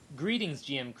Greetings,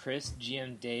 GM Chris,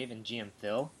 GM Dave, and GM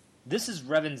Phil. This is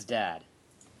Revan's dad.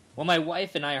 Well, my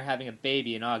wife and I are having a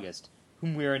baby in August,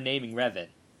 whom we are naming Revan.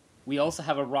 We also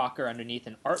have a rocker underneath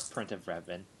an art print of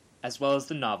Revan, as well as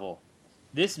the novel.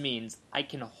 This means I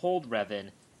can hold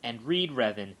Revan and read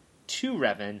Revan to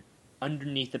Revan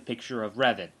underneath a picture of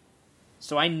Revan.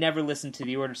 So I never listen to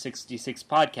the Order 66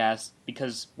 podcast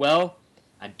because, well,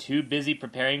 I'm too busy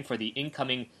preparing for the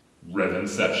incoming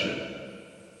Revanception.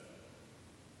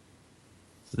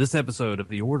 This episode of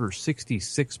the Order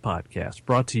 66 podcast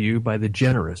brought to you by the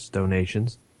generous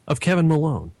donations of Kevin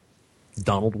Malone,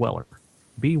 Donald Weller,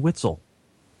 B. Witzel,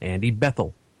 Andy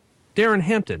Bethel, Darren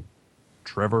Hampton,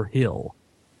 Trevor Hill,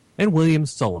 and William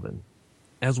Sullivan,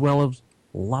 as well as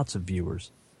lots of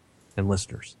viewers and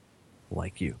listeners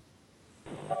like you.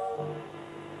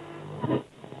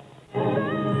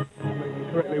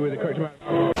 Correctly with the correct amount.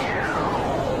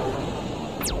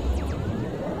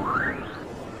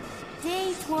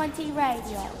 D20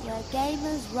 Radio, where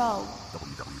gamers roll.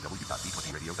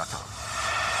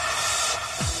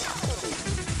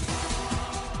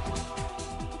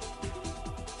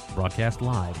 www.d20radio.com. Broadcast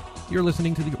live, you're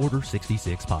listening to the Order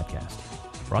 66 podcast.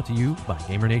 Brought to you by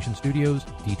Gamer Nation Studios,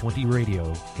 D20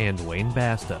 Radio, and Wayne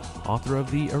Basta, author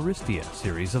of the Aristia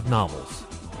series of novels.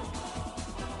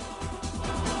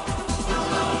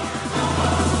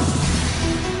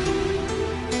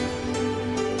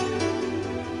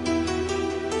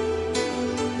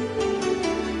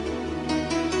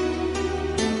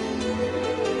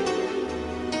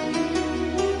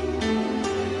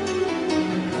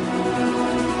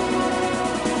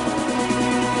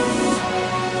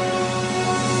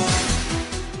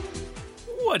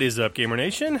 What is up, Gamer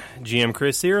Nation? GM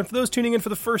Chris here, and for those tuning in for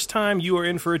the first time, you are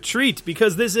in for a treat,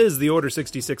 because this is the Order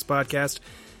 66 podcast,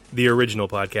 the original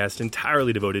podcast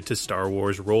entirely devoted to Star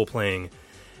Wars role-playing.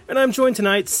 And I'm joined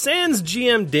tonight, sans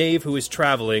GM Dave, who is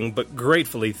traveling, but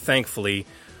gratefully, thankfully,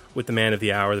 with the man of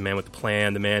the hour, the man with the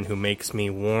plan, the man who makes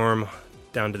me warm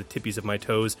down to the tippies of my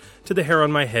toes, to the hair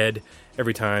on my head,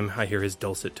 every time I hear his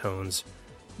dulcet tones,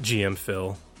 GM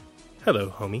Phil.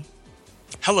 Hello, homie.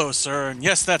 Hello, sir. And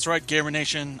yes, that's right, Gamer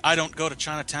Nation. I don't go to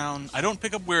Chinatown, I don't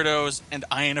pick up weirdos, and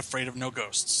I ain't afraid of no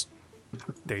ghosts.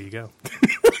 There you go.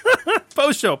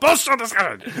 Post-show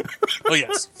discussion. Oh,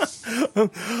 yes.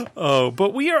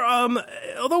 But we are,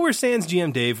 although we're sans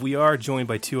GM Dave, we are joined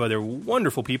by two other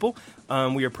wonderful people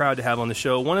we are proud to have on the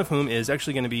show, one of whom is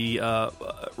actually going to be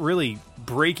really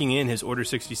breaking in his Order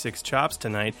 66 chops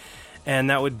tonight, and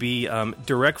that would be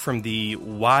direct from the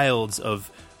wilds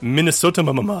of Minnesota,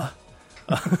 Mama.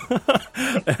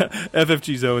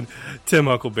 FFG Zone, Tim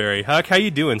Huckelbery. Huck, how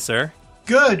you doing, sir?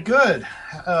 Good.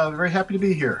 Very happy to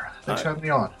be here. Thanks for having me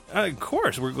on. Of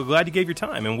course. We're glad you gave your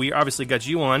time. And we obviously got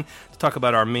you on to talk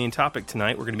about our main topic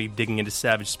tonight. We're going to be digging into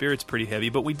Savage Spirits pretty heavy,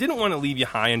 but we didn't want to leave you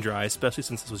high and dry, especially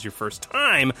since this was your first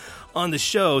time on the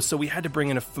show, so we had to bring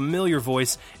in a familiar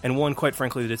voice, and one, quite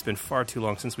frankly, that it's been far too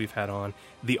long since we've had on,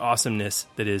 the awesomeness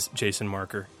that is Jason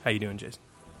Marker. How you doing, Jason?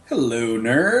 Hello,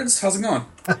 nerds. How's it going?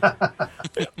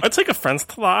 I take offense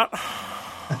to that.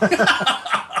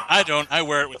 I don't. I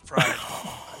wear it with pride.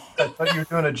 I thought you were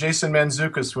doing a Jason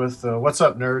Mantzoukas with "What's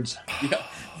up, nerds?" Yeah,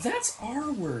 that's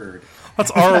our word.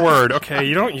 That's our word. Okay,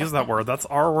 you don't use that word. That's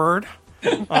our word.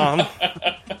 Thanks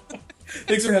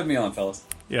for having me on, fellas.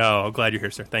 Yeah, I'm glad you're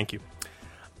here, sir. Thank you.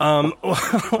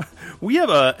 We have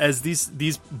as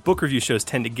these book review shows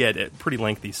tend to get pretty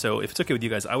lengthy, so if it's okay with you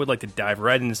guys, I would like to dive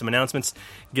right into some announcements,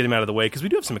 get them out of the way, because we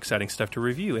do have some exciting stuff to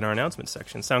review in our announcements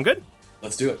section. Sound good?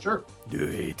 Let's do it. Sure. Do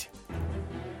it.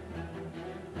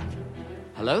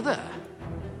 Hello there.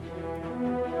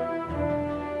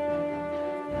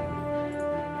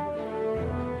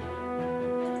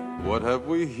 What have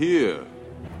we here?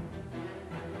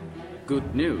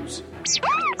 Good news.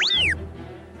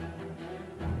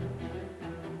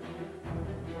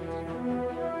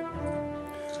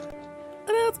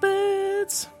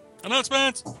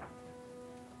 Announcements.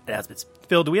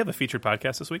 Phil, do we have a featured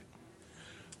podcast this week?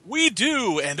 We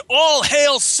do, and all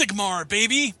hail Sigmar,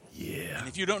 baby! Yeah. And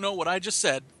if you don't know what I just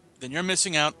said, then you're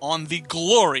missing out on the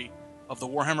glory of the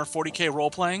Warhammer 40k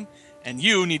role-playing, and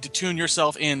you need to tune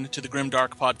yourself in to the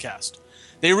Grimdark podcast.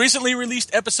 They recently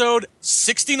released episode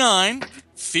 69,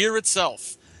 Fear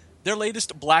Itself, their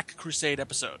latest Black Crusade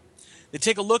episode. They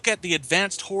take a look at the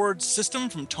Advanced Horde system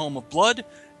from Tome of Blood,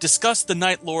 discuss the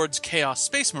Night Lord's Chaos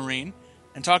Space Marine,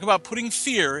 and talk about putting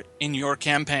fear in your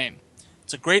campaign.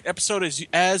 It's a great episode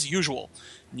as usual.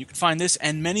 And you can find this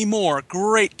and many more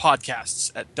great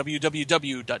podcasts at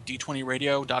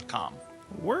www.d20radio.com.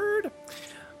 Word.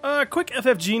 Quick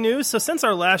FFG news. So since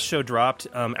our last show dropped,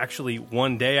 actually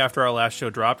one day after our last show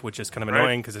dropped, which is kind of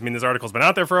annoying because, this article's been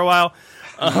out there for a while,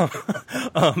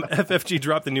 FFG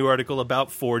dropped the new article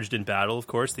about Forged in Battle, of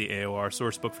course, the AOR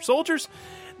sourcebook for soldiers,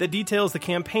 that details the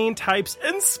campaign types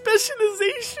and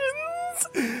specializations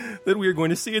that we are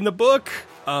going to see in the book,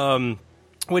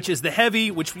 which is the heavy,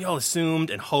 which we all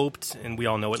assumed and hoped, and we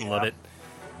all know it and love it.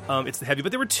 It's the heavy,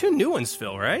 but there were two new ones,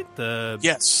 Phil, right?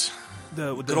 Yes.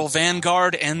 The good old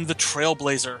Vanguard and the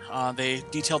Trailblazer. They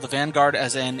detail the Vanguard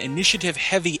as an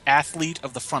initiative-heavy athlete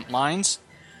of the front lines,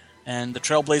 and the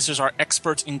Trailblazers are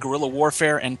experts in guerrilla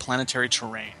warfare and planetary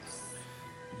terrain.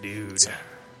 Dude. So,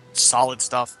 solid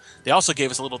stuff. They also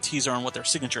gave us a little teaser on what their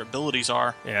signature abilities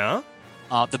are. Yeah?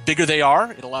 The bigger they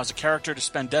are, it allows a character to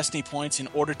spend destiny points in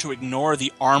order to ignore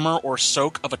the armor or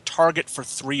soak of a target for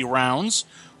 3 rounds,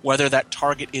 whether that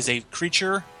target is a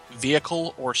creature,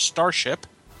 vehicle, or starship.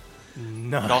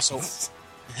 Nice. But also,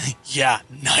 yeah,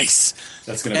 nice.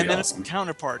 That's going to be awesome. And then its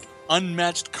counterpart,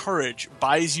 Unmatched Courage,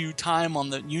 buys you time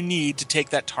you need to take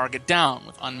that target down.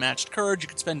 With Unmatched Courage, you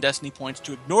can spend destiny points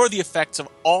to ignore the effects of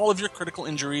all of your critical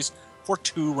injuries for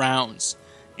 2 rounds.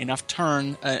 Enough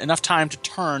time to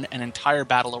turn an entire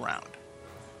battle around.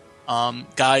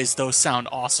 Guys, those sound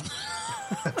awesome.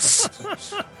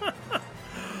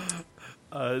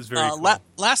 It's very cool.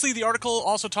 Lastly, the article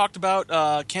also talked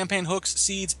about campaign hooks,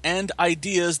 seeds, and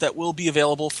ideas that will be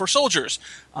available for soldiers,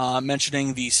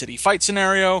 mentioning the city fight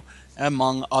scenario,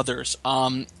 among others.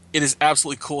 It is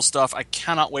absolutely cool stuff. I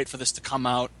cannot wait for this to come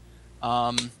out.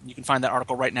 You can find that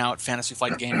article right now at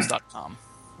fantasyflightgames.com.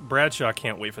 Bradshaw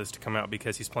can't wait for this to come out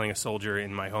because he's playing a soldier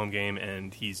in my home game,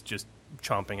 and he's just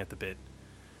chomping at the bit.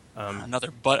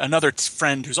 Another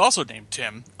friend who's also named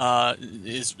Tim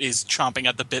is chomping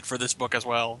at the bit for this book as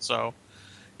well. So,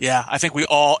 yeah, I think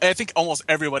almost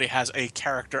everybody has a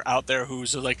character out there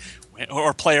who's like,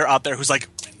 or player out there who's like,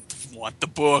 want the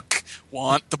book.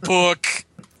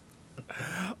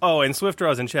 Oh, and Swift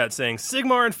Draws in chat saying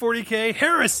Sigmar and 40k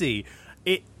heresy.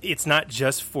 It's not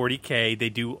just 40k. They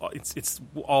do it's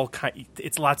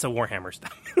lots of Warhammer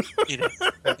stuff. It is.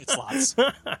 It's lots.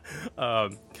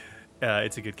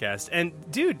 It's a good cast. And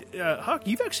dude, Huck,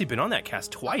 you've actually been on that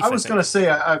cast twice. I was going to say,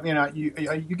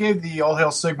 you gave the All Hail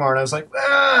Sigmar, and I was like,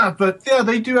 but yeah,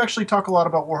 they do actually talk a lot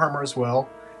about Warhammer as well,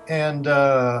 and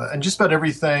just about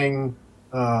everything,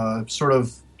 sort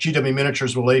of GW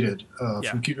miniatures related,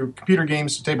 from computer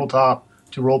games to tabletop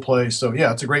to role play. So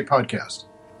yeah, it's a great podcast.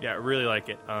 Yeah, I really like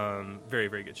it. Very,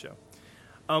 very good show.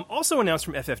 Also announced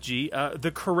from FFG,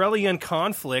 the Corellian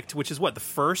Conflict, which is the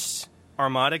first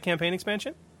Armada campaign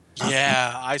expansion?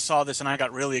 Yeah, I saw this and I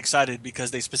got really excited because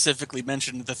they specifically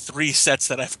mentioned the 3 sets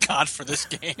that I've got for this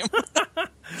game.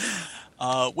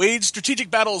 Wage strategic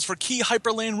battles for key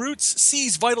hyperlane routes,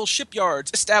 seize vital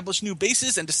shipyards, establish new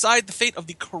bases, and decide the fate of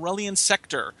the Corellian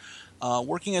sector.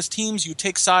 Working as teams, you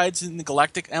take sides in the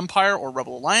Galactic Empire or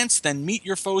Rebel Alliance, then meet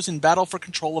your foes in battle for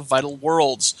control of vital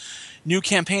worlds. New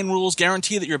campaign rules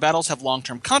guarantee that your battles have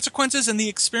long-term consequences, and the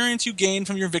experience you gain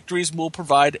from your victories will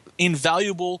provide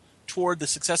invaluable toward the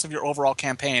success of your overall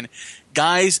campaign.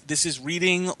 Guys, this is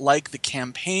reading like the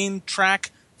campaign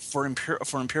track for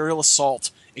Imperial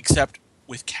Assault, except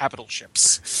with capital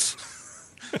ships.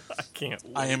 I can't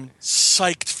wait. I am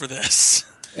psyched for this.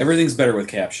 Everything's better with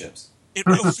cap ships. It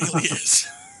really is.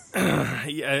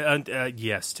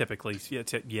 Yes, typically.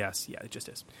 Yes, it just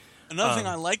is. Another thing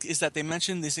I liked is that they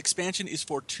mentioned this expansion is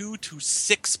for 2 to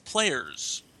 6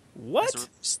 players. What?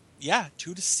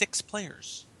 2 to 6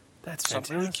 players. That's so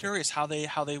fantastic. I'm really curious how they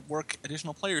work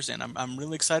additional players in. I'm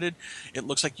really excited. It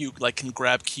looks like you can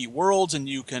grab key worlds, and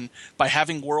you can, by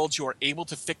having worlds, you are able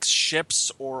to fix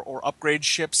ships or upgrade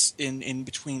ships in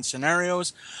between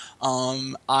scenarios.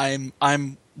 I'm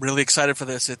really excited for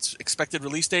this. Its expected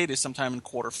release date is sometime in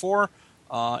Q4,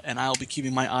 and I'll be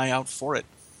keeping my eye out for it.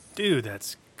 Dude,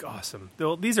 that's awesome.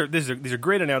 These are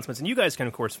great announcements, and you guys can,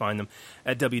 of course, find them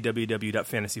at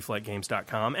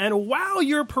www.fantasyflightgames.com. And while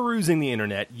you're perusing the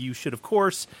internet, you should, of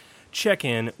course, check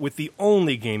in with the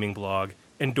only gaming blog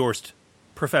endorsed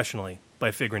professionally by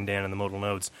Figrin and Dan and the Modal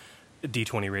Nodes,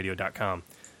 d20radio.com.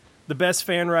 The best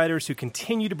fan writers who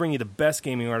continue to bring you the best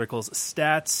gaming articles,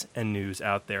 stats, and news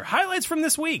out there. Highlights from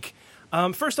this week.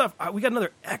 First off, we got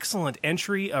another excellent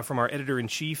entry from our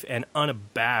editor-in-chief and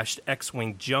unabashed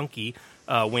X-Wing junkie,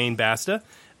 Wayne Basta,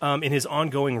 in his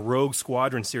ongoing Rogue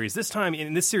Squadron series. This time,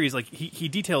 in this series, he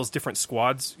details different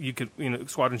squadrons you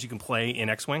can play in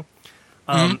X-Wing.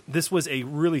 This was a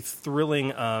really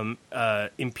thrilling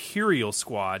Imperial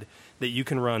squad that you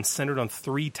can run centered on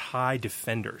 3 TIE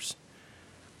defenders.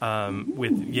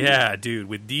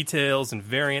 with details and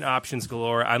variant options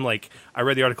galore. I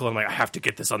read the article. I'm like, I have to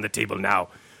get this on the table now.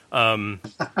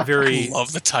 Very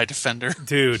love the TIE Defender,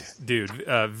 dude.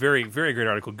 Very, very great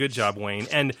article. Good job, Wayne.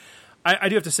 And I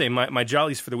do have to say, my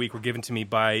jollies for the week were given to me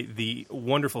by the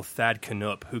wonderful Thad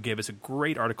Canup, who gave us a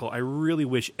great article I really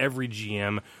wish every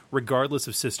GM, regardless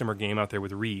of system or game out there,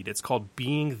 would read. It's called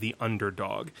Being the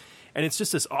Underdog. And it's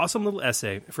just this awesome little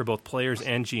essay for both players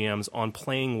and GMs on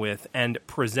playing with and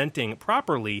presenting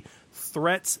properly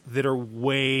threats that are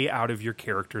way out of your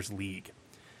character's league.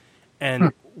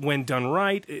 And when done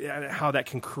right, how that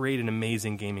can create an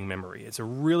amazing gaming memory. It's a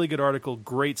really good article.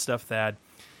 Great stuff, Thad.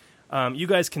 You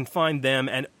guys can find them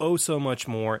and so much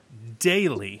more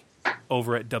daily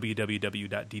over at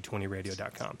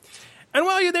www.d20radio.com. And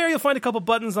while you're there, you'll find a couple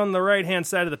buttons on the right-hand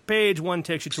side of the page. One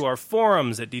takes you to our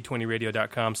forums at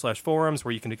d20radio.com/forums,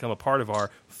 where you can become a part of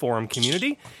our forum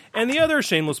community. And the other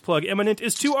shameless plug eminent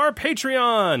is to our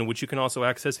Patreon, which you can also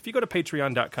access if you go to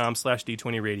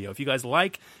patreon.com/d20radio. If you guys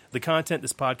like the content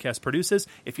this podcast produces,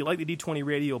 if you like the D20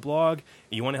 Radio blog,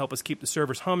 you want to help us keep the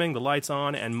servers humming, the lights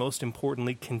on, and most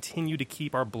importantly, continue to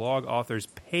keep our blog authors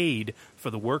paid for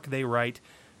the work they write,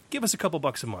 give us a couple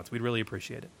bucks a month. We'd really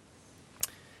appreciate it.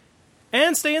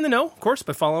 And stay in the know, of course,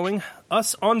 by following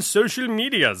us on social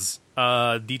medias.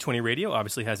 D20 Radio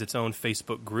obviously has its own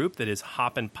Facebook group that is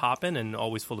hoppin' poppin' and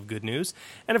always full of good news.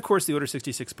 And, of course, the Order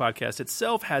 66 podcast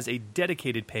itself has a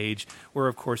dedicated page where,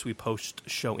 of course, we post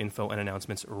show info and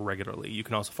announcements regularly. You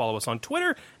can also follow us on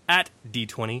Twitter at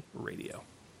D20 Radio.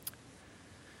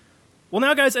 Well,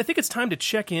 now, guys, I think it's time to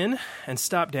check in and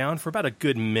stop down for about a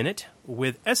good minute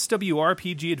with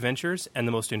SWRPG Adventures and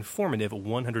the most informative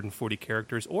 140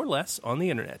 characters or less on the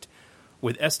internet.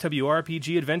 With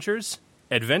SWRPG Adventures,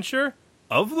 Adventure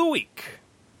of the Week.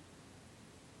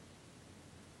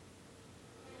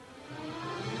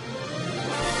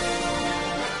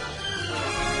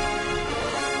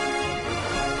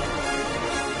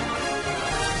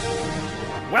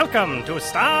 Welcome to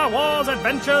Star Wars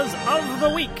Adventures of the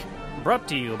Week. Brought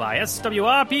to you by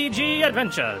SWRPG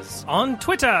Adventures on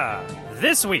Twitter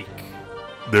this week.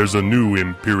 There's a new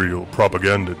Imperial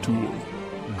propaganda tool,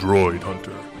 Droid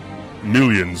Hunter.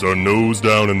 Millions are nose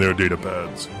down in their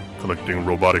datapads, collecting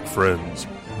robotic friends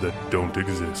that don't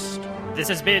exist. This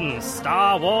has been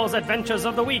Star Wars Adventures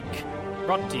of the Week,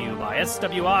 brought to you by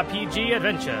SWRPG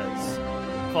Adventures.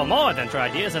 For more adventure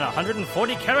ideas in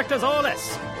 140 characters or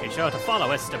less, be sure to follow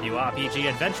SWRPG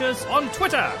Adventures on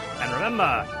Twitter. And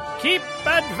remember, keep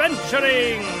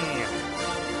adventuring!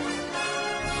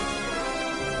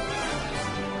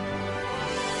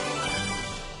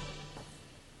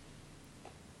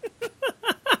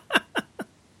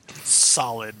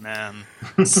 Solid, man.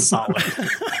 Solid.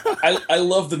 I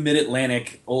love the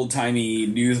Mid-Atlantic, old-timey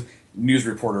news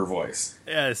reporter voice.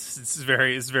 Yes, it's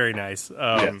very nice.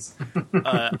 Yes.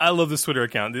 I love this Twitter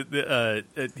account.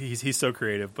 He's so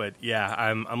creative, but yeah,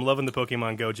 I'm loving the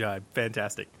Pokemon Go jibe.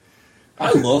 Fantastic.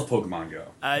 I love Pokemon Go.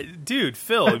 Dude,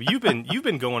 Phil, you've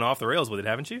been going off the rails with it,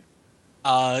 haven't you?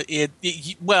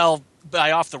 Well,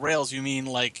 by off the rails, you mean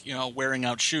like, wearing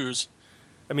out shoes.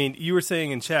 I mean, you were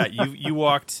saying in chat, you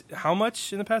walked how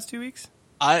much in the past 2 weeks?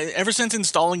 Ever since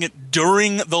installing it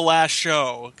during the last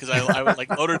show, because I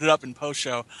loaded it up in post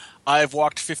show, I've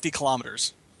walked 50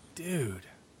 kilometers. Dude,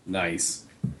 nice.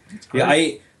 Yeah,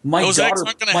 those eggs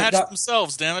aren't going to hatch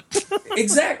themselves. Damn it!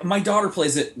 Exactly. My daughter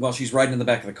plays it while she's riding in the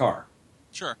back of the car.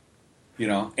 Sure.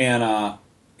 And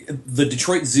the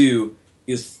Detroit Zoo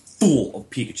is full of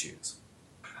Pikachus.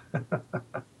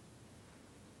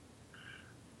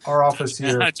 Our office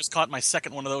here. I just caught my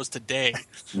second one of those today.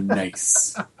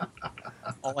 Nice.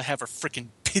 All I have are freaking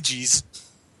Pidgeys.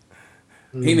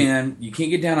 Hey man, you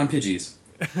can't get down on Pidgeys.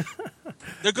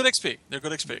 They're good XP. They're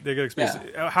good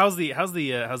XP. Yeah. How's the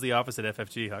office at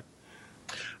FFG, Huck?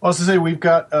 Well, as I say, we've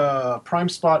got a prime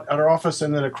spot at our office,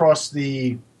 and then across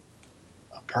the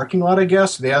parking lot, I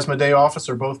guess, the Asmodee office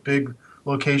are both big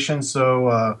locations.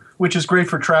 So, which is great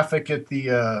for traffic at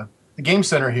the game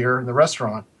center here in the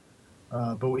restaurant.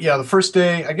 But yeah, the first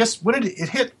day, I guess, when did it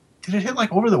hit? Did it hit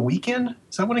like over the weekend?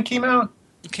 Is that when it came out?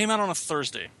 It came out on a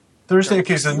Thursday.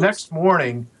 Okay, so the next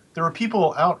morning, there were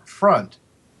people out front,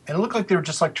 and it looked like they were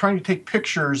just like trying to take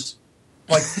pictures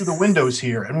like through the windows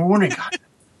here. And we're wondering, God,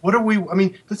 what are we, I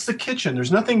mean, that's the kitchen.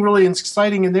 There's nothing really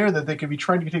exciting in there that they could be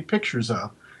trying to take pictures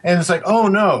of. And it's like, oh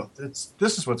no,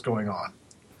 this is what's going on.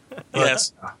 But,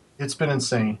 yes. It's been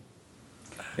insane.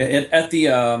 At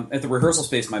the rehearsal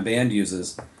space my band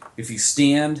uses, if you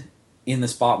stand in the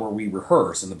spot where we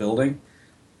rehearse in the building,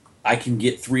 I can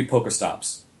get 3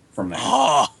 Pokestops from there.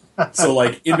 Oh. So,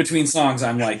 like, in between songs,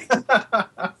 I'm like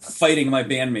fighting my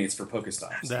bandmates for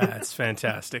Pokestops. That's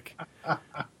fantastic.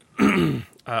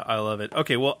 I love it.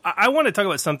 Okay, well, I want to talk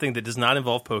about something that does not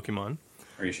involve Pokemon.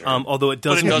 Are you sure? Although it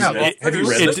does. Have you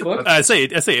read this book? I say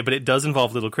it, but it does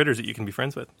involve little critters that you can be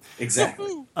friends with. Exactly.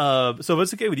 So if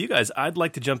it's okay with you guys, I'd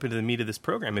like to jump into the meat of this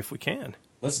program if we can.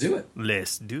 Let's do it.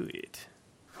 Let's do it.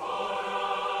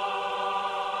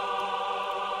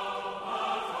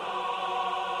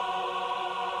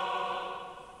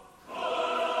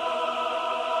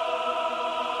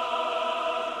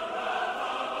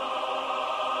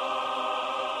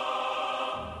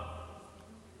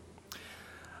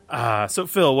 So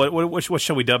Phil, what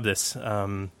shall we dub this?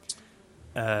 An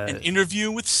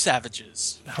interview with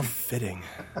savages. How fitting.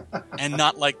 And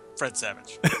not like Fred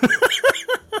Savage.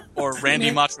 Or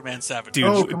Randy Macho Man Savage.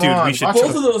 Dude, we should.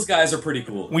 Both of those guys are pretty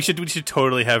cool. We should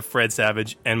totally have Fred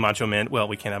Savage and Macho Man. Well,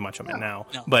 we can't have Macho Man now,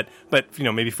 No. but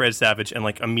maybe Fred Savage and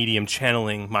like a medium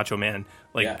channeling Macho Man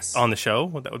on the show.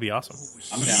 Well, that would be awesome.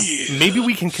 I'm down. Maybe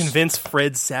we can convince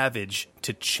Fred Savage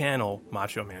to channel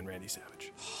Macho Man Randy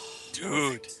Savage.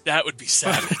 Dude, that would be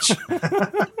savage.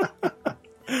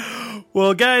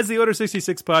 Well, guys, the Order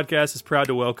 66 podcast is proud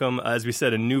to welcome, as we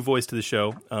said, a new voice to the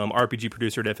show, RPG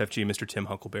producer at FFG, Mr. Tim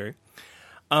Huckelbery.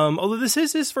 Although this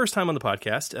is his first time on the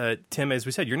podcast, Tim, as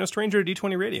we said, you're no stranger to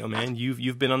D20 Radio, man.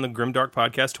 You've been on the Grimdark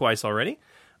podcast twice already,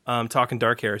 talking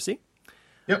Dark Heresy.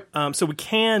 Yep. So we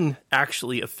can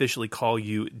actually officially call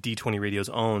you D20 Radio's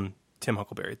own Tim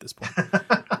Huckelbery at this point.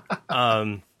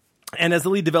 And as the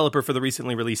lead developer for the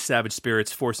recently released Savage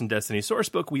Spirits Force and Destiny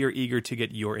Sourcebook, we are eager to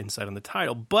get your insight on the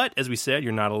title. But, as we said,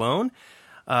 you're not alone.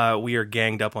 We are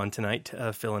ganged up on tonight,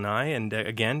 Phil and I. And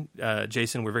again,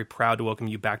 Jason, we're very proud to welcome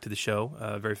you back to the show.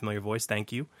 Very familiar voice.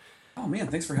 Thank you. Oh, man,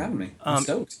 thanks for having me. I'm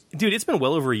stoked. Dude, it's been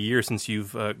well over a year since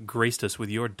you've graced us with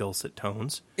your dulcet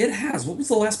tones. It has. What was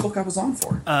the last book I was on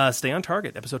for? Stay on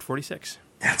Target, episode 46.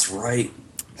 That's right.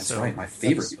 That's right. My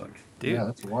favorite book. Dude. Yeah,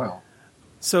 that's a while.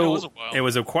 So it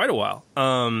was quite a while.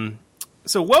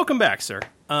 So welcome back, sir.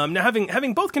 Now,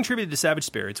 having both contributed to Savage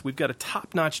Spirits, we've got a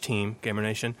top-notch team, Gamer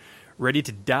Nation, ready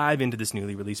to dive into this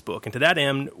newly released book. And to that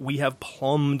end, we have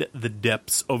plumbed the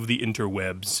depths of the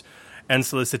interwebs and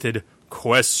solicited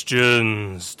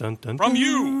questions. Dun, dun, From dun.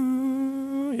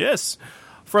 you. Yes,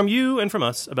 from you and from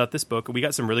us about this book. We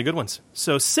got some really good ones.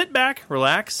 So sit back,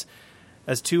 relax,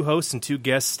 as two hosts and two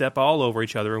guests step all over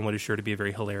each other in what is sure to be a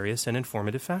very hilarious and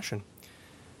informative fashion.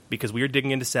 Because we are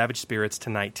digging into Savage Spirits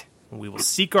tonight. We will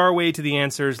seek our way to the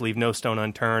answers, leave no stone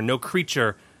unturned, no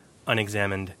creature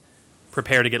unexamined.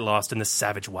 Prepare to get lost in the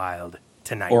savage wild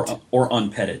tonight. Or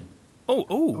unpetted.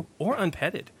 Or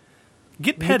unpetted.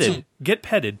 Get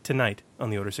petted tonight on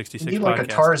the Order 66 You need podcast. like a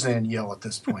Tarzan yell at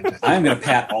this point. I'm going to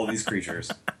pat all these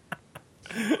creatures.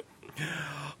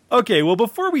 Okay, well,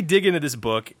 before we dig into this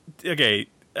book, there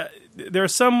are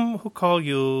some who call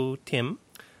you Tim.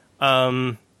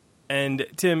 And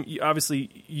Tim,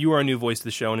 obviously, you are a new voice to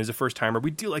the show, and as a first-timer, we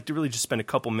do like to really just spend a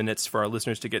couple minutes for our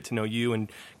listeners to get to know you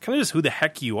and kind of just who the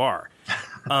heck you are.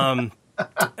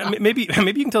 Maybe you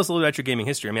can tell us a little about your gaming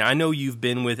history. I mean, I know you've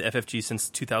been with FFG since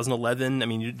 2011. I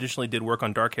mean, you additionally did work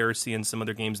on Dark Heresy and some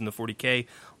other games in the 40K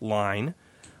line.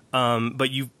 But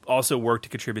you've also worked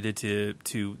and contributed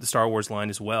to the Star Wars line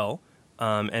as well.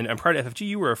 And prior to FFG,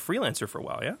 you were a freelancer for a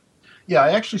while, yeah? Yeah, I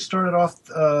actually started off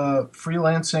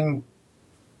freelancing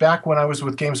back when I was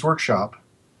with Games Workshop.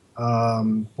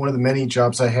 One of the many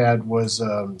jobs I had was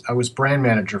I was brand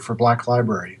manager for Black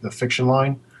Library, the fiction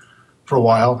line, for a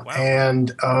while. Wow.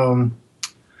 And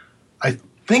I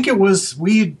think it was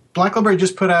Black Library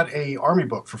just put out a army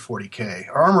book for 40K,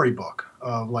 or armory book,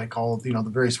 like all of, the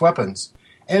various weapons.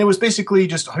 And it was basically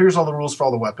just, here's all the rules for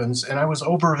all the weapons. And I was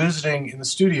over visiting in the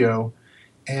studio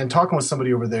and talking with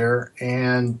somebody over there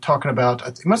and talking about,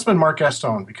 it must have been Mark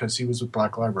Gaston, because he was with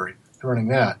Black Library running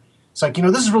that. It's like,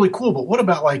 this is really cool, but what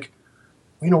about, like,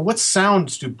 what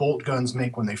sounds do bolt guns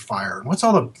make when they fire? And what's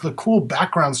all the cool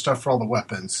background stuff for all the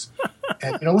weapons?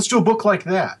 And, let's do a book like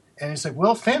that. And he's like,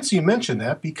 well, fancy you mentioned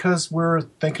that, because we're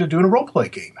thinking of doing a role-play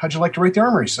game. How'd you like to write the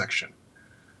armory section?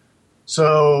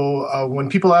 So when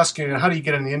people ask you, how do you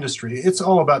get in the industry, it's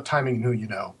all about timing and who you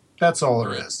know. That's all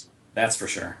there is. That's for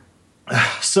sure.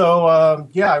 So,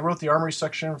 I wrote the armory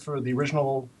section for the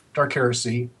original Dark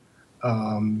Heresy.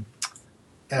 No,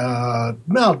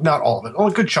 not all of it. A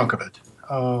good chunk of it.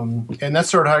 And that's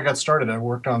sort of how I got started. I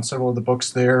worked on several of the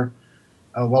books there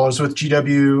while I was with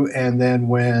GW, and then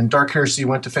when Dark Heresy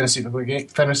went to Fantasy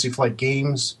Flight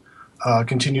Games,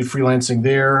 continued freelancing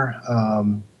there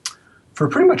for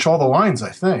pretty much all the lines,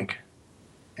 I think.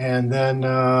 And then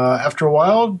after a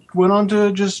while, went on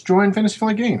to just join Fantasy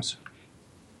Flight Games.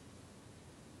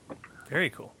 Very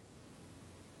cool.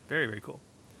 Very, very cool.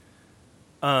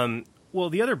 Well,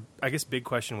 the other, I guess, big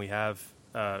question we have.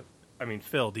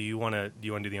 Phil, do you want to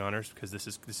do the honors, because this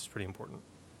is pretty important?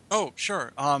 Oh,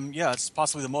 sure. Yeah, it's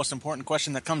possibly the most important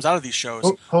question that comes out of these shows.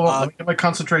 Oh, hold on, let me get my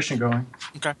concentration going.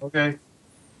 Okay. Okay.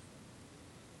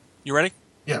 You ready?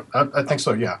 Yeah, I think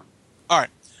so. Yeah. All right.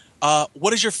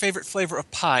 What is your favorite flavor of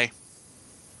pie?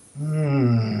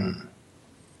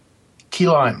 Key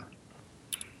lime.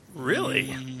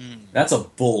 Really? That's a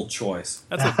bold choice.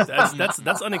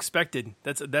 That's unexpected.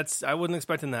 That's I wasn't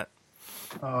expecting that.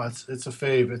 Oh, it's a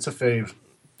fave. It's a fave.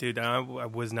 Dude, I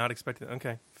was not expecting.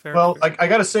 Okay, fair. Well, I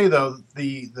got to say though,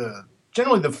 the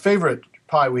generally the favorite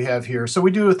pie we have here. So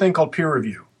we do a thing called peer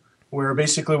review, where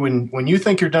basically when you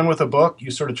think you're done with a book,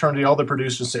 you sort of turn to all the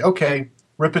producers and say, okay,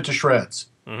 rip it to shreds.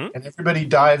 Mm-hmm. And everybody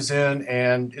dives in,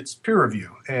 and it's peer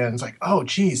review. And it's like, oh,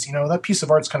 geez, that piece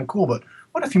of art's kind of cool, but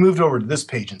what if you moved over to this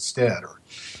page instead? Or,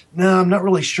 no, I'm not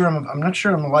really sure. I'm not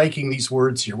sure I'm liking these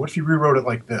words here. What if you rewrote it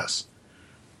like this?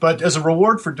 But as a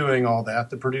reward for doing all that,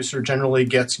 the producer generally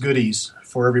gets goodies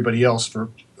for everybody else for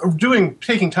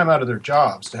taking time out of their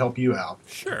jobs to help you out.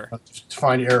 Sure. To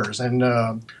find errors. And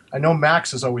I know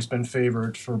Max has always been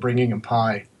favored for bringing him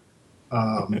pie.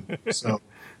 So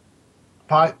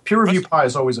peer review pie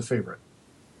is always a favorite.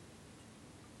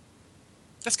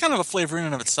 That's kind of a flavor in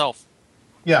and of itself.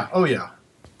 Yeah. Oh, yeah.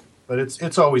 But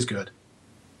it's always good.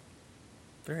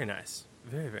 Very nice.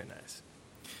 Very, very nice.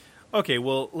 Okay,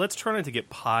 well, let's try not to get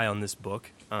pie on this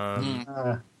book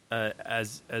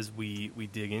as we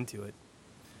dig into it.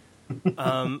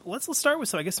 Let's start with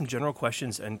some general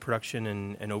questions and production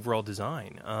and overall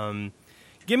design.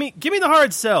 Give me the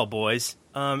hard sell, boys.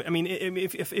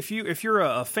 If you're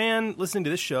a fan listening to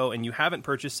this show and you haven't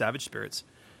purchased Savage Spirits,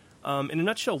 in a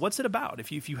nutshell, what's it about?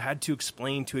 If you had to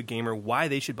explain to a gamer why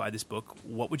they should buy this book,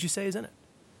 what would you say is in it?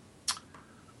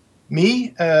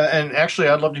 Me, and actually,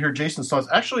 I'd love to hear Jason's thoughts.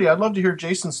 Actually, I'd love to hear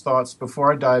Jason's thoughts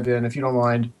before I dive in, if you don't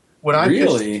mind. When I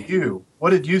pitched it to you,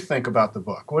 what did you think about the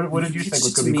book? What did you think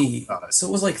was going to be cool about it? So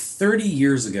it was like 30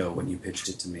 years ago when you pitched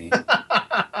it to me.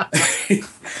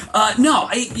 No,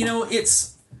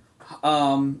 it's...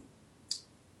 oh,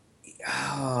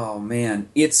 man.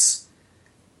 This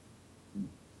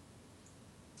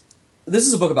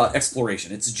is a book about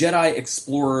exploration. It's Jedi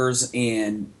explorers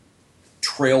and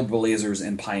trailblazers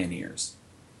and pioneers.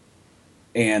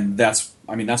 And that's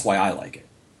why I like it.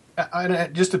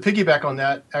 And just to piggyback on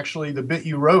that, actually, the bit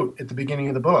you wrote at the beginning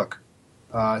of the book,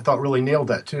 I thought really nailed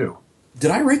that too. Did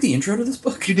I write the intro to this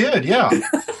book? You did, yeah.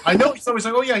 I know he's always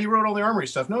like, oh yeah, he wrote all the armory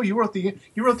stuff. No, you wrote the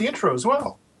intro as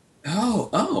well.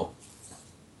 Oh.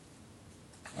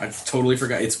 I totally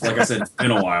forgot. It's like I said, it's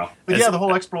been a while. But yeah, the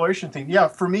whole exploration thing. Yeah,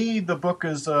 for me, the book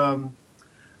is.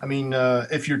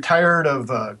 If you're tired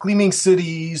of gleaming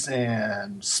cities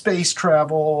and space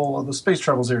travel, the space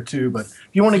travel's there too. But if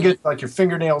you want to get like your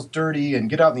fingernails dirty and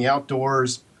get out in the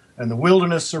outdoors and the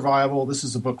wilderness survival, this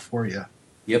is a book for you.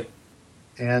 Yep.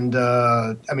 And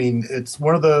it's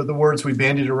one of the words we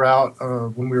bandied around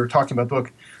when we were talking about the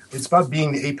book. It's about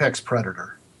being the apex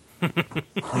predator.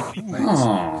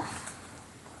 Oh.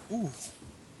 Ooh.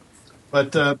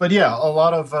 But yeah, a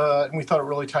lot of, and we thought it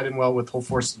really tied in well with whole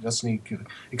Force and Destiny,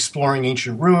 exploring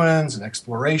ancient ruins and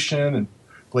exploration and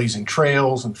blazing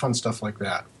trails and fun stuff like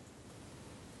that.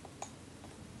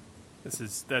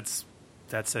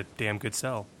 That's a damn good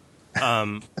sell.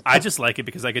 I just like it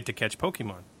because I get to catch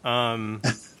Pokemon.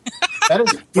 That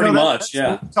is pretty much,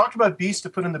 yeah. We talked about beasts to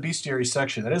put in the bestiary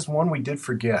section. That is one we did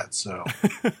forget. So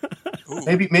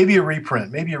maybe a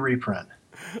reprint.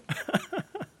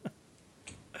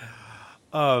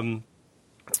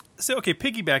 So okay,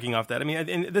 piggybacking off that,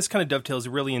 and this kind of dovetails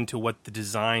really into what the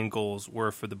design goals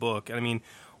were for the book.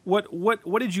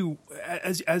 What did you,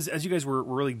 as you guys were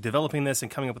really developing this and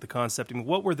coming up with the concept?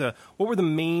 What were the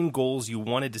main goals you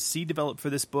wanted to see developed for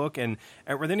this book, and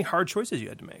were there any hard choices you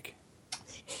had to make?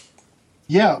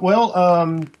 Yeah, well,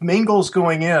 main goals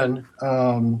going in,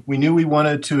 we knew we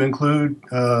wanted to include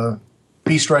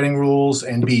beast riding rules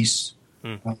and beasts.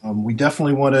 We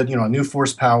definitely wanted, a new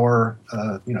force power,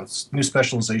 new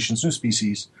specializations, new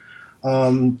species.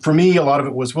 For me, a lot of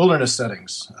it was wilderness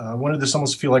settings. I wanted this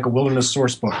almost to feel like a wilderness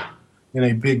source book in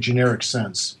a big generic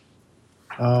sense.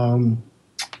 And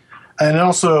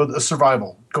also the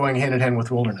survival, going hand in hand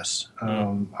with wilderness.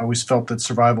 I always felt that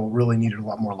survival really needed a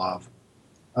lot more love.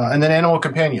 And then animal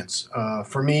companions.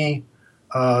 For me,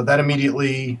 that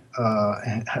immediately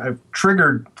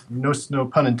triggered, no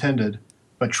pun intended,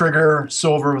 but Trigger,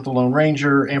 Silver with the Lone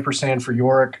Ranger, ampersand for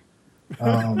Yorick.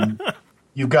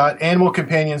 You've got animal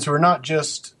companions who are not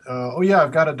just,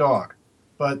 I've got a dog.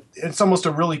 But it's almost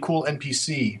a really cool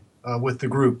NPC with the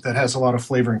group that has a lot of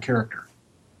flavor and character.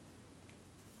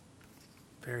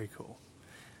 Very cool.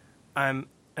 I'm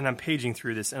paging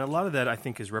through this, and a lot of that I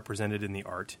think is represented in the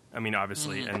art. I mean,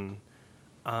 obviously, and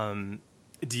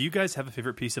do you guys have a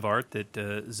favorite piece of art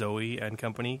that Zoe and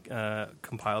company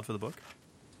compiled for the book?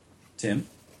 Tim?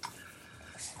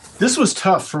 This was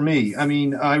tough for me. I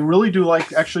mean, I really do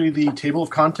like actually the table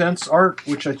of contents art,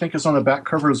 which I think is on the back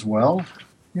cover as well.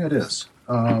 Yeah, it is.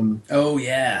 Oh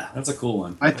yeah, that's a cool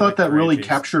one. I thought that really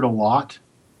captured a lot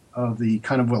of the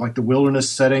kind of like the wilderness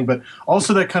setting, but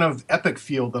also that kind of epic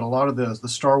feel that a lot of the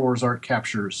Star Wars art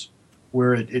captures,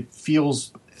 where it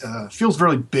feels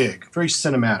very big, very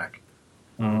cinematic.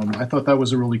 I thought that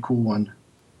was a really cool one.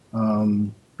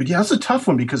 But yeah, it's a tough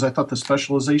one because I thought the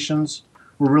specializations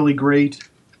were really great.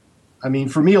 I mean,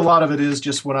 for me, a lot of it is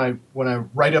just when I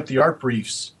write up the art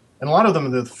briefs, and a lot of them are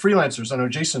the freelancers. I know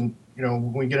Jason,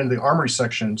 when we get into the armory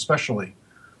section, especially,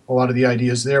 a lot of the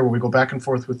ideas there where we go back and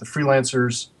forth with the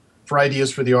freelancers for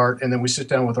ideas for the art, and then we sit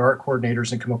down with our art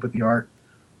coordinators and come up with the art.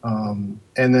 And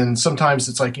then sometimes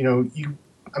it's like,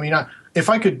 if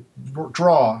I could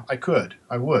draw,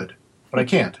 I would, but I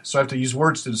can't. So I have to use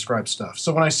words to describe stuff.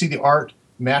 So when I see the art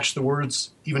match the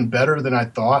words even better than I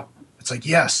thought, it's like,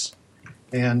 yes.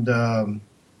 And, a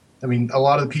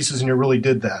lot of the pieces in here really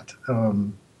did that.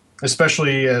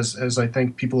 Especially as I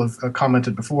think people have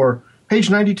commented before, page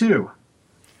 92.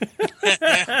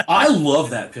 I love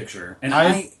that picture. And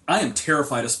I am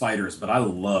terrified of spiders, but I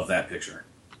love that picture.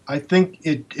 I think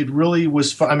it really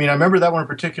was fun. I mean, I remember that one in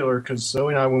particular because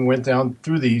Zoe and I, when we went down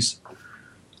through these,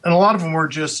 and a lot of them were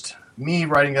just me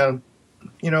writing down,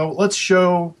 let's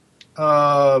show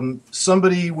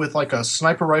somebody with like a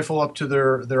sniper rifle up to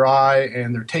their eye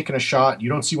and they're taking a shot. You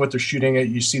don't see what they're shooting at.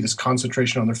 You see this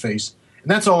concentration on their face. And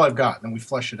that's all I've got. And then we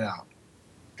flesh it out.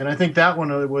 And I think that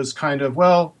one was kind of,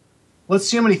 let's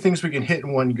see how many things we can hit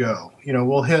in one go.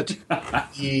 We'll hit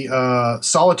the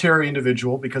solitary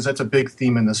individual because that's a big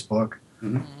theme in this book.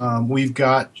 Mm-hmm. We've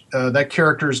got that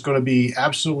character is going to be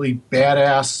absolutely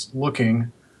badass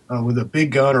looking with a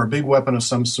big gun or a big weapon of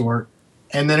some sort.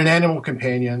 And then an animal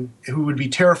companion who would be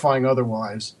terrifying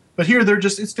otherwise. But here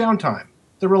it's downtime.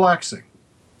 They're relaxing.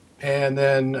 And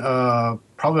then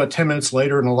probably about 10 minutes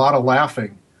later and a lot of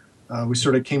laughing, we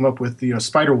sort of came up with the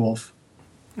Spider Wolf.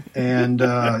 And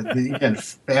again,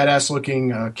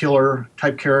 badass-looking killer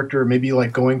type character, maybe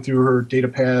like going through her data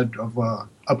pad of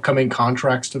upcoming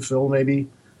contracts to fill, maybe,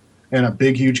 and a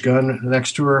big, huge gun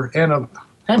next to her, and a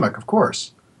hammock, of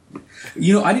course.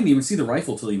 I didn't even see the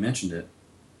rifle till you mentioned it.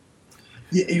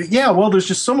 Yeah. Well, there's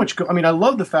just so much. I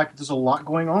love the fact that there's a lot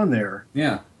going on there.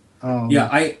 Yeah. I'm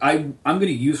going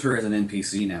to use her as an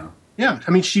NPC now. Yeah.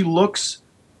 She looks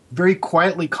very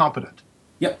quietly competent.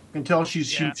 Yep. You can tell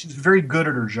she's very good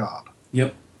at her job.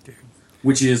 Yep.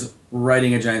 Which is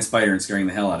riding a giant spider and scaring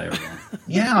the hell out of everyone.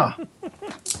 Yeah.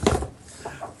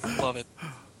 Love it.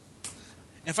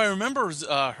 If I remember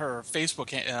her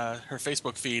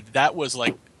Facebook feed, that was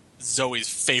like Zoe's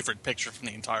favorite picture from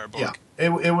the entire book. Yeah.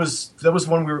 That was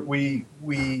one we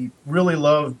really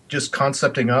loved just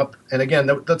concepting up. And again,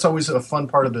 that's always a fun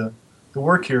part of the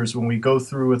work here is when we go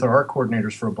through with our art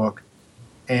coordinators for a book.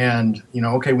 And,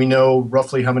 we know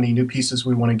roughly how many new pieces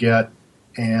we want to get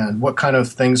and what kind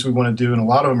of things we want to do. And a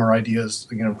lot of them are ideas,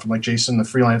 from like Jason, the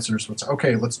freelancers. It's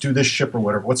okay, let's do this ship or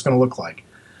whatever. What's going to look like?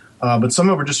 But some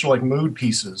of them are just like mood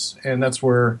pieces. And that's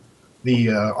where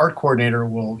the art coordinator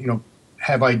will,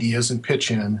 have ideas and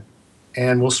pitch in.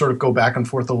 And we'll sort of go back and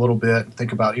forth a little bit and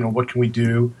think about, what can we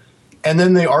do? And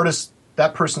then the artist,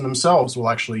 that person themselves will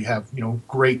actually have,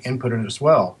 great input in it as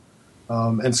well.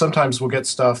 And sometimes we'll get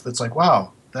stuff that's like,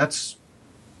 wow,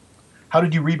 how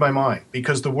did you read my mind?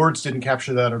 Because the words didn't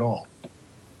capture that at all.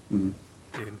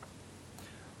 Mm-hmm.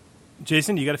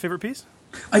 Jason, you got a favorite piece?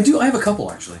 I do. I have a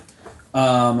couple, actually.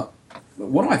 One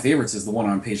of my favorites is the one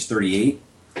on page 38.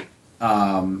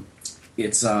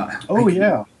 It's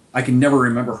yeah. I can never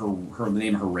remember the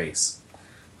name of her race.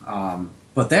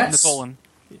 But that's Natolan.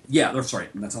 Yeah, that's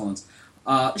right. Natolan's.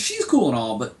 She's cool and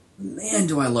all, but man,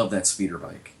 do I love that speeder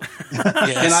bike.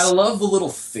 Yes. And I love the little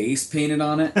face painted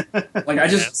on it. Like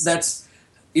it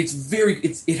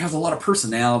has a lot of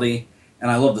personality,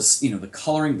 and I love the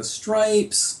coloring, the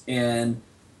stripes, and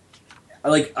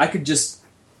I could just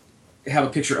have a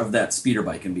picture of that speeder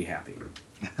bike and be happy.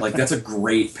 Like, that's a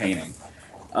great painting.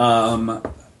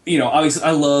 Obviously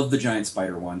I love the giant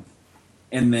spider one.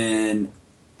 And then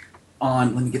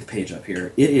let me get the page up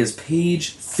here. It is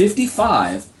page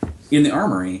 55 in the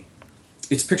armory.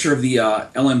 It's a picture of the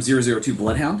LM-002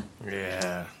 Bloodhound.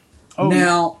 Yeah.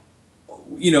 Now,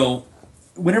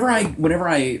 whenever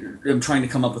I am trying to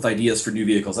come up with ideas for new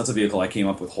vehicles, that's a vehicle I came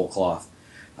up with whole cloth.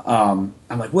 I'm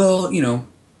like, what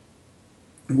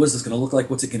is this going to look like?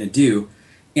 What's it going to do?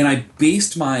 And I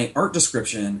based my art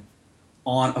description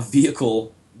on a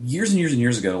vehicle years and years and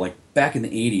years ago, like back in the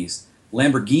 80s.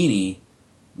 Lamborghini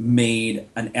made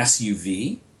an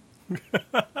SUV,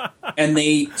 and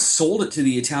they sold it to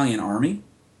the Italian army.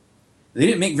 They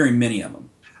didn't make very many of them.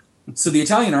 So the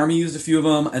Italian army used a few of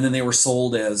them, and then they were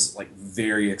sold as like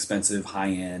very expensive,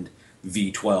 high-end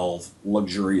V12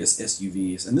 luxurious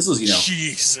SUVs. And this was,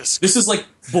 Jesus. This is like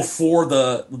before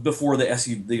the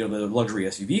SUV, the luxury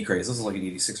SUV craze. This was like in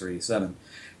 86 or 87.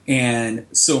 And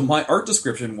so my art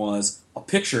description was a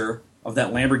picture of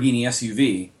that Lamborghini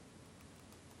SUV,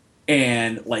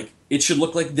 and like it should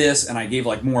look like this. And I gave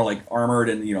like more like armored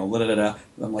and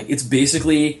I'm like, it's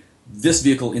basically this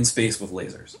vehicle in space with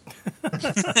lasers.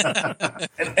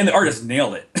 and the artist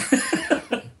nailed it.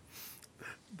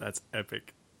 That's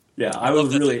epic. Yeah, I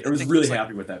was really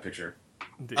happy with that picture.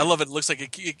 I love it. It looks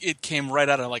like it came right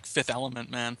out of like Fifth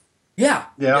Element, man. Yeah,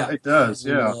 it does.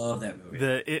 Yeah, I love that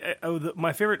movie.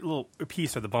 My favorite little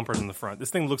piece are the bumpers in the front. This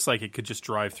thing looks like it could just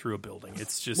drive through a building.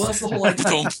 It's just that's the whole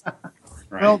idea.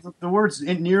 Right. Well, the words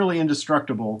nearly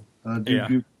indestructible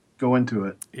do go into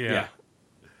it. Yeah.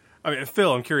 I mean,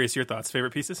 Phil, I'm curious your thoughts.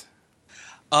 Favorite pieces?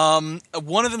 One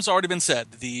of them's already been said.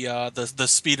 The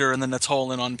speeder and the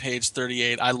Natolin on page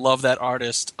 38. I love that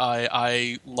artist.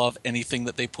 I love anything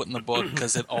that they put in the book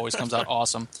because it always comes out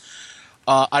awesome.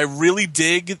 I really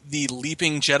dig the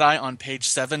leaping Jedi on page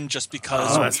 7 just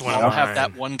because we all have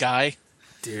that one guy.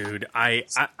 Dude,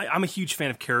 I'm a huge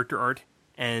fan of character art,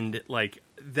 and like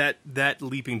that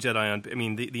leaping Jedi on. I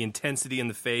mean, the intensity in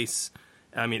the face.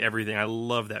 I mean, everything. I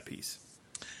love that piece.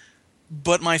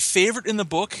 But my favorite in the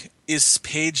book is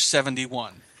page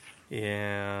 71.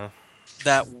 Yeah.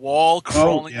 That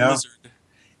wall-crawling lizard.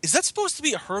 Is that supposed to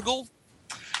be a Hurgle?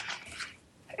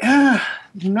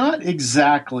 Not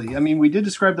exactly. I mean, we did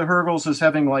describe the Hurgles as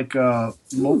having like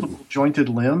multiple jointed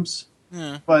limbs,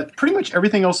 but pretty much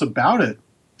everything else about it,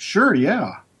 sure,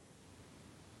 yeah.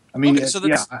 I mean,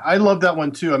 I love that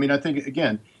one too. I mean, I think,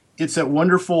 again, it's that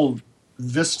wonderful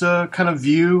vista kind of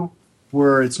view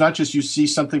where it's not just you see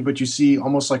something, but you see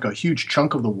almost like a huge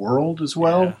chunk of the world as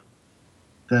well. Yeah.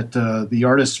 That the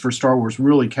artists for Star Wars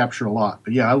really capture a lot.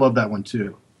 But yeah, I love that one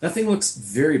too. That thing looks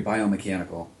very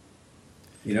biomechanical.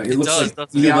 It looks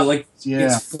like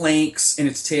its flanks and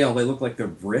its tail. They look like they're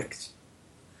bricked.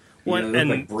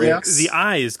 Like bricks. The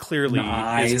eye is clearly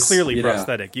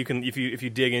prosthetic. You can if you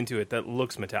dig into it, that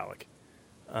looks metallic.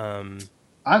 It's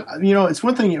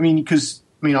one thing. I mean, because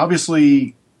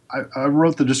obviously. I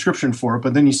wrote the description for it,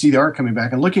 but then you see the art coming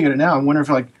back. And looking at it now, I'm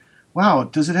wondering if wow,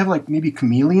 does it have like maybe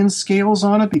chameleon scales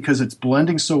on it because it's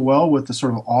blending so well with the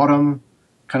sort of autumn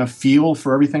kind of feel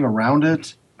for everything around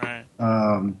it? Right.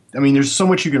 I mean, there's so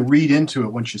much you can read into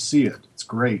it once you see it. It's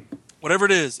great. Whatever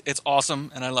it is, it's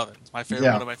awesome, and I love it. It's my favorite,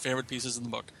 one of my favorite pieces in the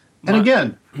book. And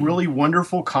again, really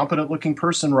wonderful, competent-looking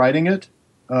person writing it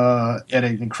at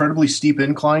an incredibly steep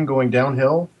incline going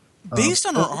downhill. Based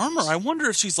on her armor, I wonder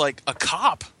if she's like a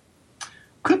cop.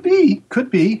 Could be.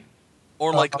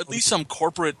 Or like at least some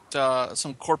corporate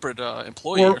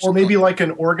employee. Or maybe like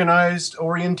an organized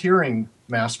orienteering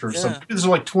master. Yeah. There's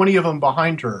like 20 of them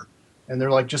behind her, and they're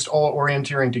like just all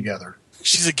orienteering together.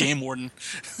 She's a game warden.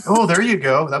 Oh, there you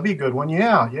go. That'd be a good one.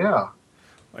 Yeah.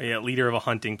 Leader of a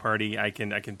hunting party. I can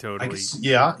totally.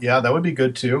 That would be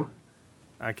good too.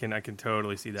 I can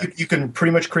totally see that. You can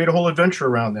pretty much create a whole adventure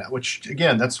around that, which,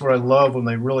 again, that's what I love when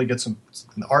they really get the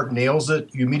art nails it.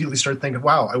 You immediately start thinking,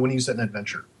 wow, I want to use that in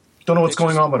adventure. Don't know what's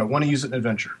going on, but I want to use it in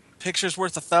adventure. Pictures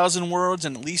worth 1,000 words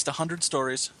and at least 100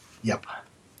 stories. Yep.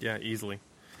 Yeah, easily.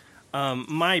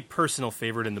 My personal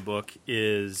favorite in the book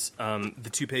is the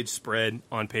 2-page spread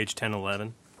on page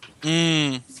 1011.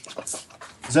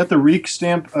 Is that the Reek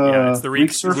stamp? Yeah, it's the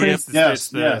Reek surface.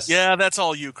 Yes. Yeah, that's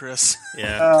all you, Chris.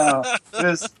 Yeah.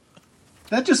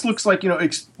 That just looks like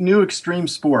new extreme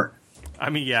sport. I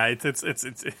mean, yeah, it's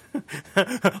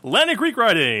Atlantic Reek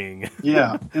riding.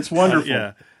 Yeah, it's wonderful.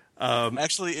 Yeah.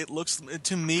 Actually, it looks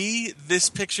to me. This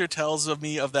picture tells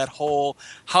me of that whole.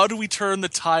 How do we turn the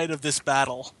tide of this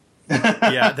battle?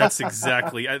 Yeah, that's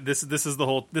exactly. This is the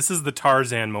whole. This is the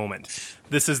Tarzan moment.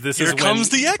 Here comes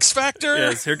the X Factor.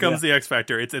 Yes, here comes the X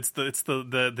Factor. It's the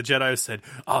Jedi who said,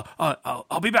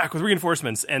 "I'll be back with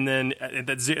reinforcements," and then at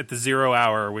the 0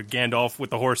 hour with Gandalf with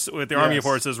the army of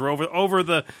horses, we're over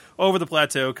the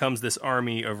plateau comes this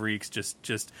army of Reeks.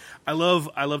 Just I love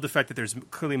the fact that there's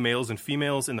clearly males and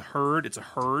females in the herd. It's a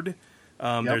herd.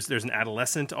 There's an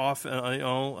adolescent off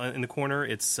in the corner.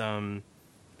 It's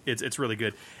really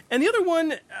good. And the other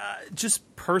one,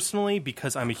 just personally,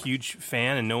 because I'm a huge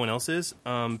fan and no one else is,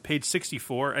 page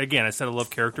 64, again, I said I love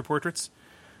character portraits.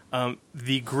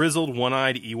 The grizzled,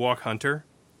 one-eyed Ewok hunter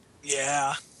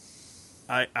Yeah.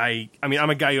 I mean, I'm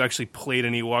a guy who actually played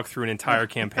an Ewok through an entire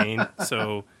campaign,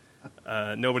 so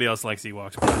nobody else likes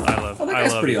Ewoks. But I love. Oh, that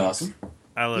guy's pretty Ewoks. awesome.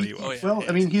 I love Ewoks. Well,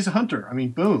 I mean, he's a hunter. I mean,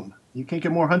 boom. You can't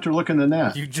get more hunter looking than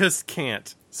that. You just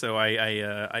can't. So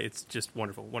it's just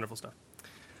wonderful, wonderful stuff.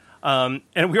 And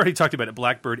we already talked about it.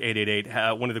 Blackbird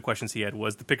 888. One of the questions he had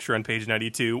was the picture on page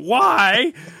 92.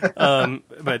 Why?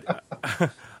 But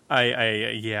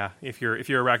yeah. If you're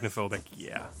arachnophobic,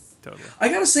 yeah, totally. I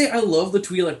gotta say, I love the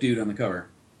Twi'lek dude on the cover.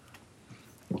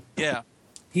 Yeah.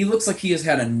 He looks like he has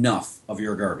had enough of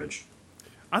your garbage.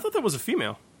 I thought that was a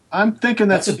female. I'm thinking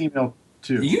that's a female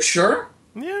too. Are you sure?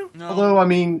 Yeah. No. Although, I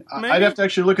mean, Maybe. I'd have to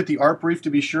actually look at the art brief to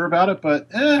be sure about it.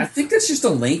 But I think that's just a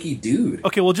lanky dude.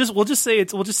 Okay, we'll just say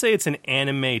it's an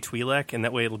anime Twi'lek, and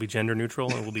that way it'll be gender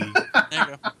neutral, and it'll be. There you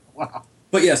go. wow.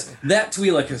 But yes, that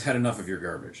Twi'lek has had enough of your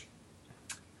garbage.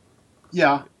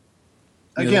 Yeah.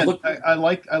 You know, Again, look- I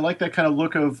like that kind of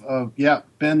look of yeah,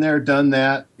 been there, done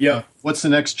that. Yeah. What's the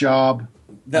next job?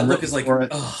 That I'm look ready is like, for it.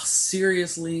 oh,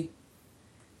 seriously?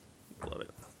 Love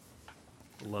it.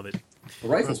 Love it. The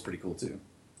rifle's pretty cool too.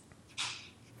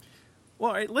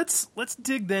 Well, all right, let's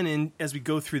dig then in as we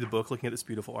go through the book, looking at this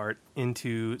beautiful art,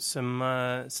 into some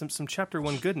chapter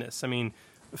 1 goodness. I mean,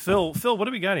 Phil, what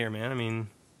do we got here, man? I mean,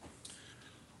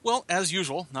 Well, as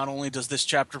usual, not only does this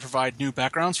chapter provide new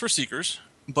backgrounds for Seekers,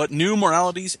 but new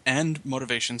moralities and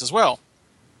motivations as well.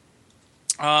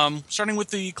 Starting with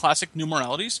the classic new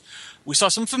moralities, we saw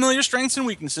some familiar strengths and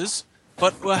weaknesses,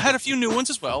 but had a few new ones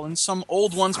as well, and some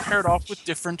old ones paired off with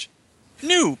different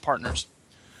new partners.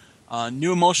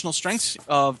 New emotional strengths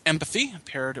of empathy,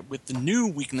 paired with the new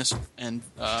weakness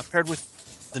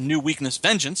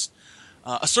vengeance,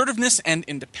 assertiveness and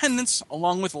independence,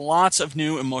 along with lots of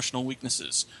new emotional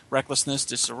weaknesses: recklessness,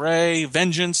 disarray,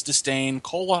 vengeance, disdain,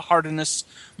 cold-heartedness,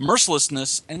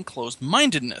 mercilessness, and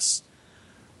closed-mindedness.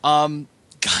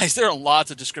 Guys, there are lots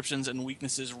of descriptions, and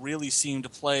weaknesses really seem to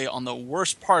play on the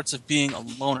worst parts of being a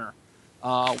loner.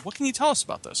 What can you tell us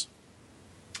about this?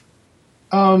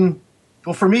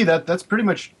 Well, for me, that's pretty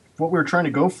much what we were trying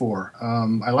to go for.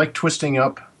 I like twisting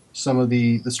up some of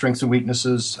the strengths and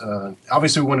weaknesses.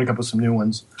 Obviously, we wanted to come up with some new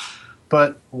ones.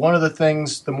 But one of the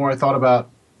things, the more I thought about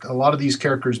a lot of these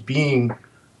characters being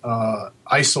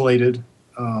isolated,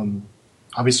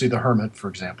 obviously the Hermit, for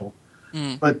example,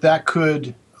 but that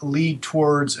could lead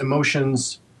towards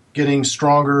emotions getting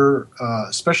stronger,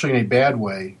 especially in a bad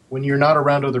way, when you're not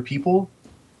around other people.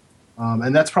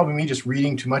 And that's probably me just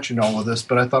reading too much into all of this.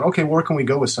 But I thought, okay, where can we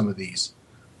go with some of these?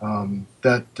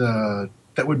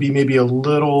 That would be maybe a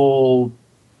little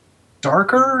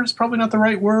darker is probably not the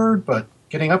right word, but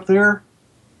getting up there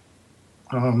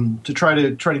to try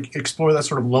to explore that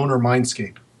sort of loner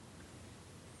mindscape.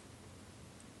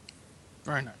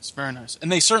 Very nice, very nice,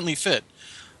 and they certainly fit.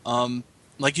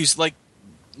 Like you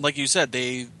said,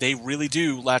 they really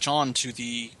do latch on to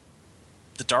the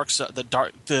dark side,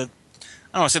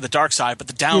 I don't want to say the dark side, but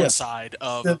the downside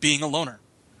of being a loner.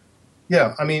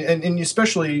 Yeah, I mean, and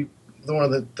especially one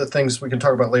of the things we can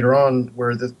talk about later on,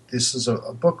 where this is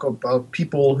a book about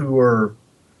people who are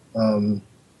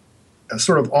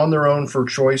sort of on their own for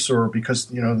choice, or because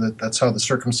that's how the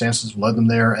circumstances led them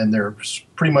there, and they're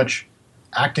pretty much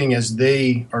acting as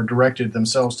they are directed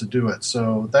themselves to do it.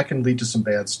 So that can lead to some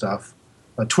bad stuff,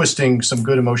 twisting some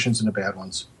good emotions into bad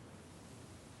ones.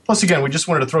 Plus, again, we just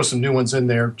wanted to throw some new ones in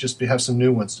there, just to have some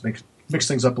new ones to mix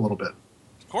things up a little bit.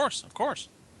 Of course.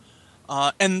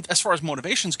 And as far as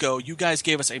motivations go, you guys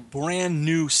gave us a brand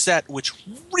new set, which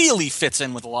really fits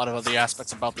in with a lot of other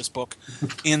aspects about this book,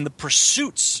 in the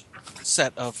Pursuits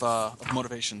set of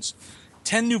motivations.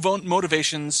 10 new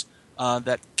motivations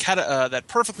that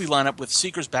perfectly line up with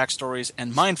Seekers' backstories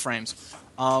and mind frames.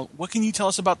 What can you tell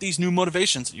us about these new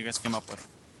motivations that you guys came up with?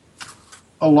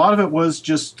 A lot of it was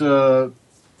just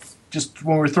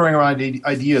when we're throwing around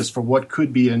ideas for what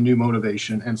could be a new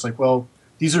motivation, and it's like, well,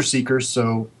 these are Seekers,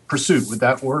 so Pursuit, would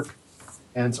that work?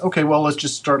 And it's okay. Well, let's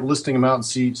just start listing them out and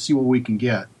see what we can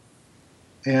get.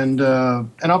 And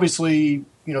obviously,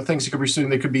 things you could be pursuing,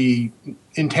 they could be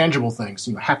intangible things,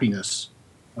 happiness,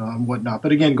 whatnot.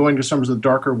 But again, going to some of the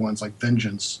darker ones like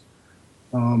vengeance,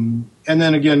 and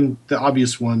then again the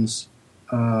obvious ones.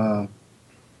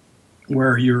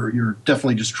 Where you're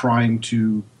definitely just trying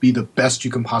to be the best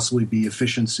you can possibly be,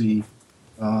 efficiency.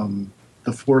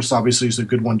 The Force obviously is a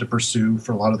good one to pursue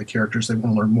for a lot of the characters. They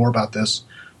want to learn more about this.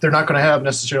 They're not going to have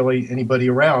necessarily anybody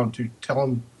around to tell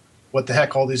them what the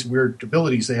heck all these weird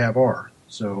abilities they have are.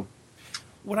 So,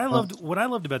 what I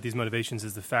loved about these motivations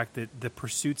is the fact that the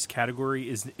Pursuits category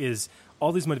is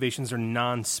all these motivations are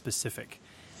non-specific,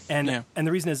 and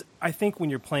the reason is I think when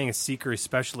you're playing a Seeker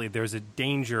especially, there's a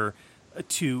danger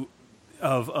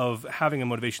of having a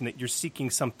motivation that you're seeking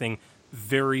something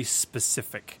very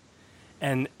specific.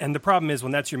 And the problem is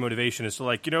when that's your motivation is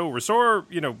to restore,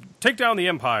 take down the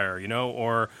empire,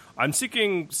 or I'm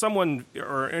seeking someone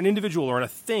or an individual or a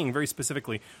thing very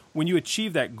specifically. When you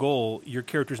achieve that goal, your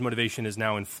character's motivation is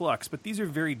now in flux. But these are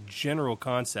very general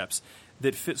concepts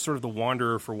that fit sort of the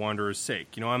wanderer for wanderer's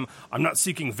sake. I'm not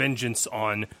seeking vengeance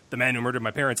on the man who murdered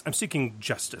my parents. I'm seeking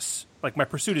justice. Like my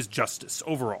pursuit is justice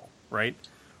overall, right?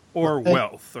 Or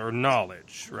wealth or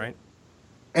knowledge, right?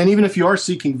 And even if you are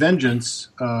seeking vengeance,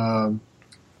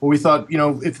 we thought,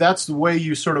 if that's the way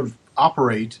you sort of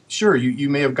operate, sure, you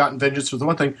may have gotten vengeance for the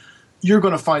one thing. You're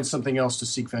going to find something else to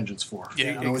seek vengeance for. Yeah,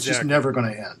 exactly. It's just never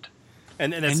going to end.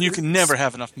 And you can never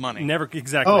have enough money. Never,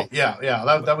 exactly. Oh, yeah,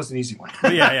 that was an easy one.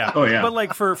 Yeah. Oh, yeah. But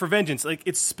like for vengeance, like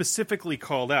it's specifically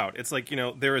called out. It's like,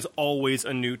 there is always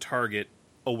a new target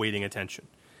awaiting attention.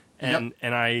 And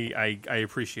I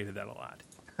appreciated that a lot.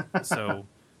 So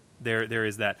there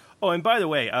is that. Oh, and by the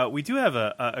way, we do have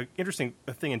a interesting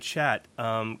thing in chat.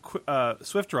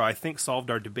 Swiftdraw, I think, solved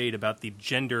our debate about the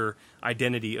gender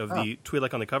identity of the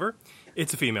Twi'lek on the cover.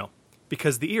 It's a female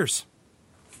because the ears.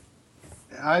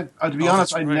 To be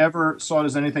honest, I never saw it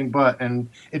as anything but, and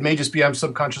it may just be I'm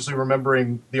subconsciously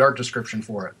remembering the art description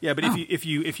for it. Yeah, but if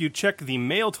you check the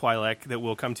male Twi'lek that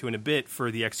we'll come to in a bit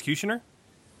for the Executioner.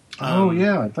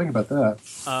 I think about that.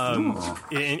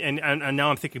 And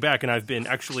now I'm thinking back, and I've been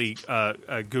actually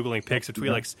Googling pics of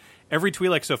Twi'leks. Every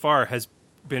Twi'lek so far has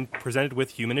been presented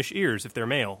with humanish ears if they're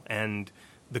male, and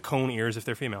the cone ears if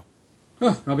they're female.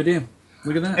 Huh, I'll be damned.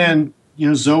 Look at that. And,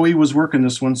 Zoe was working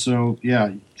this one, so,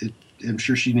 yeah, I'm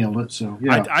sure she nailed it. So,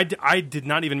 yeah. I did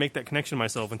not even make that connection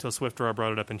myself until Swiftdraw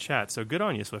brought it up in chat, so good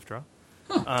on you, Swiftdraw.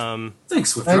 Huh.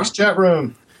 Thanks, Swiftdraw. Thanks, chat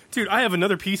room. Dude, I have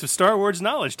another piece of Star Wars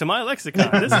knowledge to my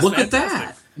lexicon. This is Look fantastic. at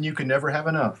that. And you can never have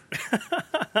enough.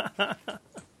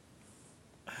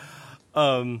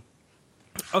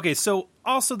 Okay, so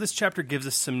also this chapter gives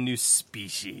us some new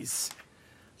species.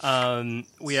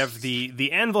 We have the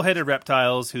anvil-headed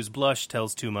reptiles whose blush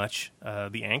tells too much,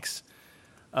 the Anks.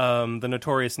 The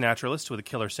notorious naturalist with a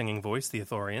killer singing voice, the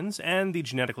Ithorians. And the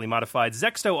genetically modified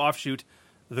Zexto offshoot,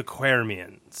 the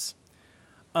Quermians.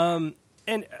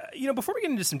 And, before we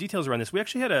get into some details around this, we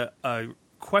actually had a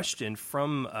question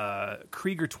from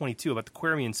Krieger22 about the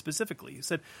Quermians specifically. He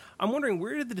said, I'm wondering,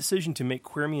 where did the decision to make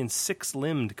Quermians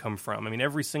six-limbed come from? I mean,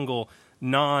 every single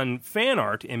non-fan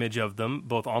art image of them,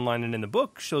 both online and in the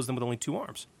book, shows them with only two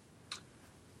arms.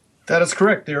 That is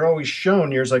correct. They're always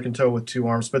shown, near as I can tell, with two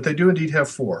arms, but they do indeed have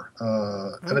four.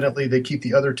 Evidently, they keep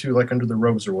the other two, like, under the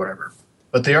robes or whatever.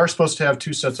 But they are supposed to have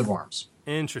two sets of arms.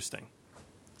 Interesting.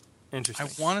 I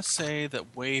want to say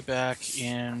that way back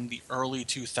in the early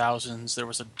 2000s, there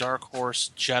was a Dark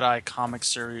Horse Jedi comic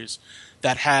series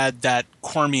that had that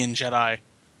Quermian Jedi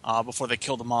before they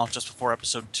killed him off just before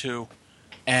Episode 2.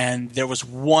 And there was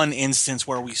one instance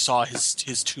where we saw his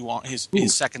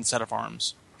second set of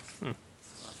arms.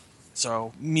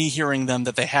 So me hearing them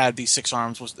that they had these six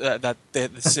arms was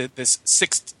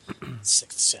six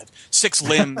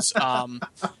limbs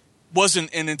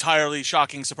wasn't an entirely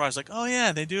shocking surprise. Like, oh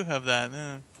yeah, they do have that.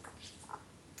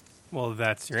 Well,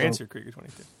 that's your answer,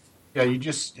 Krieger22. Yeah,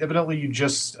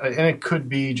 and it could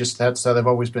be just that's how they've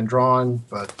always been drawn,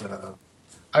 but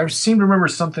I seem to remember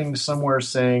something somewhere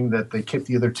saying that they kept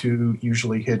the other two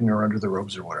usually hidden or under the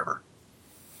robes or whatever.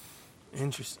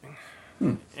 Interesting.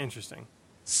 Interesting.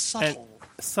 Subtle.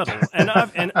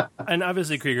 And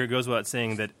obviously Krieger goes without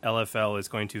saying that LFL is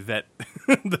going to vet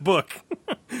the book.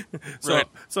 Right.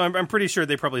 So I'm pretty sure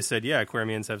they probably said, yeah,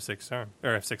 Quermians have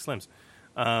have six limbs,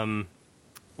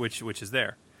 which is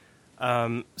there.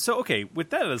 So okay,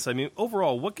 with that, I mean,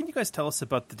 overall, what can you guys tell us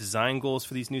about the design goals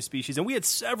for these new species? And we had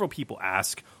several people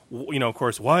ask, of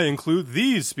course, why include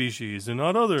these species and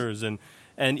not others? And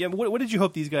yeah, what did you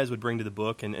hope these guys would bring to the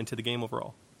book and to the game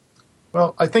overall?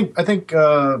 Well, I think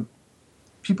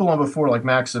people on before, like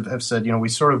Max, have said, we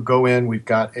sort of go in, we've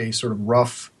got a sort of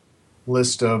rough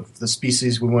list of the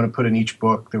species we want to put in each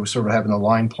book. They were sort of having a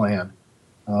line plan.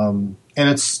 And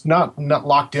it's not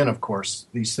locked in, of course.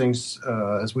 These things,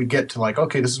 as we get to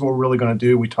okay, this is what we're really going to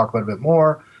do, we talk about it a bit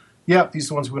more. Yeah, these are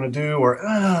the ones we're going to do. Or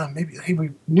maybe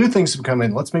new things have come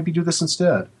in. Let's maybe do this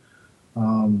instead.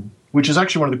 Which is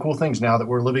actually one of the cool things now that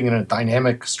we're living in a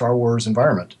dynamic Star Wars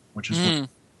environment, which is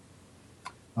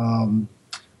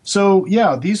so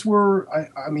yeah, these were.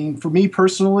 I mean, for me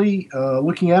personally,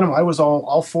 looking at them, I was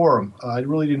all for them. I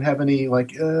really didn't have any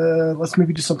let's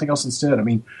maybe do something else instead. I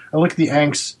mean, I look at the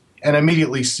Anks and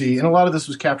immediately see, and a lot of this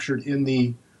was captured in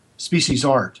the species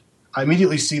art. I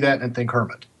immediately see that and think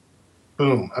Hermit.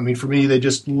 boom. I mean, for me, they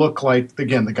just look like,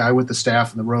 again, the guy with the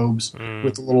staff and the robes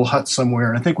with the little hut somewhere.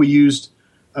 And I think we used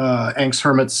Ank's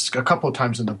Hermits a couple of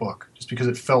times in the book just because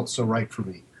it felt so right for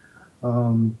me.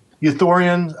 The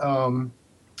Ithorian,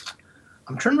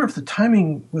 I'm trying to remember if the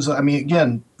timing was, I mean,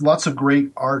 again, lots of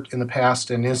great art in the past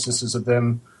and instances of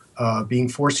them being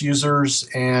Force users.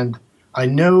 And I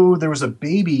know there was a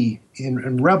baby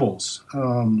in Rebels.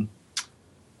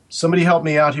 Somebody help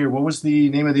me out here. What was the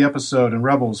name of the episode in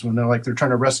Rebels when they're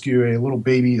trying to rescue a little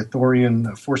baby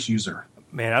Ithorian Force user?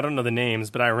 Man, I don't know the names,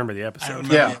 but I remember the episode.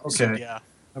 Okay. Yeah.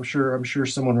 I'm sure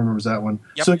someone remembers that one.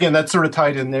 Yep. So again, that's sort of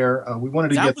tied in there. We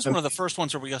wanted to get That was them. one of the first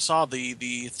ones where we saw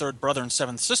the third brother and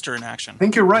seventh sister in action. I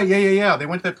think you're right. Yeah. They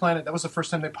went to that planet. That was the first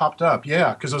time they popped up.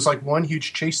 Yeah, because it was like one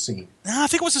huge chase scene. No, I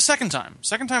think it was the second time.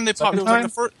 Second time they popped. Second It was like time? the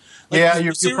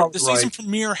first. You're probably the season right.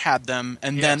 premiere had them,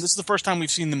 and then this is the first time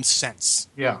we've seen them since.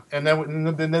 Yeah, and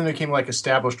then they became like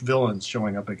established villains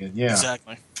showing up again. Yeah,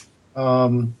 Exactly.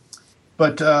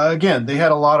 But again, they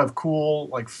had a lot of cool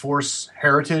like Force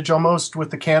heritage almost with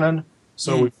the canon.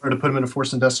 So we wanted to put them into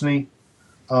Force and Destiny.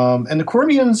 And the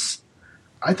Cormians,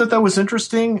 I thought that was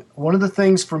interesting. One of the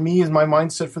things for me in my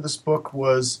mindset for this book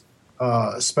was,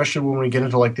 especially when we get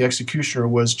into like the Executioner,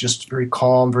 was just very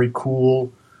calm, very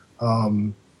cool,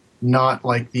 not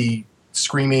like the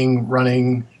screaming,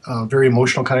 running, very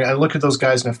emotional kind of. I looked at those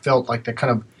guys and I felt like that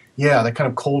kind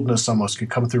of coldness almost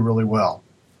could come through really well.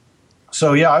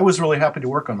 So yeah, I was really happy to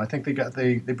work on them. I think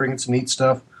they bring in some neat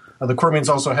stuff. The Cormians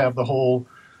also have the whole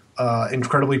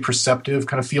incredibly perceptive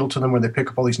kind of feel to them, where they pick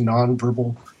up all these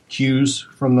non-verbal cues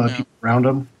from the people around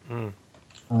them.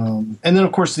 And then,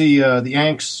 of course, the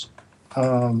Yanks,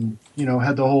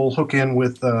 had the whole hook in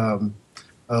with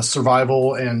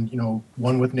survival and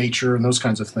one with nature and those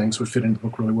kinds of things would fit into the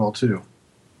book really well too.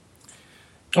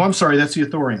 Oh, I'm sorry, that's the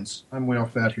Ithorians. I'm way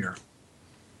off that here.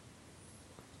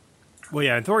 Well,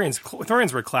 yeah,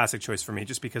 Thorians were a classic choice for me,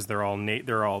 just because they're all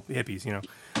hippies, yeah.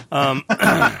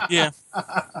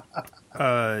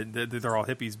 They're all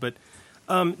hippies, but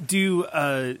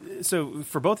so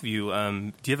for both of you,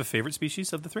 do you have a favorite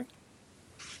species of the three?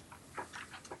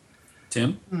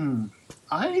 Tim?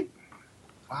 I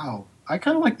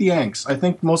kind of like the Yanks. I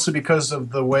think mostly because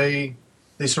of the way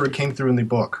they sort of came through in the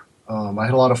book. I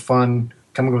had a lot of fun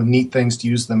coming up with neat things to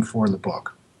use them for in the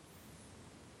book.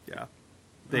 Yeah,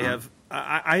 they have.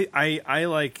 I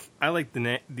like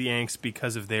the Yanks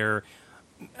because of their.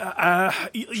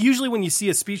 Usually, when you see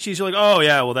a species, you're like, oh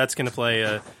yeah, well that's going to play.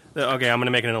 Okay, I'm going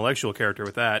to make an intellectual character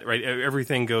with that, right?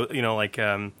 Everything goes, or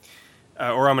I'm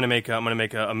going to make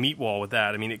a meat wall with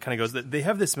that. I mean, it kind of goes. They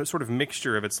have this sort of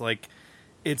mixture of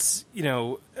here's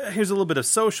a little bit of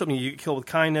social. I mean, you kill with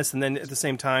kindness, and then at the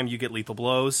same time you get lethal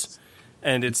blows,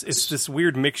 and it's this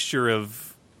weird mixture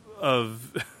of.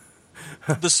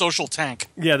 The social tank.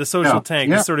 Yeah, the social tank.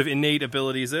 Yeah. The sort of innate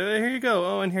abilities. Here you go.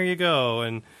 Oh, and here you go.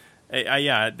 And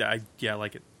I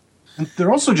like it. And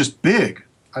they're also just big.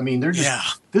 I mean, they're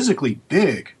just physically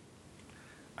big.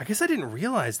 I guess I didn't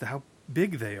realize how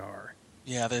big they are.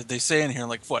 Yeah, they say in here,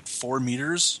 4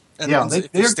 meters? And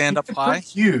they stand up high?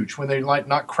 Huge when they're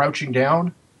not crouching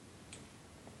down.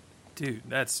 Dude,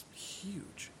 that's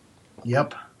huge.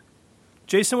 Yep.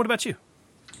 Jason, what about you?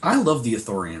 I love the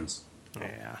Ithorians.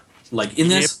 Yeah. In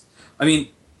this, I mean,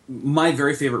 my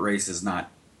very favorite race is not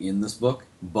in this book,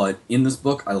 but in this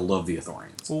book, I love the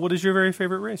Ithorians. Well, what is your very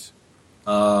favorite race?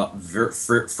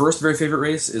 First very favorite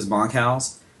race is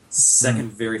Moncows.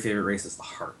 Second very favorite race is the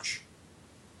Harch.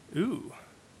 Ooh.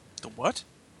 The what?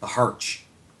 The Harch.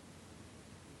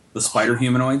 The spider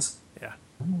humanoids. Yeah.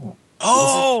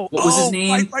 What was his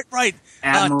name? Right.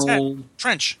 Admiral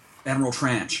Trench. Admiral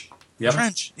Trench. Yep.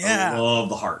 Trench, yeah. I love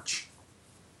the Harch.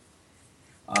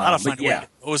 Gotta find a way to get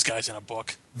those guys in a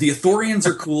book. The Ithorians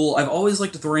are cool. I've always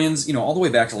liked Ithorians, all the way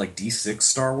back to D6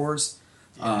 Star Wars.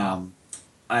 Yeah.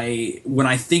 When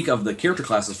I think of the character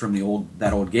classes from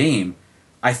that old game,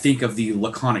 I think of the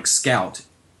Laconic Scout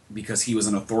because he was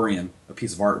an Ithorian. A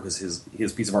piece of art was his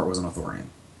piece of art was an Ithorian.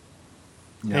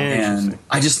 Yeah. And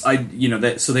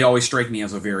so they always strike me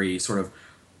as a very sort of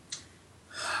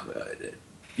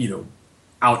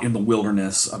out in the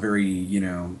wilderness, a very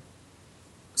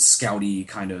scouty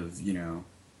kind of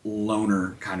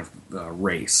loner kind of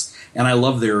race, and I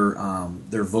love their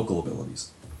vocal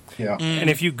abilities. Yeah, and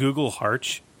if you Google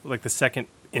Harch, the second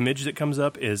image that comes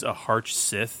up is a Harch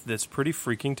Sith that's pretty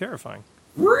freaking terrifying.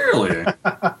 Really?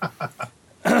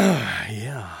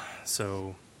 Yeah.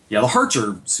 So. Yeah, the Harch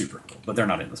are super cool, but they're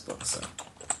not in this book. So.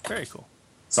 Very cool.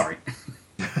 Sorry.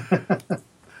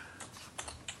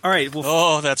 All right.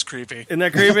 Well, that's creepy. Isn't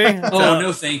that creepy? Oh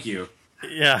no, thank you.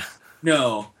 Yeah.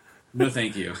 No. No,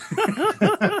 thank you.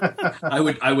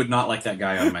 I would not like that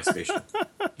guy on my spaceship.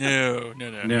 No,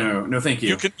 thank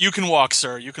you. You can walk,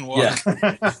 sir. You can walk. Yeah. You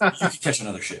can catch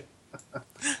another ship.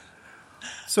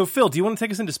 So, Phil, do you want to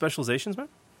take us into specializations, man?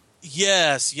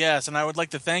 Yes, and I would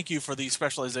like to thank you for these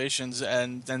specializations,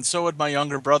 and so would my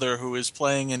younger brother, who is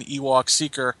playing an Ewok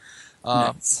Seeker,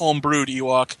 homebrewed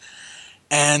Ewok.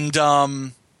 And,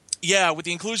 with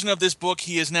the inclusion of this book,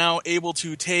 he is now able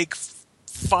to take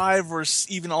 5 or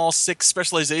even all 6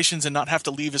 specializations and not have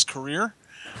to leave his career.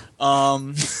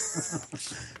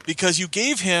 Because you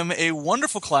gave him a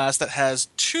wonderful class that has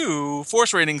 2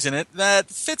 force ratings in it that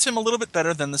fits him a little bit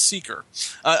better than the Seeker,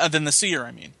 than the Seer,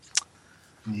 I mean.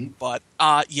 But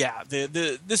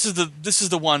this is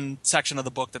the one section of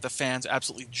the book that the fans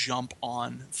absolutely jump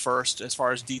on first, as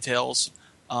far as details,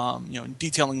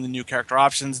 detailing the new character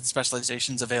options and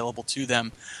specializations available to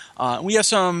them. We have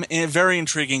some very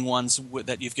intriguing ones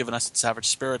that you've given us at Savage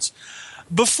Spirits.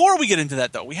 Before we get into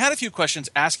that, though, we had a few questions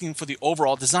asking for the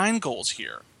overall design goals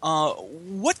here.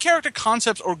 What character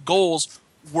concepts or goals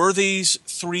were these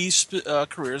 3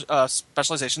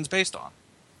 specializations based on?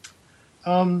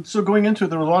 So going into it,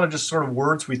 there were a lot of just sort of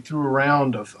words we threw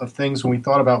around of things when we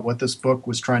thought about what this book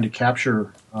was trying to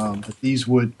capture, that these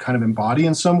would kind of embody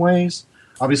in some ways.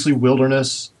 Obviously,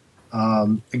 wilderness.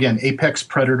 Again, apex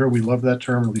predator. We love that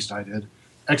term, at least I did.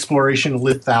 Exploration,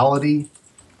 lethality,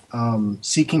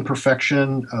 seeking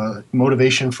perfection,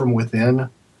 motivation from within.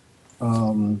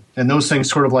 And those things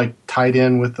sort of like tied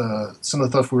in with some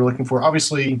of the stuff we were looking for.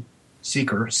 Obviously,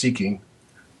 seeking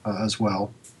as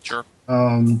well. Sure.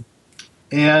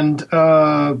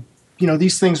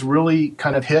 These things really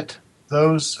kind of hit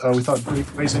those. We thought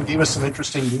Grayson gave us some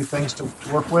interesting new things to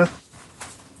work with.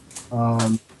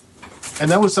 And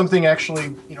that was something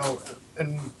actually,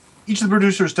 and each of the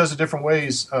producers does it different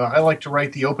ways. I like to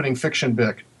write the opening fiction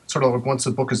bit, sort of like once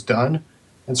the book is done,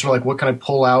 and sort of like what can I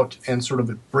pull out and sort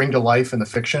of bring to life in the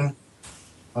fiction.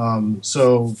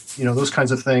 Those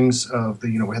kinds of things.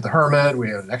 We had the hermit, we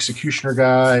had an executioner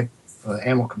guy,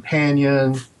 animal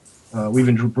companion. We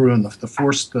even drew in the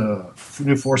force, the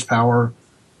new force power,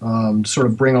 to sort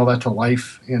of bring all that to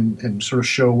life and sort of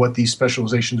show what these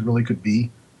specializations really could be.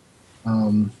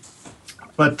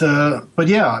 But a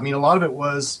lot of it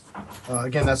was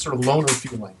again that sort of loner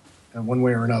feeling, one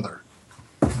way or another.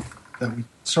 That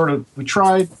we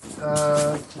tried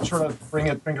to sort of bring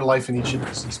to life in each of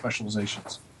these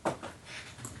specializations.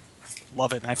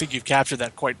 Love it, and I think you've captured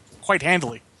that quite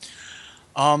handily.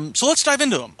 So let's dive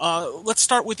into them. Let's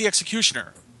start with the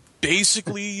Executioner.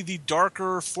 Basically, the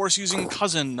darker, force-using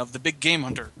cousin of the big game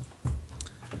hunter.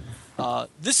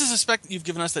 This is a spec that you've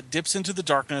given us that dips into the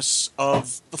darkness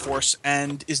of the Force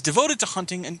and is devoted to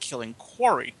hunting and killing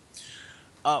quarry.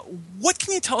 What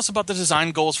can you tell us about the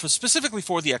design goals specifically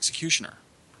for the Executioner?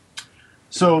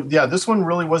 So, this one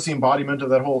really was the embodiment of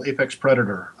that whole apex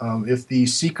predator. If the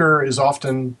Seeker is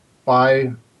often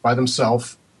by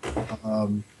themselves,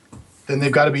 then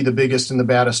they've got to be the biggest and the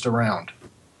baddest around.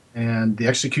 And the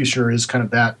Executioner is kind of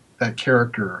that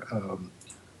character.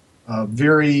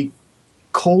 Very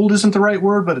cold isn't the right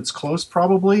word, but it's close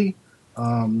probably.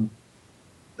 Someone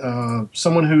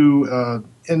who,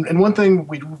 and one thing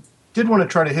we did want to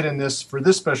try to hit in this for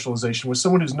this specialization was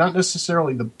someone who's not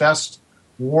necessarily the best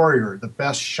warrior, the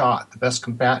best shot, the best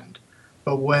combatant.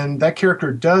 But when that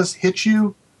character does hit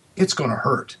you, it's going to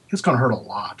hurt. It's going to hurt a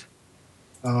lot.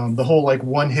 The whole like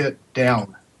one hit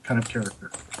down kind of character.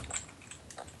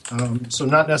 So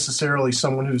not necessarily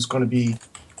someone who's going to be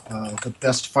the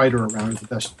best fighter around, the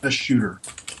best shooter.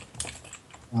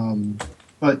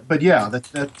 That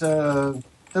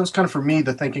was kind of for me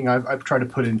the thinking I've tried to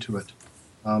put into it,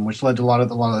 which led to a lot of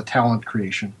the talent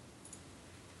creation.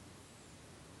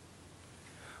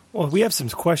 Well, we have some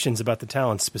questions about the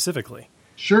talent specifically.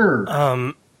 Sure.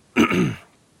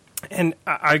 And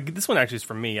this one actually is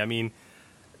from me. I mean,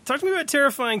 talk to me about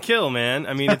Terrifying Kill, man.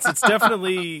 I mean, it's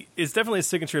definitely a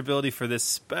signature ability for this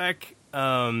spec.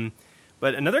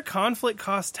 But another conflict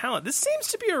cost talent. This seems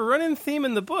to be a running theme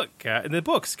in the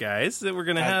books, guys, that we're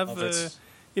going to have.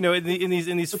 In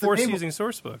these force using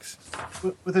source books.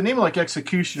 With a name like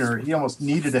Executioner, he almost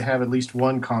needed to have at least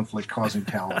one conflict causing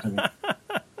talent. I mean,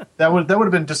 that would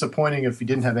have been disappointing if he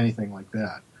didn't have anything like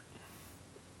that.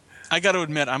 I got to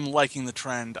admit, I'm liking the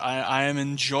trend. I am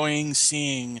enjoying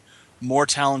seeing more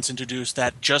talents introduced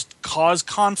that just cause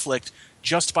conflict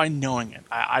just by knowing it.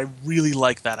 I really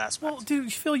like that aspect. Well,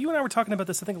 dude, Phil, you and I were talking about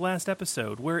this, I think, last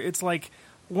episode, where it's like,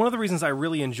 one of the reasons I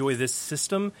really enjoy this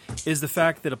system is the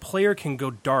fact that a player can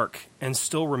go dark and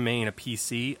still remain a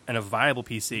PC and a viable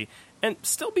PC and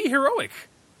still be heroic.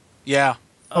 Yeah.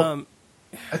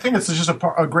 I think it's just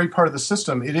a great part of the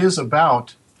system. It is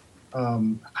about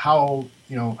how,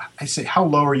 how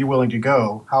low are you willing to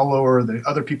go? How low are the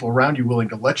other people around you willing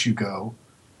to let you go?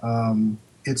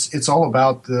 It's all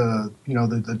about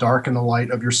the dark and the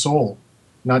light of your soul,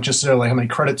 not just necessarily how many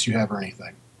credits you have or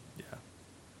anything.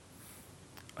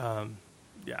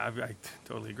 Yeah. I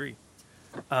totally agree.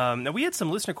 Now, we had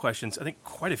some listener questions, I think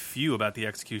quite a few about the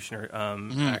Executioner,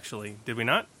 actually. Did we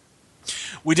not?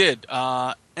 We did.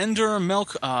 Ender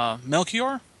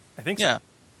Melchior? I think so. Yeah,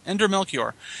 Ender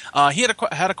Melchior. He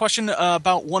had a question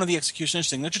about one of the Executioner's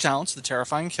signature talents, the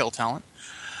Terrifying Kill talent.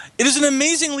 It is an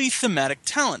amazingly thematic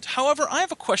talent. However, I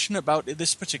have a question about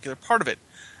this particular part of it.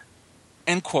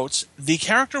 And quotes, the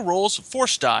character rolls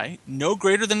force die no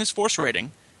greater than his force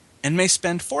rating and may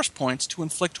spend force points to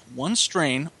inflict one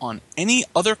strain on any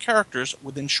other characters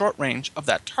within short range of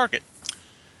that target.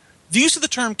 The use of the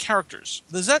term characters,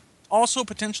 does that also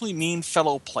potentially mean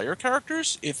fellow player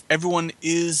characters if everyone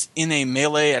is in a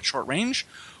melee at short range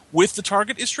with the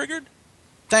target is triggered?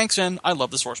 Thanks, and I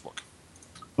love the sourcebook.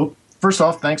 Well, first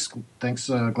off, thanks.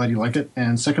 Glad you like it.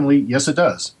 And secondly, yes, it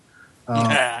does.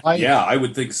 I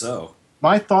would think so.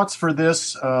 My thoughts for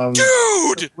this,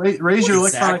 dude, raise your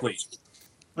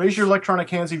electronic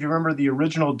hands if you remember the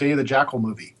original Day of the Jackal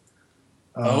movie.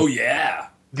 Oh yeah.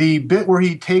 The bit where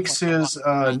he takes his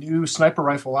new sniper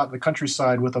rifle out in the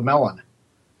countryside with a melon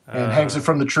and hangs it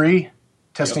from the tree,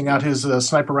 testing out his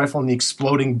sniper rifle and the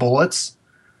exploding bullets.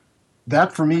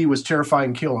 That, for me, was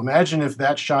Terrifying Kill. Imagine if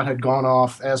that shot had gone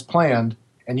off as planned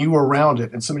and you were around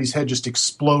it and somebody's head just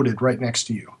exploded right next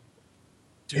to you.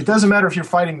 Dude. It doesn't matter if you're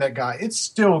fighting that guy. It's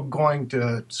still going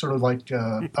to sort of like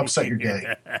upset your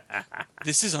day.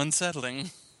 This is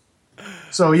unsettling.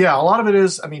 So, yeah, a lot of it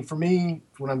is, I mean, for me,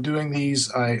 when I'm doing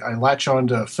these, I latch on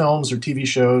to films or TV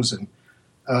shows, and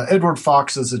Edward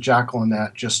Fox as a Jackal in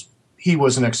that, he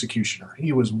was an executioner.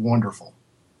 He was wonderful.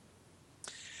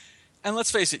 And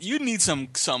let's face it, you need some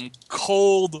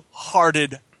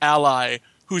cold-hearted ally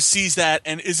who sees that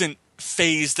and isn't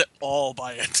fazed at all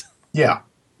by it. Yeah.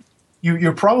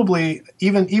 You're probably,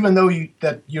 even though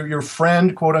your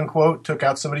friend, quote unquote, took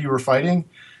out somebody you were fighting,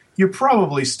 you're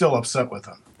probably still upset with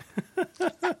him.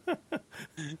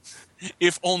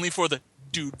 If only for the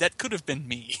dude, that could have been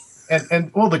me.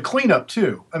 And well, the cleanup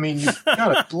too. I mean, you've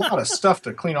got a lot of stuff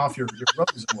to clean off your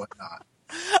roads and whatnot.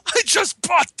 I just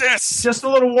bought this. Just a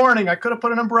little warning. I could have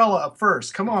put an umbrella up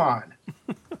first. Come on.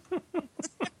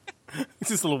 It's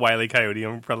this little Wile E. Coyote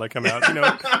umbrella come out,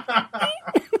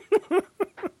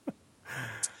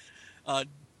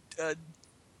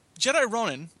 Jedi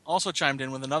Ronin also chimed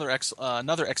in with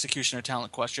another Executioner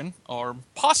talent question, or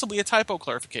possibly a typo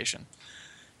clarification.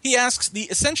 He asks, the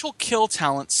Essential Kill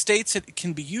talent states it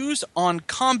can be used on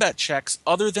combat checks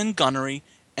other than gunnery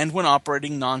and when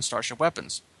operating non-starship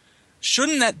weapons.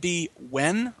 Shouldn't that be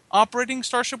when operating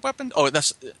starship weapons? Oh,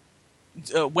 that's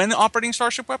when operating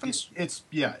starship weapons? It's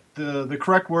the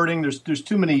correct wording. There's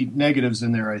too many negatives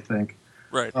in there, I think.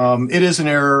 Right. It is an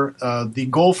error. The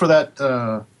goal for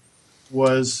that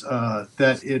was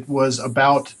that it was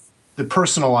about the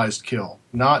personalized kill,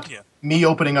 not me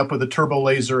opening up with a turbo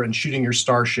laser and shooting your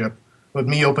starship, but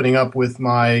me opening up with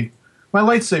my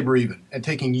lightsaber even and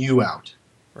taking you out.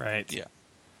 Right. Yeah.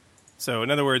 So,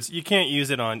 in other words, you can't use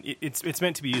it on. It's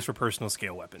meant to be used for personal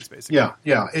scale weapons, basically.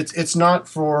 Yeah. It's not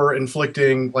for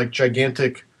inflicting like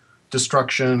gigantic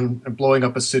destruction and blowing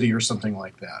up a city or something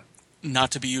like that.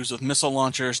 Not to be used with missile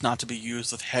launchers, not to be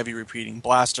used with heavy repeating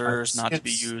blasters, not to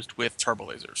be used with turbo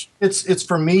lasers. It's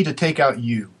for me to take out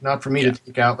you, not for me to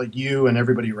take out like you and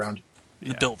everybody around you.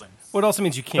 The building. Well, it also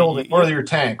means you can't or your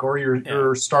tank or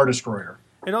your Star Destroyer.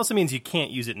 It also means you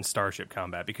can't use it in starship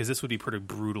combat because this would be pretty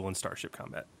brutal in starship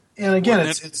combat. And again,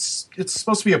 it's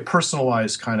supposed to be a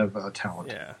personalized kind of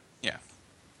talent. Yeah.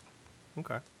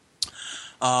 Okay.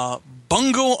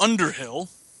 Bungo Underhill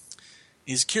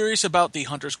is curious about the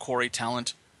Hunter's Quarry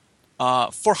talent.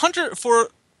 For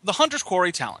the Hunter's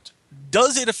Quarry talent,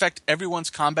 does it affect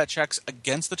everyone's combat checks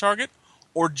against the target,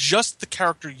 or just the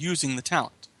character using the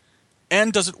talent?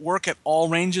 And does it work at all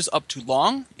ranges up to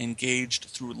long, engaged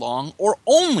through long, or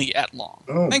only at long?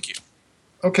 Oh. Thank you.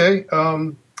 Okay.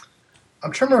 I'm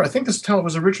trying to remember. I think this talent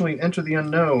was originally Enter the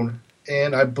Unknown,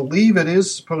 and I believe it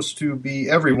is supposed to be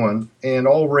everyone and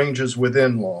all ranges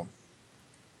within long.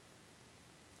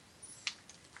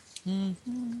 I'm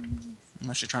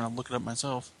actually trying to look it up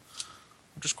myself.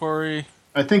 Hunter's Quarry.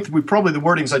 I think the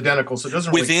wording's identical, so it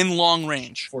doesn't within long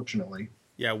range. Fortunately.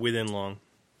 Yeah, within long.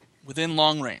 Within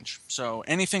long range. So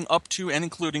anything up to and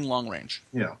including long range.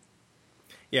 Yeah.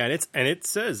 Yeah, and it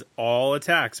says all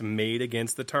attacks made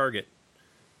against the target.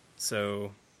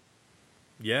 So,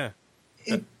 yeah.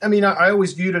 I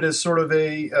always viewed it as sort of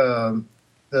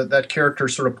that character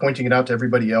sort of pointing it out to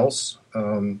everybody else.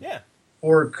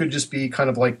 Or it could just be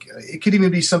kind of like, it could even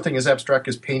be something as abstract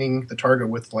as painting the target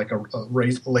with like a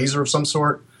laser of some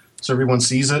sort, so everyone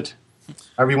sees it.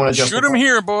 Everyone shoot him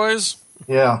here, boys.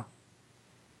 Yeah.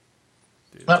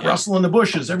 Not rustle in the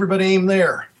bushes. Everybody aim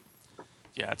there.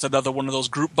 Yeah, it's another one of those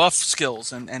group buff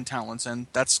skills and talents, and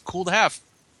that's cool to have.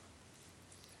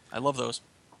 I love those.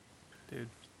 Dude.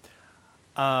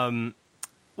 Well,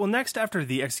 next after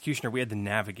the Executioner, we had the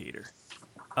Navigator.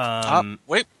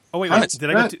 Wait. Oh, wait. Did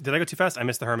I go too fast? I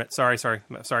missed the Hermit. Sorry.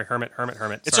 Hermit.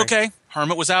 It's okay.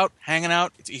 Hermit was out, hanging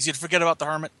out. It's easy to forget about the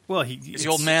Hermit. Well, he's the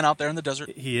old man out there in the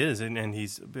desert. He is, and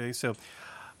he's big. So,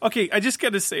 okay, I just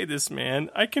got to say this, man.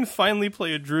 I can finally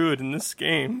play a druid in this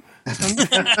game. I'm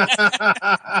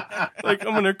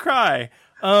gonna cry.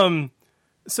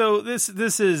 So this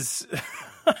is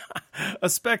a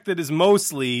spec that is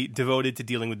mostly devoted to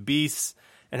dealing with beasts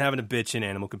and having a bitch and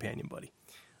animal companion buddy.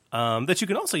 That you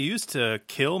can also use to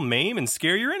kill, maim, and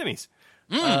scare your enemies.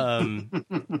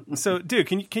 So, dude,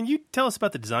 can you tell us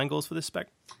about the design goals for this spec?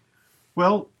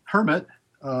 Well, Hermit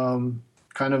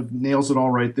kind of nails it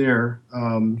all right there.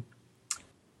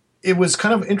 It was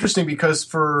kind of interesting because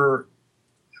for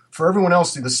everyone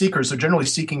else, the Seekers are generally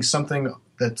seeking something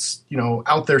that's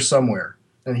out there somewhere.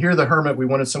 And here, the Hermit, we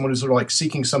wanted someone who's sort of like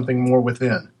seeking something more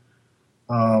within,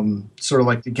 sort of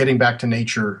like the getting back to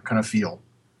nature kind of feel.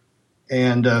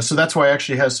 And so that's why it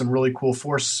actually has some really cool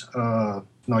force,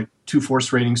 like 2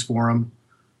 force ratings for him,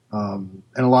 and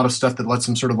a lot of stuff that lets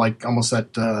him sort of like almost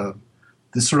that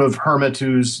this sort of hermit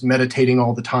who's meditating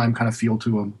all the time kind of feel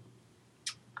to him.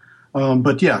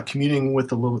 But yeah, communing with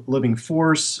the living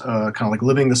force, kind of like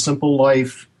living the simple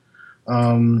life.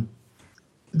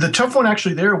 The tough one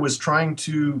actually there was trying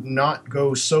to not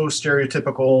go so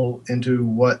stereotypical into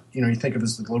what you think of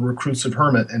as the reclusive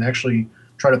hermit, and actually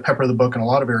try to pepper the book in a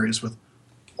lot of areas with,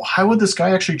 well, how would this guy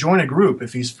actually join a group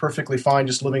if he's perfectly fine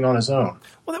just living on his own?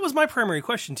 Well, that was my primary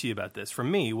question to you about this.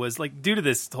 From me was like, due to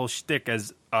this whole shtick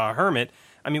as a hermit,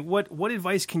 I mean, what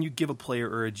advice can you give a player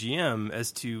or a GM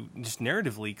as to just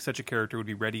narratively such a character would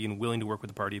be ready and willing to work with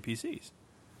a party of PCs?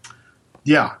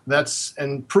 Yeah,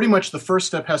 and pretty much the first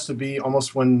step has to be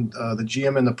almost when the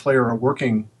GM and the player are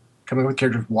working, coming up with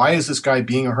characters. Why is this guy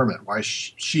being a hermit? Why is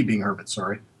she being a hermit?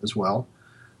 Sorry, as well.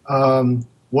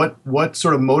 What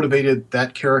sort of motivated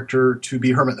that character to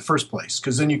be a hermit in the first place?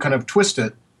 Because then you kind of twist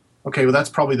it. Okay, well, that's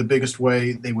probably the biggest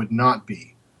way they would not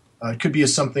be. It could be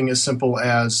something as simple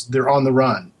as they're on the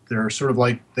run. They're sort of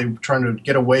like they're trying to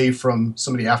get away from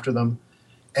somebody after them,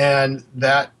 and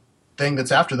that thing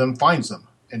that's after them finds them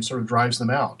and sort of drives them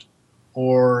out.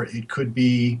 Or it could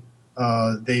be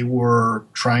they were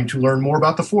trying to learn more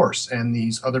about the Force, and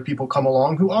these other people come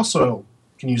along who also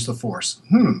can use the Force.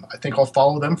 I think I'll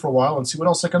follow them for a while and see what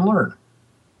else I can learn.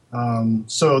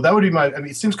 So that would be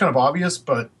it seems kind of obvious,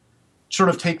 but sort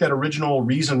of take that original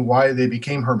reason why they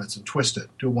became hermits and twist it,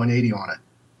 do a 180 on it.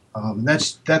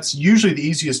 That's usually the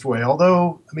easiest way,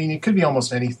 although, it could be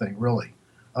almost anything, really.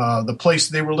 The place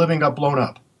they were living got blown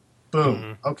up. Boom.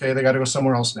 Mm-hmm. Okay, they got to go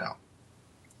somewhere else now.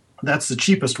 That's the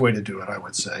cheapest way to do it, I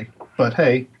would say. But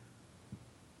hey.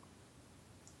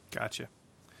 Gotcha.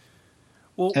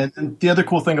 Well, and the other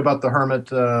cool thing about the hermit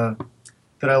that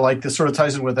I like, this sort of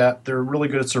ties in with that, they're really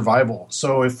good at survival.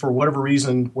 So if for whatever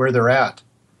reason where they're at,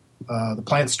 the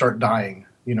plants start dying,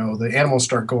 the animals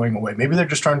start going away. Maybe they're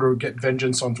just trying to get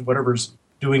vengeance on whatever's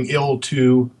doing ill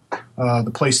to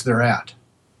the place they're at.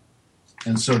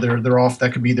 And so they're off.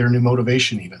 That could be their new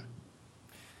motivation even.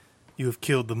 You have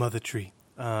killed the mother tree.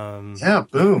 Yeah,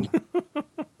 boom.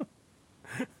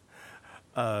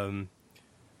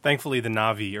 Thankfully, the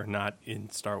Na'vi are not in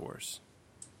Star Wars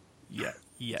yet.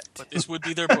 But this would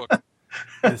be their book.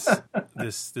 This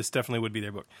definitely would be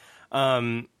their book.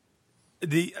 Of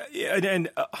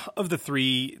the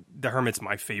three, the Hermit's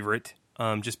my favorite,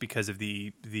 just because of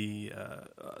the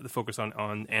focus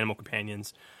on animal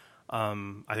companions.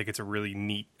 I think it's a really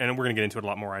neat, and we're going to get into it a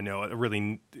lot more. I know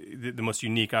the most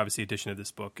unique, obviously, edition of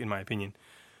this book, in my opinion.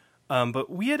 But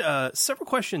we had several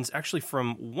questions actually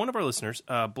from one of our listeners,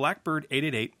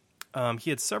 Blackbird888. He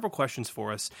had several questions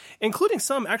for us, including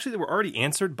some actually that were already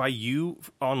answered by you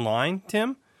online,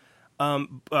 Tim,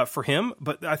 for him.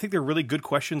 But I think they're really good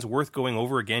questions worth going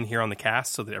over again here on the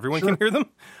cast so that everyone can hear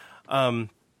them.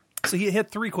 So he had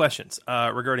 3 questions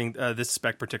regarding this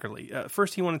spec particularly.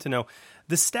 First, he wanted to know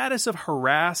the status of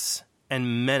Harass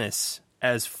and Menace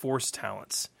as Force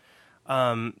talents.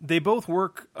 They both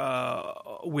work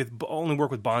only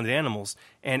work with bonded animals,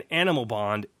 and Animal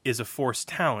Bond is a Force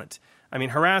talent. I mean,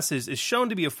 harass is shown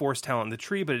to be a force talent in the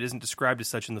tree, but it isn't described as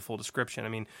such in the full description. I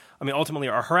mean, ultimately,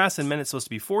 are harass and menace supposed to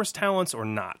be force talents or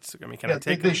not? I mean, can I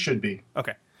take they them? should be.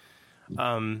 Okay.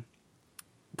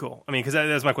 Cool. I mean, because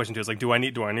that's my question too. Is like, do I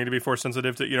need to be force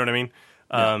sensitive to, you know what I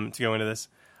mean? To go into this.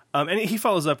 And he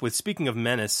follows up with, speaking of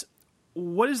menace,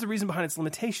 what is the reason behind its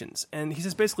limitations? And he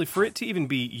says basically, for it to even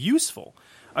be useful,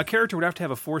 a character would have to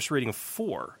have a force rating of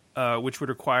 4, which would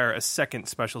require a second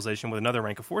specialization with another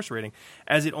rank of force rating,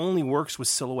 as it only works with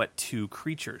Silhouette 2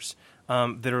 creatures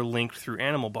that are linked through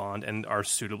animal bond and are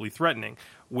suitably threatening,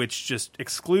 which just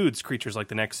excludes creatures like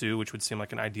the Nexu, which would seem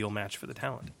like an ideal match for the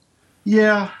talent.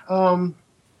 Yeah,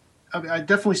 I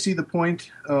definitely see the point.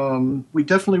 We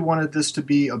definitely wanted this to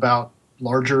be about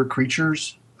larger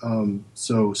creatures,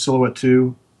 so Silhouette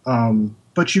 2.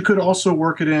 But you could also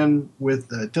work it in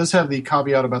with, it does have the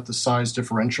caveat about the size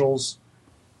differentials.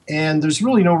 And there's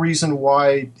really no reason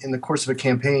why, in the course of a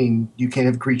campaign, you can't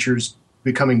have creatures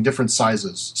becoming different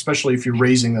sizes, especially if you're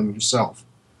raising them yourself.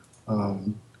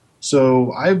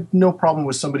 So I have no problem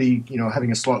with somebody,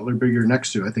 having a slightly bigger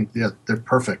next to. I think they're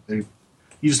perfect. You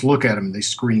just look at them and they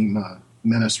scream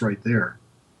menace right there.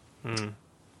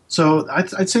 So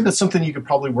I'd say that's something you could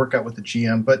probably work out with the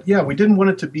GM. But yeah, we didn't want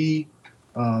it to be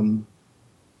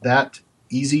that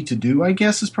easy to do, I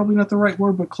guess is probably not the right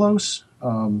word, but close.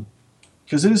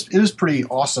 Because it is pretty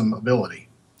awesome ability.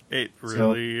 It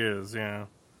really is, yeah.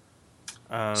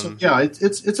 So yeah, it's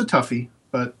a toughie,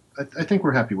 but I think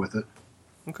we're happy with it.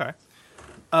 Okay.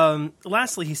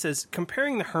 Lastly, he says,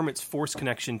 comparing the Hermit's Force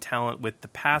Connection talent with the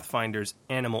Pathfinder's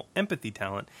Animal Empathy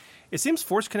talent, it seems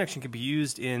Force Connection can be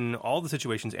used in all the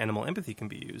situations Animal Empathy can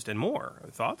be used, and more.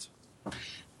 Thoughts?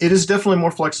 It is definitely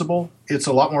more flexible. It's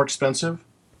a lot more expensive.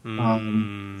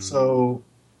 So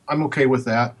I'm okay with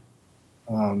that.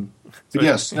 But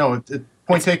yes, no,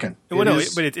 point taken. Well,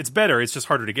 but it's better. It's just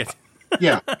harder to get.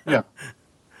 Yeah.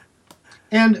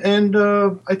 And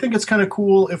I think it's kind of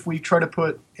cool if we try to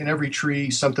put in every tree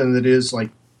something that is like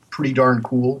pretty darn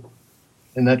cool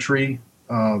in that tree.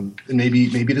 And maybe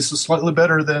this is slightly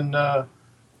better than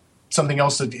something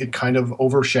else that it kind of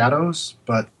overshadows.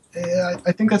 But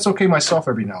I think that's okay myself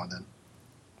every now and then.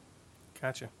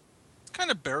 Gotcha. It's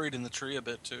kind of buried in the tree a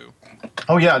bit too.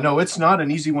 Oh yeah, no, it's not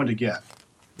an easy one to get.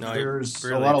 No, There's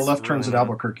really, a lot of left turns at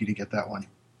Albuquerque to get that one.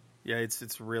 Yeah,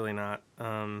 it's really not.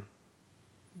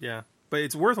 Yeah, but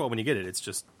it's worthwhile when you get it. It's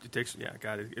just it takes. Yeah,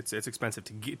 God, it's expensive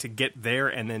to get there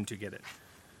and then to get it.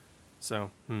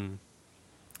 So,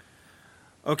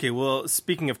 Okay, well,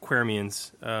 speaking of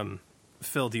Quermians,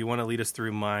 Phil, do you want to lead us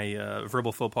through my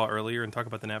verbal faux pas earlier and talk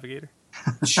about the Navigator?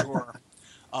 Sure.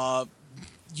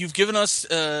 You've given us,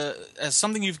 as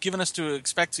something you've given us to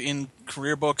expect in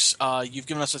career books, you've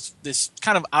given us this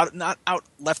kind of not out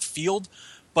left field,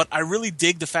 but I really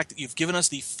dig the fact that you've given us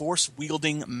the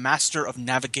force-wielding master of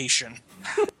navigation,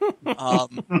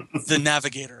 the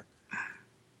Navigator.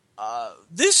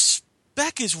 This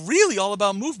spec is really all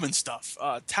about movement stuff.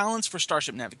 Talents for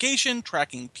starship navigation,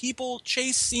 tracking people,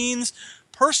 chase scenes,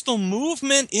 personal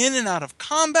movement in and out of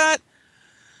combat.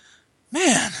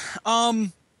 Man,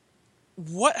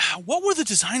 what were the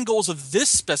design goals of this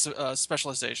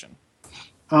specialization?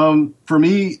 For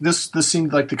me, this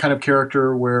seemed like the kind of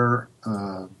character where,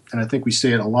 and I think we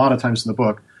say it a lot of times in the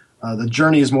book, the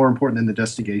journey is more important than the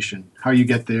destination. How you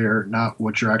get there, not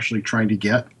what you're actually trying to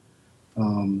get.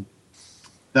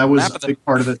 That was a big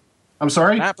part of it. I'm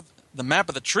sorry? The map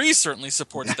of the tree certainly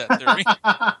supports that theory.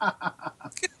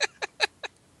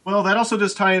 Well, that also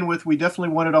does tie in with, we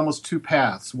definitely wanted almost two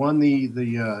paths. One,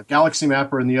 the galaxy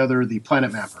mapper, and the other, the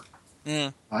planet mapper.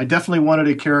 I definitely wanted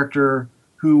a character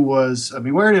who was,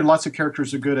 we already had lots of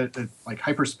characters who are good at like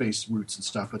hyperspace routes and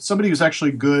stuff, but somebody who's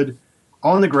actually good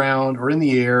on the ground or in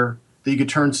the air that you could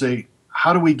turn and say,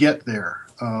 how do we get there?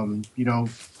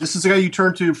 This is the guy you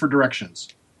turn to for directions.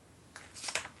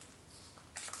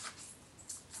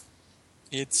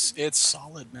 It's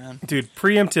solid, man. Dude,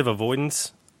 preemptive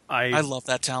avoidance. I love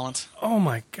that talent. Oh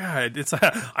my god! It's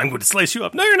I'm going to slice you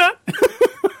up. No, you're not.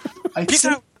 Peace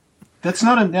out. That's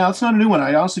not a new one.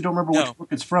 I honestly don't remember which book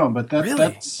it's from, but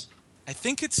that's. I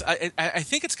think it's. I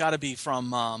think it's got to be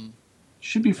from.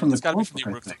 Should be from the core. It's got to be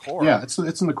from the core. Yeah, it's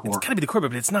in the core. It's got to be the core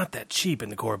book, but it's not that cheap in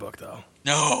the core book, though.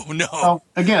 No. Well,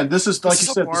 again, this is like you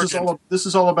said. This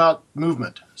is all about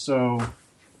movement. So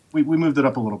we moved it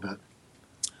up a little bit.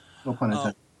 No pun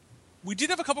intended. We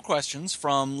did have a couple questions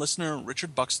from listener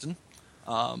Richard Buxton.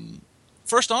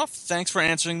 First off, thanks for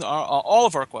answering all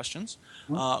of our questions.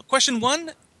 Question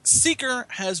 1, Seeker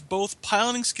has both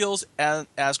piloting skills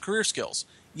as career skills,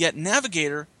 yet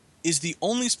Navigator is the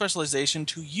only specialization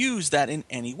to use that in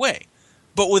any way,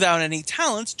 but without any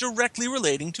talents directly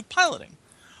relating to piloting.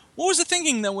 What was the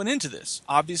thinking that went into this?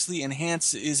 Obviously,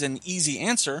 Enhance is an easy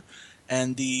answer,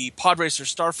 and the Podracer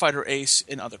Starfighter ace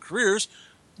in other careers,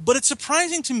 but it's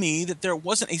surprising to me that there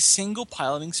wasn't a single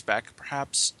piloting spec,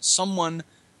 perhaps someone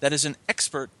that is an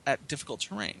expert at difficult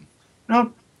terrain.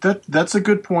 No, that's a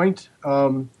good point.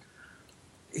 Going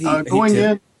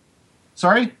in...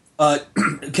 Sorry?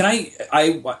 Can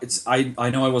I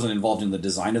know I wasn't involved in the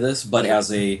design of this, but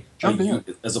as a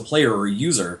player or a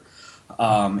user,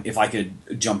 if I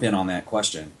could jump in on that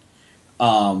question,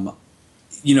 a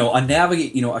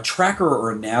tracker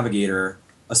or a navigator,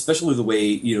 especially the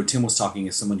way Tim was talking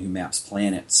as someone who maps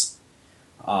planets,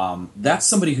 that's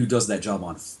somebody who does that job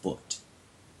on foot.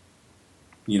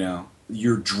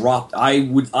 You're dropped. I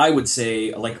would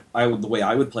say, the way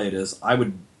I would play it is I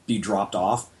would be dropped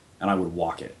off and I would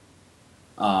walk it.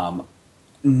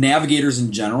 Navigators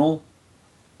in general,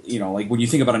 when you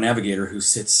think about a navigator who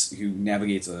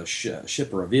navigates a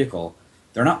ship or a vehicle,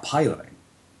 they're not piloting.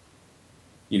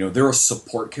 They're a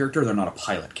support character. They're not a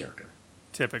pilot character.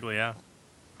 Typically, yeah.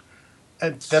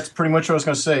 That's pretty much what I was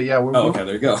going to say. Yeah. Okay,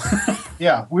 there you go.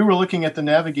 Yeah, we were looking at the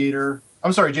navigator.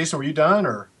 I'm sorry, Jason, were you done?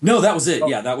 Or no, that was it.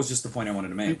 Yeah, that was just the point I wanted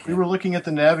to make. We were looking at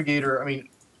the navigator. I mean,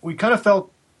 we kind of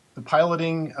felt the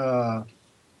piloting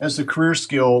as the career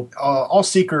skill. All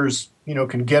Seekers,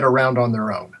 can get around on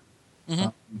their own.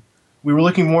 Mm-hmm. We were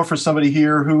looking more for somebody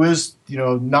here who is,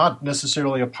 not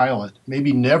necessarily a pilot,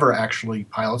 maybe never actually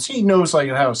pilots. He knows how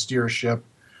to steer a ship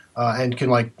and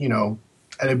can,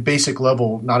 at a basic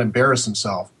level, not embarrass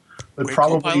himself, but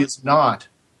probably is not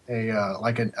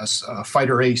a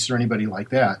fighter ace or anybody like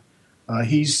that.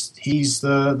 He's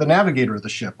the navigator of the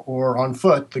ship, or on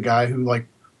foot, the guy who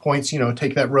points,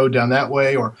 take that road down that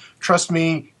way, or trust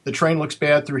me, the train looks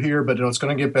bad through here, but it's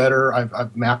going to get better.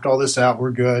 I've mapped all this out.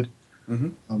 We're good.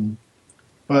 Mm-hmm.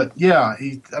 But yeah,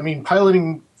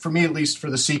 piloting for me, at least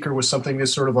for the Seeker, was something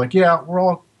that's sort of we're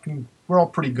all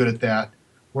pretty good at that.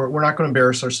 We're not going to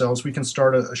embarrass ourselves. We can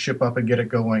start a ship up and get it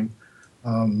going.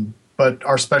 But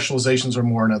our specializations are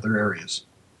more in other areas.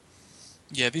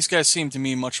 Yeah, these guys seem to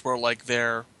me much more like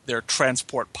they're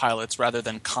transport pilots rather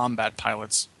than combat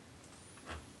pilots.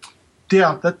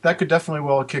 Yeah, that could definitely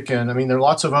well kick in. There are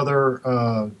lots of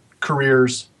other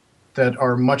careers that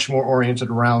are much more oriented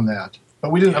around that.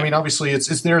 But we didn't. Yeah. Obviously,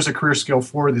 it's there as a career skill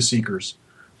for the Seekers.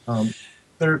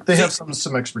 They have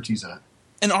some expertise in it.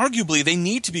 And arguably, they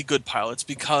need to be good pilots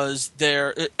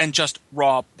and just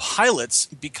raw pilots,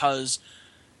 because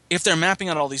if they're mapping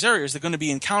out all these areas, they're going to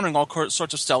be encountering all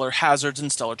sorts of stellar hazards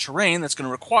and stellar terrain that's going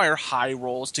to require high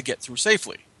rolls to get through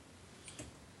safely.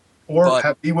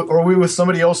 Or be with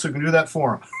somebody else who can do that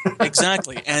for them.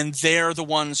 Exactly. And they're the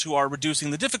ones who are reducing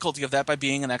the difficulty of that by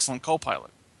being an excellent co-pilot.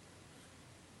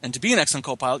 And to be an excellent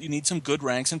co-pilot, you need some good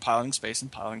ranks in piloting space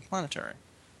and piloting planetary.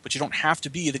 But you don't have to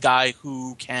be the guy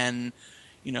who can,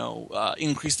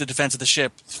 increase the defense of the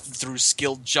ship through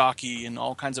skilled jockey and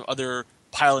all kinds of other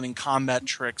piloting combat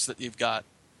tricks that you've got.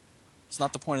 It's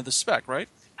not the point of the spec, right?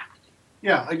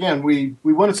 Yeah, again, we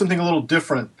wanted something a little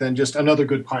different than just another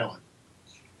good pilot.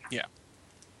 Yeah.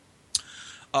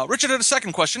 Richard had a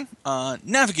second question.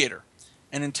 Navigator,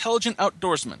 an intelligent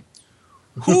outdoorsman.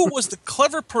 Who was the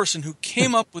clever person who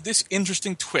came up with this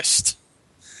interesting twist?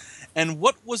 And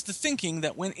what was the thinking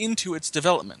that went into its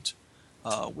development?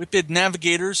 Whipped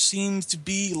navigators seems to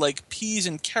be like peas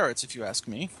and carrots, if you ask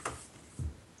me.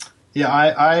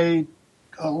 Yeah,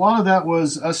 a lot of that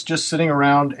was us just sitting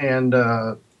around, and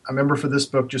I remember for this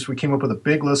book, we came up with a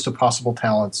big list of possible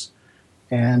talents.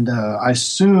 And I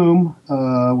assume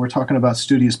we're talking about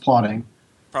studious plotting.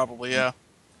 Probably, yeah.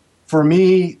 For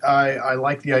me, I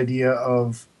like the idea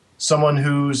of someone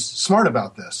who's smart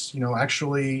about this,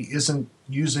 actually isn't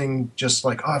using just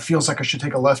it feels like I should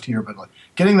take a left here, but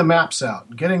getting the maps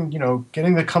out, getting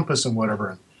the compass and whatever,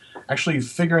 and actually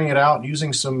figuring it out,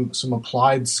 using some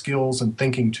applied skills and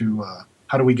thinking to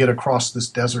how do we get across this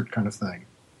desert kind of thing.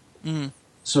 Mm-hmm.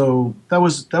 So that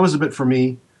was a bit for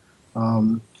me.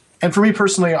 And for me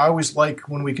personally, I always like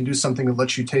when we can do something that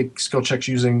lets you take skill checks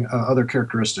using other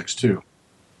characteristics too.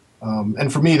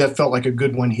 And for me, that felt like a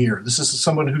good one here. This is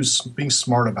someone who's being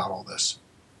smart about all this.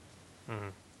 Mm-hmm.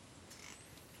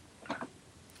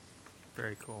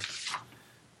 Very cool.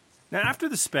 Now, after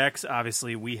the specs,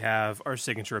 obviously, we have our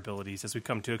signature abilities, as we've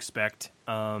come to expect.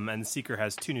 And the Seeker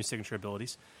has 2 new signature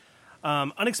abilities.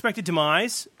 Unexpected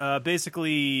Demise.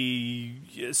 Basically,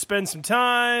 spend some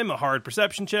time, a hard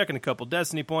perception check, and a couple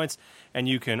destiny points, and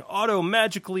you can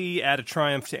auto-magically add a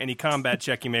triumph to any combat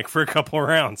check you make for a couple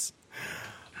rounds.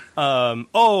 And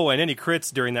any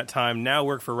crits during that time now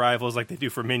work for rivals like they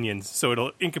do for minions, so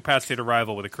it'll incapacitate a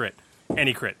rival with a crit.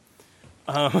 Any crit.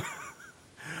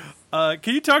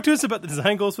 Can you talk to us about the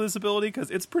design goals for this ability?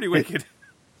 Because it's pretty wicked.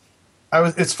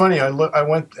 It's funny. I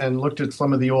went and looked at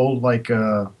some of the old like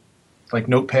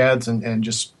notepads and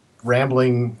just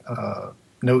rambling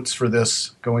notes for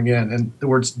this going in, and the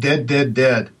words "dead, dead,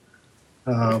 dead"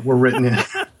 were written in.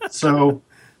 So,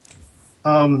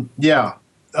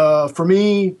 for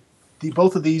me,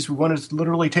 both of these, we wanted to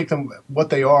literally take them what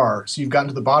they are. So you've gotten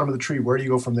to the bottom of the tree. Where do you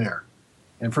go from there?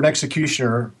 And for an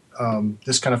executioner,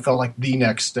 this kind of felt like the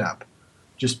next step.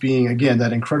 Just being, again,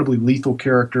 that incredibly lethal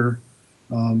character.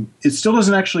 It still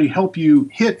doesn't actually help you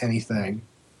hit anything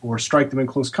or strike them in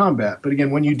close combat. But again,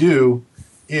 when you do,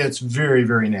 it's very,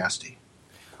 very nasty.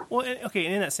 Well, okay,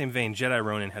 and in that same vein, Jedi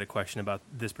Ronin had a question about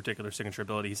this particular signature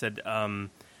ability. He said,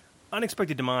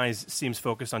 Unexpected Demise seems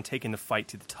focused on taking the fight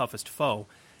to the toughest foe.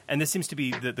 And this seems to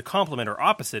be the complement or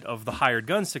opposite of the hired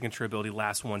gun signature ability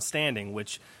Last One Standing,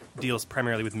 which deals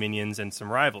primarily with minions and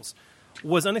some rivals.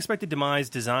 Was Unexpected Demise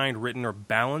designed, written, or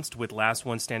balanced with Last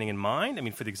One Standing in mind? I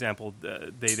mean, for example,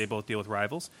 they both deal with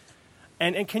rivals.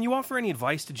 And can you offer any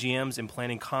advice to GMs in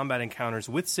planning combat encounters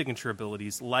with signature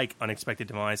abilities like Unexpected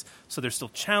Demise so they're still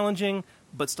challenging,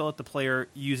 but still let the player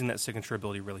using that signature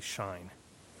ability really shine?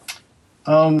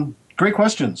 Great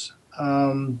questions.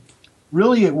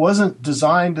 Really, it wasn't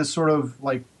designed to sort of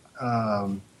like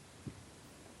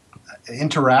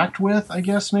interact with, I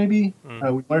guess, maybe.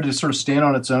 We wanted to sort of stand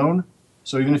on its own.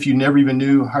 So even if you never even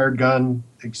knew hired gun,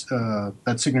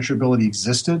 that signature ability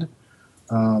existed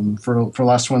for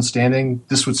Last One Standing,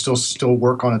 this would still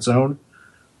work on its own.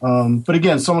 But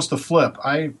again, it's almost the flip.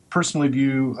 I personally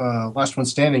view Last One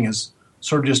Standing as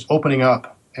sort of just opening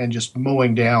up and just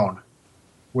mowing down,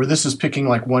 where this is picking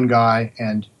like one guy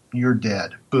and you're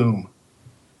dead. Boom.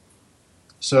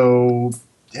 So,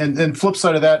 and then flip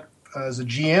side of that, as a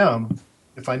GM,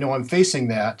 if I know I'm facing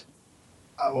that,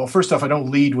 well, first off, I don't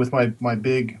lead with my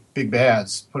big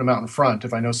bads, put them out in front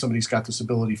if I know somebody's got this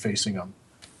ability facing them.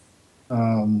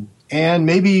 And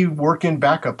maybe work in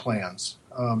backup plans.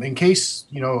 In case,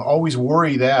 always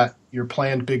worry that your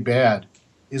planned big bad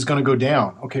is going to go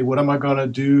down. Okay, what am I going to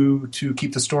do to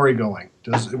keep the story going?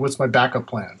 What's my backup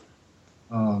plan?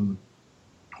 How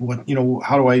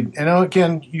do I, and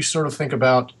again, you sort of think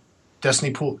about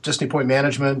Destiny point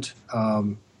management.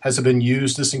 Has it been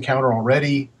used, this encounter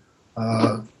already?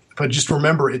 But just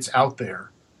remember, it's out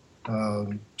there.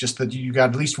 Just that you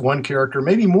got at least one character,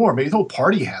 maybe more. Maybe the whole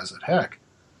party has it. Heck.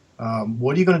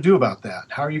 What are you going to do about that?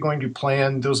 How are you going to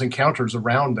plan those encounters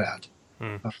around that?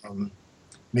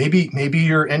 Maybe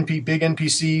your big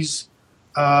NPCs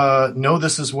know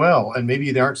this as well, and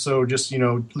maybe they aren't so just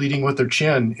leading with their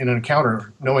chin in an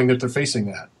encounter, knowing that they're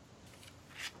facing that.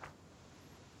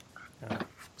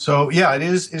 So yeah,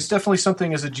 it's definitely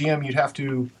something as a GM you'd have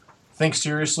to think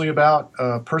seriously about.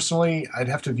 Personally, I'd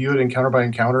have to view it encounter by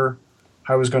encounter,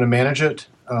 how I was going to manage it.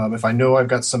 If I know I've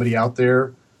got somebody out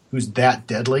there who's that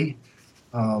deadly.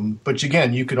 But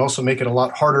again, you could also make it a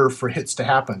lot harder for hits to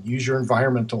happen. Use your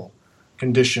environmental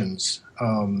conditions,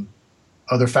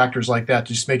 other factors like that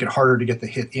to just make it harder to get the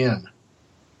hit in.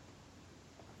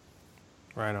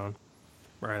 Right on.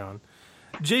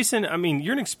 Jason, I mean,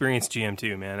 you're an experienced GM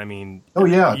too, man. I mean... Oh,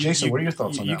 yeah. Jason, what are your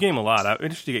thoughts on that? You game a lot. I'm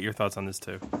interested to get your thoughts on this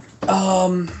too.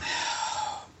 I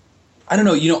don't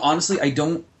know. Honestly, I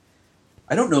don't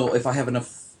know if I have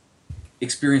enough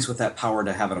experience with that power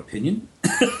to have an opinion.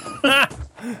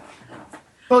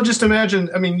 Well, just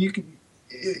imagine, I mean,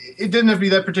 it didn't have to be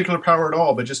that particular power at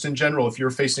all, but just in general, if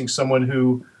you're facing someone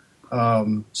who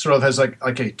sort of has like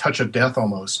a touch of death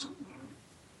almost.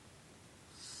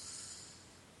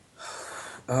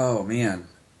 Oh, man.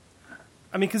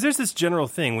 I mean, because there's this general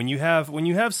thing. When you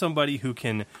have somebody who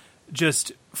can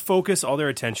just focus all their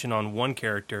attention on one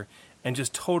character and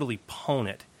just totally pwn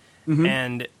it,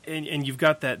 and you've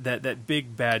got that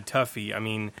big bad toughie. I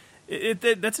mean,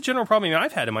 that's a general problem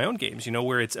I've had in my own games.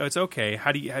 Where it's okay.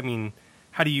 How do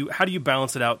you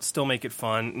balance it out? Still make it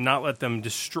fun. Not let them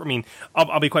destroy. I mean,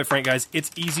 I'll be quite frank, guys.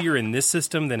 It's easier in this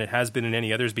system than it has been in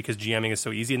any others because GMing is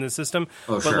so easy in this system.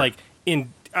 Oh, but sure.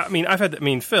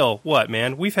 Phil, what,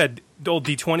 man? We've had old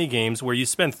D20 games where you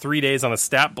spend 3 days on a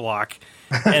stat block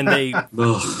and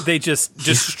they just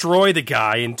destroy the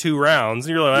guy in 2 rounds.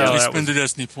 And you're like, we spend a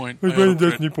Destiny point. We spend a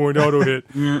Destiny point, auto hit.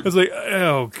 It's like,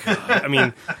 oh, God. I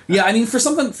mean... Yeah, I mean, for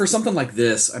something like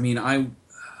this, I mean, I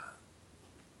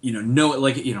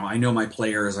know my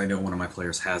players. I know one of my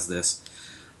players has this.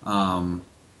 I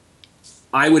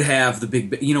would have the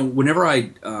big... whenever I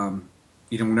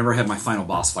have my final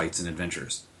boss fights in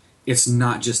adventures, it's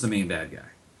not just the main bad guy.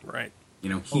 Right.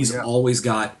 He's always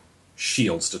got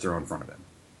shields to throw in front of him.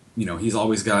 He's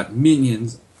always got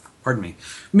minions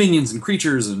and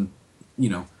creatures and,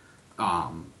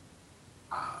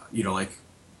 like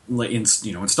in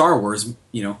Star Wars,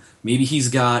 maybe he's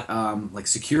got like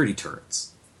security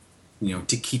turrets,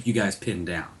 to keep you guys pinned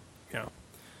down.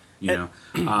 Yeah.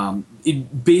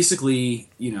 It basically,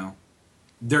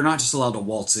 they're not just allowed to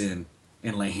waltz in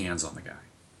and lay hands on the guy.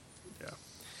 Yeah.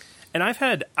 And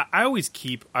I always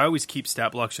keep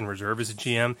stat blocks in reserve as a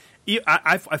GM.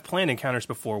 I've planned encounters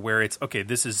before where it's okay.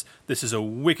 This is a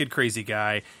wicked crazy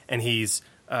guy, and he's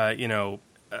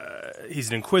he's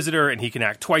an inquisitor, and he can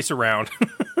act twice around.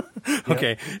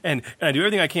 Okay, and I do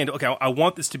everything I can to. Okay, I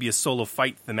want this to be a solo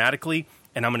fight thematically,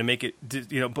 and I'm going to make it.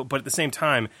 But at the same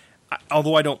time,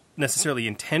 although I don't necessarily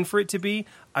intend for it to be,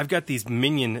 I've got these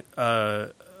minion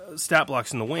stat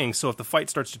blocks in the wing, so if the fight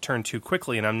starts to turn too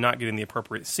quickly and I'm not getting the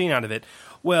appropriate scene out of it,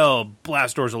 well,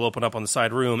 blast doors will open up on the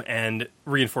side room and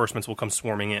reinforcements will come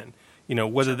swarming in.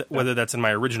 Whether that's in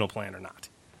my original plan or not.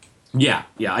 Yeah,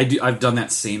 I do. I've done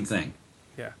that same thing.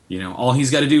 Yeah. All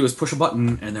he's got to do is push a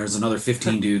button, and there's another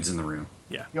 15 dudes in the room.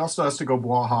 Yeah. He also has to go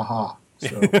blah ha ha.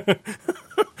 So.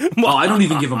 Well, I don't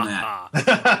even give him that.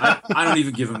 I don't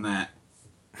even give him that.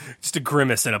 Just a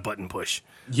grimace and a button push.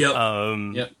 Yep.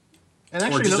 Yep. And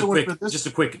actually, another one for this. Just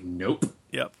a quick nope.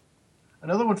 Yep.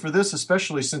 Another one for this,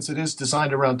 especially since it is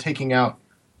designed around taking out,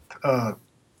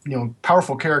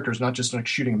 powerful characters, not just like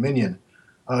shooting a minion.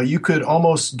 You could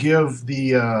almost give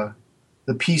the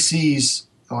PCs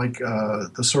like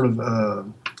the sort of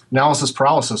analysis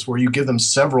paralysis, where you give them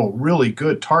several really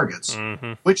good targets.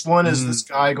 Mm-hmm. Which one is this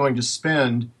guy going to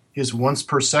spend his once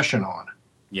per session on?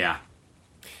 Yeah.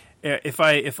 If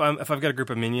I've got a group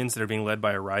of minions that are being led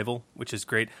by a rival, which is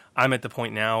great, I'm at the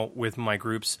point now with my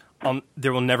groups.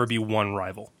 There will never be one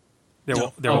rival.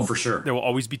 For sure. There will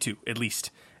always be two, at least.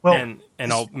 Well,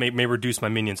 and I'll may reduce my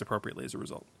minions appropriately as a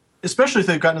result. Especially if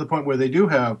they've gotten to the point where they do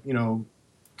have,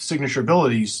 signature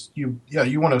abilities. You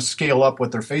want to scale up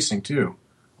what they're facing too,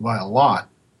 by a lot.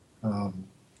 I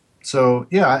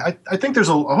think there's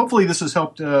hopefully this has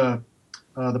helped the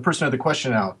person who had the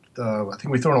question out. I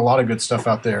think we've thrown a lot of good stuff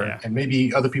out there, and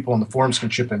maybe other people on the forums can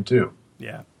chip in too.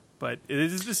 Yeah, but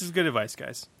this is good advice,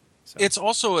 guys. So. It's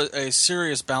also a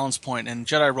serious balance point, and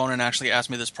Jedi Ronin actually asked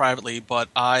me this privately, but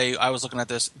I was looking at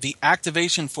this. The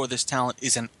activation for this talent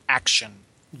is an action.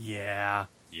 Yeah.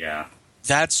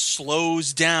 That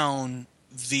slows down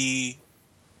the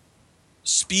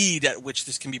speed at which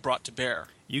this can be brought to bear.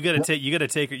 You got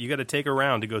to take a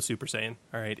round to go Super Saiyan.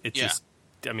 All right, it's just.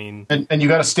 I mean, and you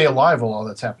got to stay alive while all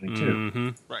that's happening too. Mm-hmm.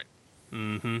 Right.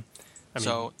 Mm-hmm.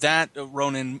 So that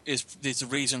Ronin is the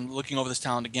reason. Looking over this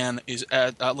talent again is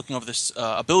looking over this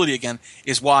ability again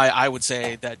is why I would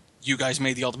say that you guys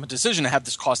made the ultimate decision to have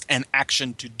this cost an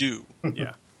action to do.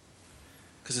 Yeah.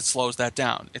 Because it slows that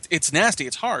down. It's nasty.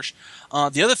 It's harsh.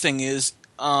 The other thing is,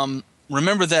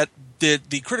 remember that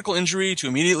the critical injury to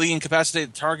immediately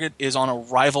incapacitate the target is on a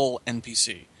rival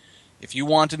NPC. If you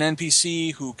want an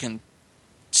NPC who can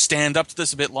stand up to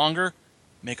this a bit longer,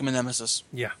 make him a nemesis.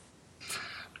 Yeah.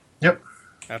 Yep.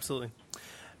 Absolutely.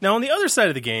 Now, on the other side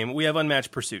of the game, we have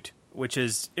Unmatched Pursuit, which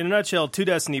is, in a nutshell, 2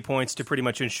 destiny points to pretty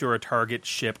much ensure a target,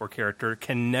 ship, or character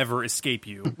can never escape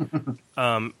you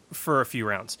for a few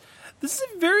rounds. This is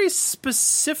a very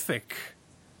specific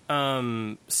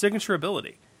signature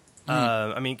ability.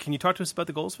 Can you talk to us about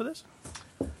the goals for this?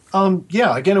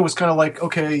 Again, it was kind of like,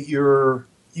 okay,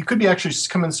 you could be actually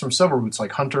coming from several routes,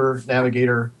 like Hunter,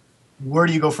 Navigator. Where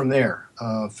do you go from there?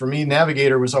 For me,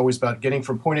 Navigator was always about getting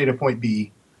from point A to point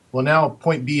B. Well, now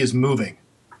point B is moving,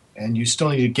 and you still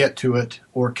need to get to it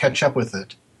or catch up with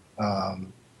it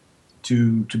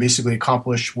to basically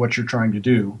accomplish what you're trying to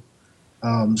do.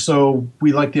 So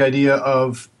we like the idea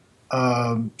of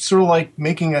sort of like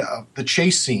making the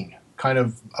chase scene kind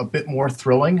of a bit more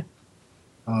thrilling.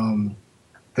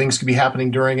 Things could be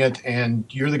happening during it, and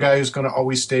you're the guy who's going to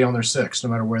always stay on their 6 no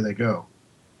matter where they go.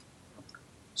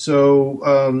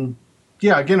 So,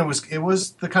 again, it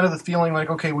was the kind of the feeling like,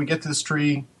 okay, we get to this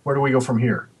tree, where do we go from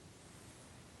here?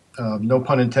 No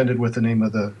pun intended with the name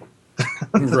of the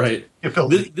right.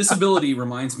 ability. This ability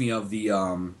reminds me of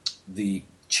the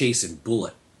chase in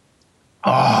Bullet.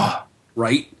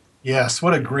 Right? Yes,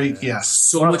 what a great yes.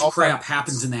 So much crap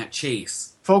happens in that chase.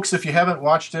 Folks, if you haven't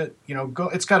watched it, go.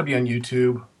 It's got to be on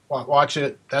YouTube. Watch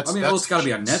it. It's got to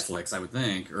be on Netflix, I would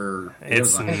think, or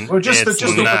just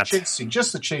the chase scene.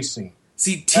 Just the chase scene.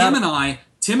 See, Tim and I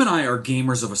are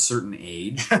gamers of a certain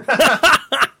age. Well,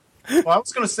 I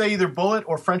was going to say either Bullet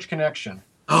or French Connection.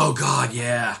 Oh God,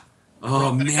 yeah.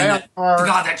 Oh man,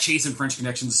 that chase in French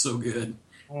Connection is so good.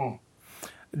 Oh.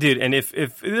 Dude, and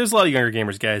if there's a lot of younger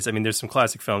gamers, guys, I mean, there's some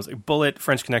classic films like Bullet,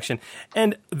 French Connection,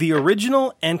 and the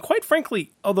original, and quite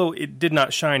frankly, although it did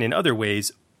not shine in other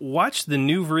ways, watched the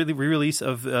new re-release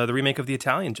of the remake of The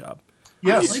Italian Job.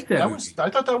 Yes, I like that I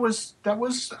thought that was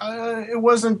it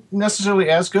wasn't necessarily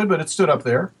as good, but it stood up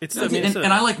there.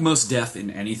 And I like Mos Def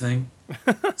in anything.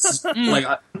 Like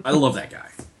I love that guy.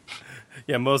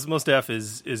 Yeah, Mos Def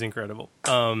is incredible.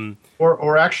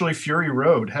 Or actually Fury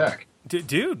Road, heck.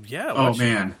 Dude, yeah. Oh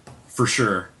man, for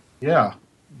sure. Yeah.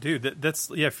 Dude, that's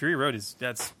Fury Road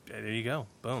there you go.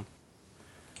 Boom.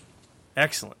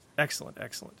 Excellent.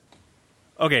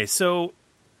 Okay, so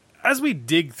as we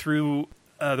dig through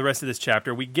the rest of this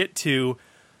chapter, we get to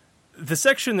the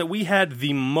section that we had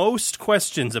the most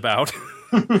questions about,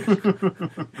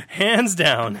 hands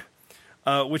down,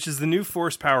 which is the new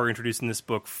force power introduced in this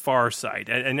book, Farsight.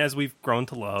 And as we've grown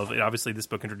to love, obviously this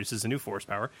book introduces a new force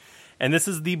power. And this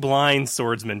is the blind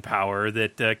swordsman power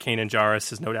that Kanan Jarrus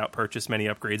has no doubt purchased many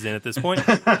upgrades in at this point.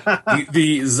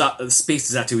 the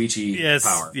Space Zatoichi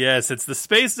power. Yes, it's the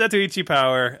Space Zatoichi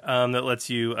power that lets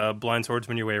you blind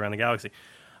swordsman your way around the galaxy.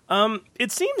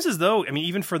 It seems as though,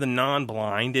 even for the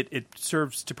non-blind, it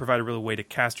serves to provide a real way to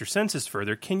cast your senses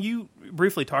further. Can you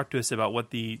briefly talk to us about what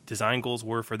the design goals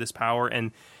were for this power,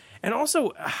 and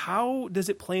also how does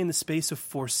it play in the space of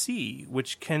 4C,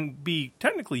 which can be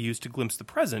technically used to glimpse the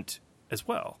present as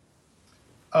well?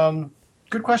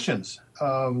 Good questions.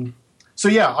 So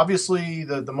yeah, obviously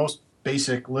the most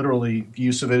basic, literally,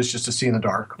 use of it is just to see in the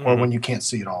dark, or when you can't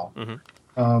see at all.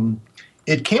 Mm-hmm.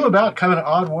 It came about kind of an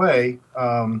odd way.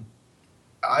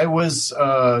 I was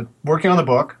working on the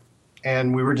book,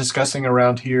 and we were discussing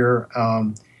around here,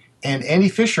 and Andy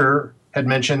Fisher had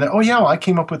mentioned that, I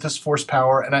came up with this force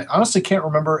power, and I honestly can't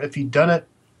remember if he'd done it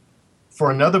for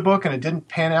another book and it didn't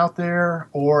pan out there,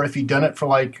 or if he'd done it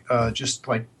for just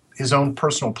his own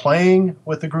personal playing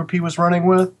with the group he was running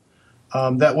with.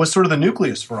 That was sort of the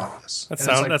nucleus for all this.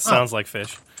 That sounds like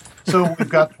fish. So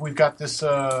we've got this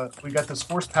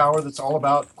force power that's all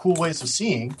about cool ways of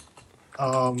seeing.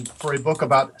 For a book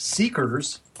about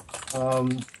seekers,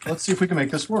 let's see if we can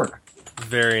make this work.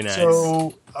 Very nice.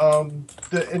 So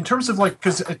in terms of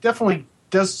because it definitely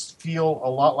does feel a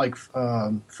lot like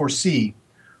 4C.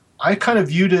 I kind of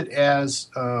viewed it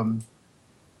as,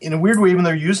 in a weird way, even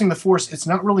though you're using the Force, it's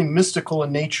not really mystical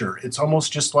in nature. It's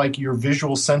almost just like your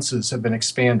visual senses have been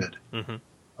expanded.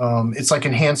 Mm-hmm. It's like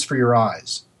enhanced for your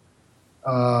eyes.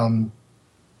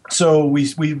 So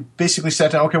we basically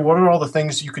sat down, okay, what are all the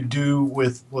things you could do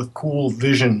with cool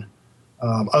vision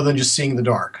other than just seeing the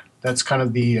dark? That's kind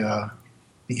of the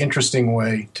interesting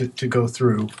way to go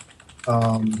through.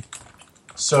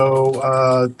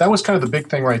 So that was kind of the big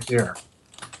thing right there.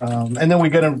 And then we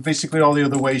get into basically all the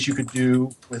other ways you could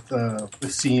do with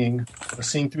seeing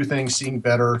through things, seeing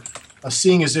better,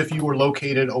 seeing as if you were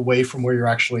located away from where you're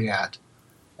actually at,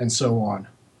 and so on.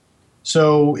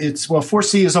 So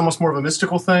 4C is almost more of a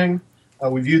mystical thing.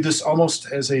 We viewed this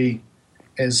almost as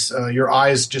your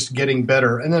eyes just getting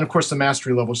better, and then of course the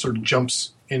mastery level sort of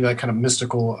jumps into that kind of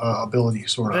mystical ability,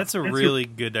 sort of. That's a really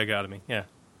good dichotomy. Yeah.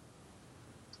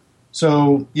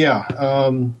 So yeah.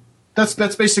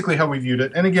 That's basically how we viewed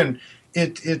it, and again,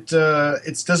 it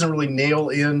doesn't really nail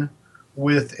in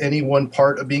with any one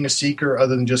part of being a seeker,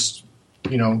 other than just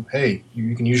hey,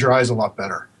 you can use your eyes a lot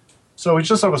better. So we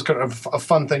just thought it was kind of a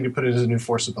fun thing to put in as a new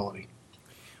force ability.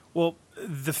 Well,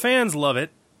 the fans love it,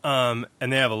 and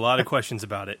they have a lot of questions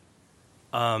about it.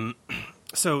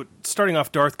 So starting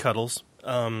off, Darth Cuddles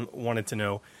wanted to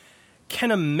know: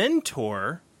 can a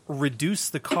mentor reduce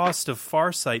the cost of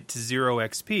Farsight to 0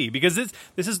 XP? Because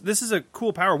this is a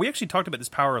cool power. We actually talked about this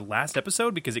power last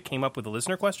episode because it came up with a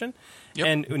listener question,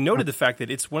 and noted the fact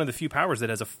that it's one of the few powers that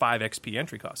has a 5 XP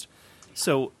entry cost.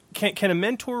 So can a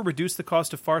mentor reduce the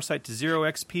cost of Farsight to 0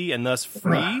 XP and thus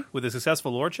free with a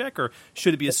successful lore check, or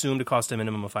should it be assumed to cost a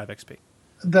minimum of 5 XP?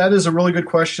 That is a really good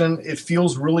question. It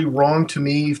feels really wrong to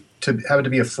me to have it to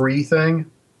be a free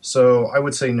thing, so I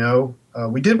would say no.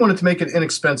 We did want it to make it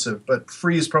inexpensive, but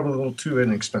free is probably a little too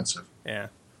inexpensive. Yeah.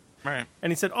 Right.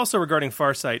 And he said also regarding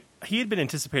Farsight, he had been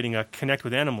anticipating a connect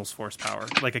with animals force power,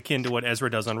 like akin to what Ezra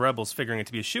does on Rebels, figuring it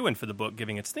to be a shoo-in for the book,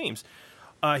 giving its themes.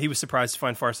 He was surprised to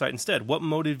find Farsight instead. What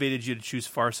motivated you to choose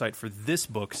Farsight for this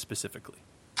book specifically?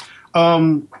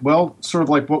 Well, sort of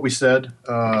like what we said,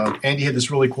 Andy had this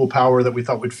really cool power that we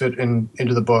thought would fit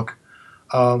into the book.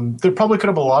 There probably could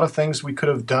have been a lot of things we could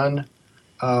have done.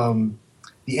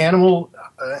 The animal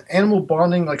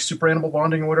bonding, like super animal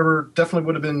bonding or whatever, definitely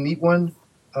would have been a neat one.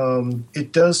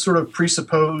 It does sort of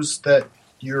presuppose that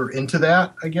you're into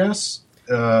that, I guess.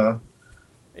 But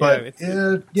I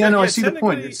see the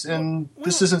point.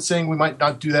 This isn't saying we might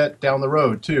not do that down the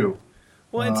road too.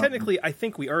 Well, and technically, I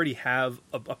think we already have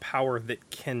a power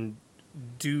that can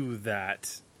do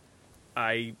that.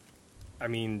 I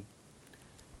mean,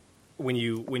 when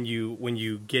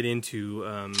you get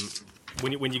into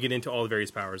when you get into all the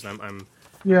various powers, I'm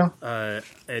Yeah. And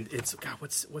it's God.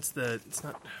 What's the? It's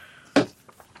not.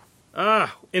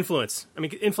 Influence. I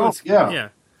mean, influence. Oh, yeah. Yeah.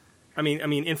 I mean,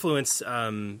 influence.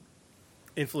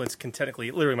 Influence can technically,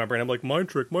 literally, my brain. I'm like, mind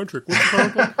trick. What's the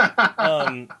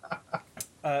power?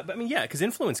 But I mean, yeah, because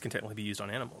influence can technically be used on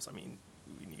animals. I mean,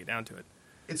 when you get down to it.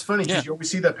 It's funny because you always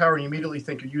see that power and you immediately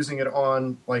think you're using it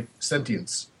on like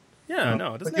sentience. Yeah.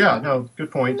 No. It doesn't. No.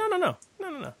 Good point. No.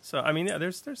 So I mean, yeah.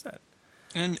 There's that.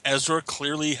 And Ezra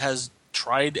clearly has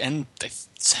tried and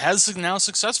has now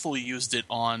successfully used it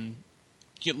on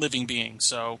living beings.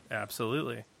 So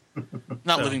absolutely.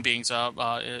 Not living beings,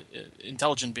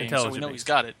 intelligent beings. So we know he's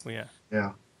got it. Yeah.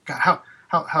 Yeah. God,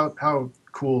 how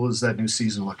cool is that new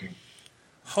season looking?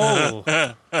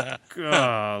 Oh,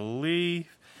 golly!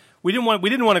 We didn't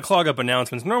want to clog up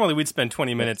announcements. Normally, we'd spend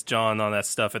 20 minutes, John, on that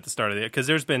stuff at the start of the because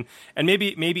there's been and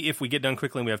maybe if we get done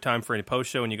quickly and we have time for any post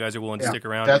show and you guys are willing to stick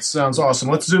around. That sounds awesome.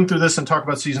 Let's zoom through this and talk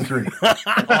about season 3.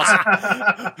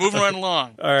 Awesome. Moving right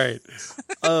along. All right,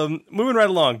 moving right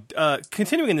along.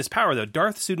 Continuing in this power though,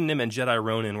 Darth Pseudonym and Jedi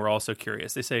Ronin were also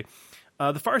curious. They say.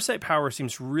 The Farsight power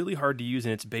seems really hard to use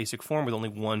in its basic form with only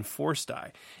one Force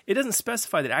die. It doesn't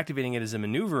specify that activating it is a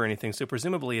maneuver or anything, so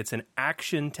presumably it's an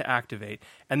action to activate,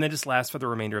 and then just lasts for the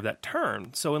remainder of that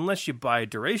turn. So unless you buy a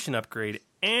duration upgrade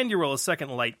and you roll a second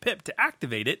light pip to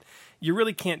activate it, you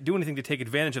really can't do anything to take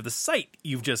advantage of the sight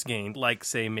you've just gained, like,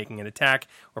 say, making an attack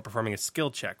or performing a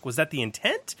skill check. Was that the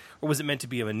intent, or was it meant to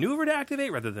be a maneuver to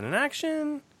activate rather than an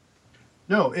action?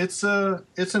 No, it's an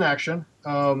action.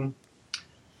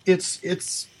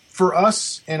 It's for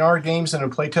us in our games and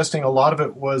in playtesting, a lot of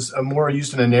it was more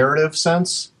used in a narrative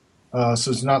sense.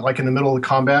 So it's not like in the middle of the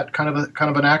combat kind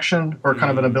of an action or kind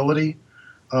of an ability.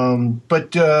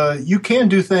 But you can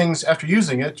do things after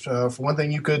using it. For one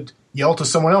thing, you could yell to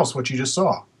someone else what you just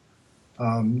saw.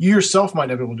 You yourself might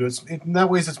not be able to do it. In that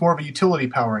way, it's more of a utility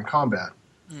power in combat.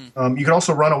 You could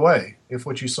also run away if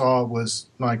what you saw was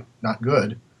like not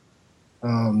good.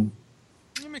 That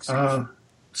makes sense.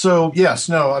 So yes,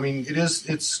 no, I mean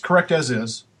it's correct as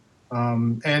is,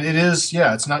 and it is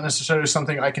it's not necessarily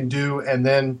something I can do and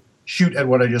then shoot at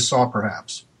what I just saw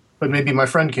perhaps, but maybe my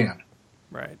friend can.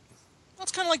 Right.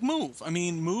 That's kind of like Move. I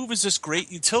mean, Move is this great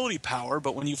utility power,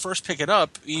 but when you first pick it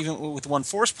up, even with one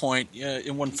Force point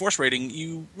in one Force rating,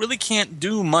 you really can't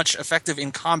do much effective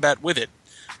in combat with it.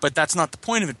 But that's not the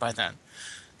point of it by then.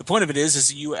 The point of it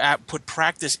is you put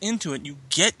practice into it, you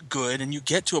get good, and you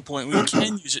get to a point where you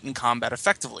can use it in combat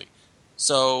effectively.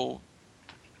 So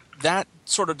that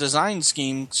sort of design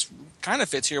scheme kind of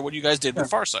fits here what you guys did with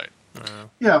Farsight.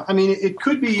 Yeah, I mean, it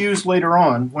could be used later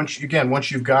on, once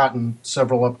you've gotten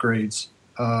several upgrades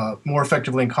more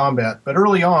effectively in combat. But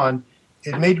early on,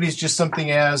 it may be just something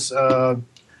as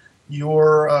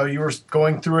you're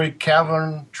going through a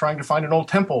cavern trying to find an old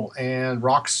temple, and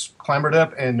rocks clambered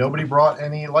up, and nobody brought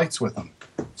any lights with them.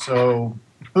 So,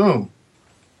 boom.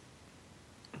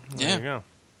 Yeah. There you go.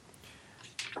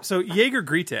 So Jaeger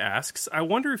Greta asks, I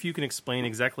wonder if you can explain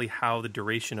exactly how the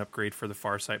duration upgrade for the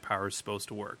Farsight power is supposed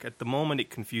to work. At the moment, it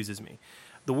confuses me.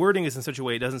 The wording is in such a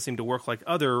way it doesn't seem to work like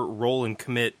other roll and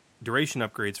commit duration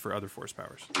upgrades for other Force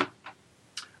powers.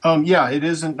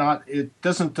 It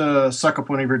doesn't suck up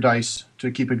one of your dice to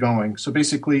keep it going. So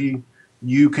basically,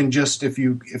 you can just if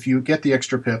you get the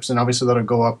extra pips, and obviously that'll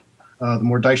go up the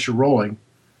more dice you're rolling.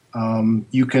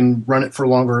 You can run it for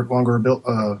longer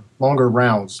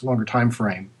rounds, longer time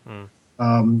frame.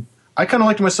 I kind of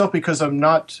like it myself because I'm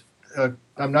not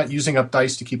using up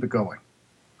dice to keep it going.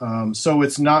 So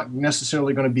it's not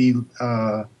necessarily going to be.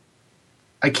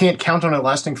 I can't count on it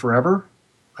lasting forever,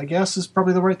 I guess is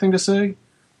probably the right thing to say.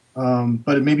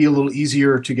 But it may be a little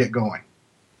easier to get going.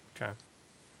 Okay.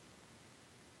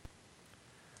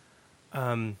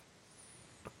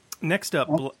 Next up,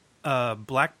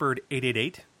 Blackbird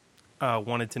 888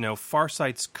 wanted to know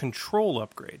Farsight's control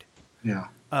upgrade. Yeah.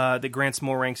 That grants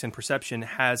more ranks in perception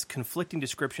has conflicting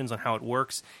descriptions on how it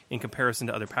works in comparison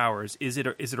to other powers. Is it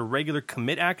a regular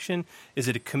commit action? Is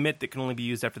it a commit that can only be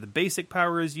used after the basic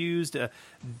power is used?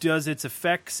 Does its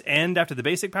effects end after the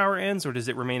basic power ends, or does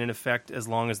it remain in effect as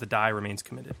long as the die remains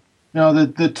committed? No,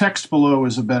 the text below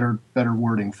is a better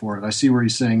wording for it. I see where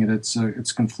he's saying it.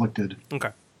 It's conflicted.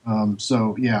 Okay.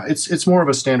 So yeah, it's more of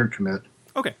a standard commit.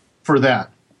 Okay. For the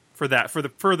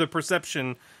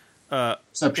perception.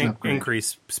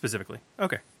 Increase specifically.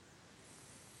 Okay.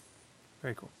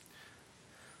 Very cool.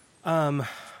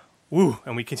 Woo,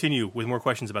 and we continue with more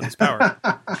questions about this power.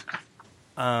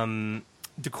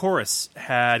 Decorus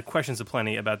had questions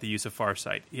aplenty about the use of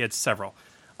Farsight. He had several.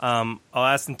 I'll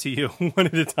ask them to you one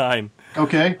at a time.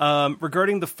 Okay.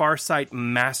 Regarding the Farsight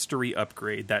Mastery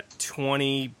upgrade, that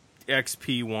 20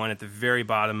 XP one at the very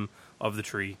bottom of the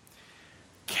tree,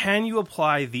 can you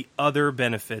apply the other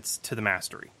benefits to the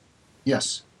Mastery?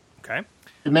 Yes. Okay.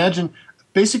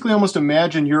 Almost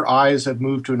imagine your eyes have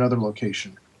moved to another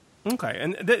location. Okay,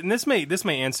 and this may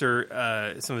answer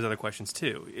some of his other questions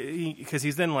too, because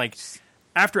he's then like,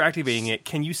 after activating it,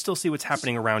 can you still see what's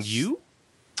happening around you?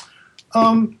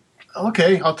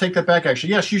 Okay, I'll take that back.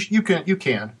 Actually, yes, you can. You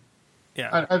can.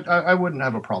 Yeah, I wouldn't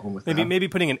have a problem with that. Maybe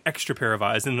putting an extra pair of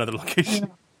eyes in another location.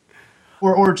 Yeah.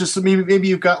 Or just maybe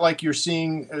you've got like you're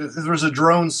seeing there's a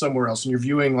drone somewhere else and you're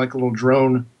viewing like a little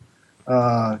drone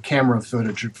camera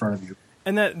footage in front of you.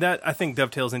 And that I think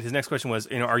dovetails into his next question was,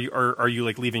 are you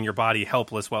like leaving your body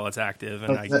helpless while it's active?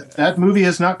 And that movie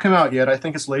has not come out yet. I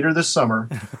think it's later this summer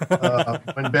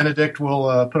when Benedict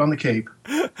will put on the cape.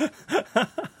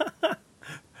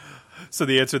 So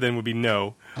the answer then would be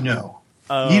no. No.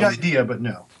 Neat idea, but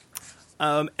no.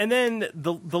 And then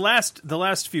the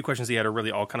last few questions he had are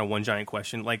really all kind of one giant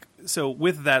question. Like, so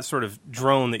with that sort of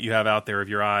drone that you have out there of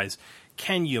your eyes,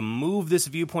 can you move this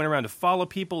viewpoint around to follow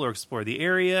people or explore the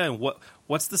area? And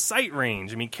what's the sight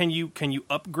range? I mean, can you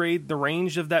upgrade the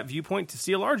range of that viewpoint to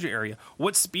see a larger area?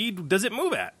 What speed does it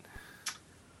move at?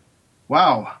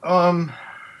 Wow.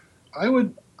 I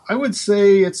would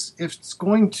say it's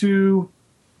going to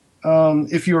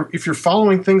if you're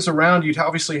following things around, you'd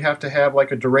obviously have to have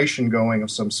like a duration going of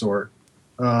some sort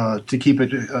to keep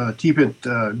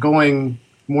it going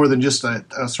more than just a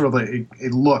sort of a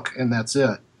look and that's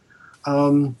it.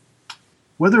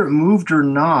 Whether it moved or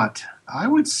not, I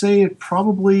would say it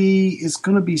probably is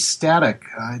going to be static.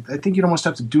 I think you'd almost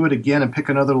have to do it again and pick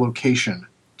another location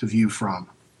to view from.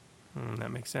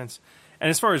 That makes sense. And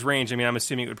as far as range, I mean, I'm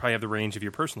assuming it would probably have the range of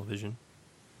your personal vision.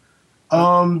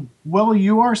 Well,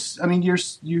 you are. I mean,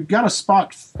 you've got a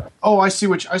spot. Oh, I see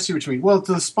what you mean. Well,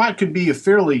 the spot could be a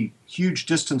fairly huge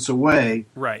distance away.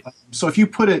 Right. So if you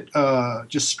put it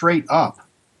just straight up,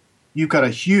 you've got a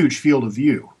huge field of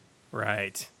view.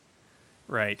 Right.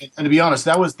 And to be honest,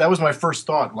 that was my first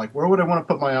thought. Like, where would I want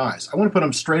to put my eyes? I want to put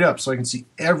them straight up so I can see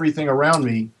everything around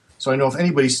me, so I know if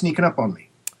anybody's sneaking up on me.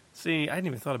 See, I hadn't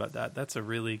even thought about that. That's a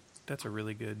really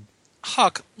good.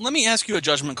 Huck, let me ask you a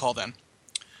judgment call then.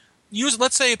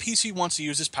 Let's say a PC wants to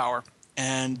use this power,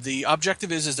 and the objective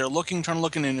is they're trying to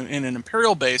look in an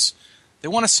Imperial base. They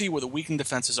want to see where the weakened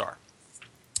defenses are.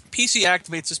 PC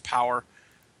activates this power,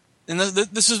 and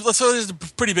this is a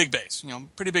pretty big base,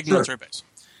 pretty big military base.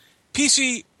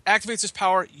 PC activates his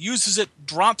power, uses it,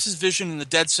 drops his vision in the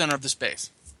dead center of this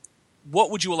base.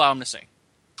 What would you allow him to see?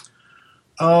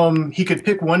 He could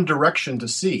pick one direction to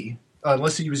see,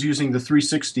 unless he was using the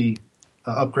 360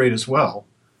 upgrade as well.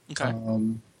 Okay.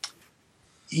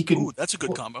 He could. Ooh, that's a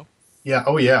good combo. Yeah.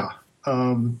 Oh, yeah.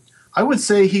 I would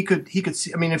say he could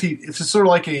see. I mean, if it's sort of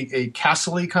like a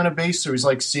castle-y kind of base, so he's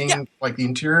like seeing like the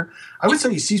interior. I would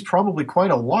say he sees probably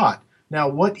quite a lot. Now,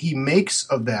 what he makes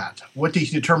of that, what he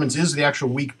determines is the actual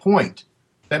weak point,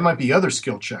 that might be other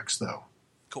skill checks, though.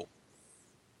 Cool.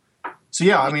 So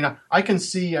yeah, I mean, I can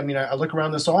see. I mean, I look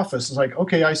around this office. It's like,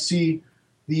 okay, I see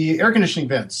the air conditioning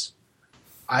vents.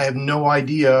 I have no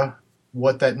idea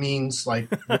what that means.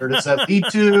 Like, where does that lead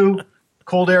to?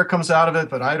 Cold air comes out of it,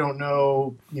 but I don't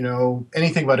know,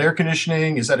 anything about air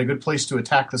conditioning. Is that a good place to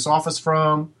attack this office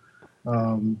from?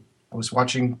 I was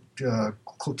watching 10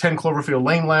 Cloverfield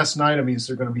Lane last night. I mean, is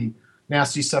there going to be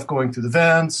nasty stuff going through the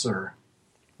vents? Or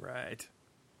Right.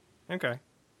 Okay.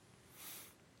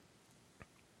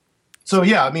 So,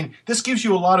 yeah, I mean, this gives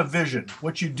you a lot of vision.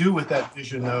 What you do with that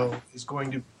vision, though, is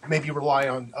going to maybe rely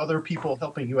on other people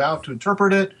helping you out to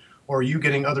interpret it, or you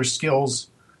getting other skills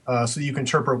so you can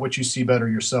interpret what you see better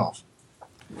yourself.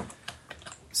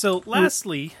 So,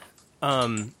 lastly,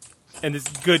 and it's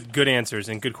good answers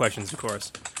and good questions, of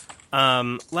course.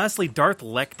 Lastly, Darth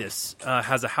Lectus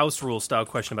has a house rule style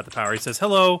question about the power. He says,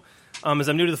 "Hello, as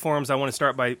I'm new to the forums, I want to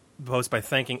start by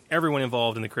thanking everyone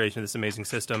involved in the creation of this amazing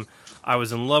system. I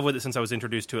was in love with it since I was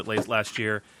introduced to it late last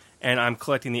year, and I'm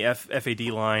collecting the FAD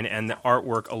line, and the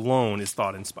artwork alone is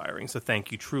thought-inspiring. So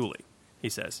thank you truly," he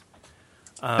says.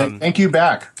 Thank you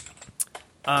back.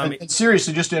 And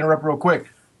seriously, just to interrupt real quick,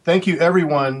 thank you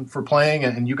everyone for playing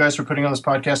and you guys for putting on this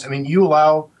podcast. I mean, you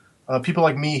allow people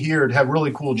like me here to have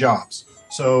really cool jobs.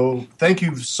 So thank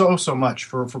you so much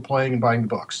for playing and buying the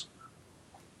books.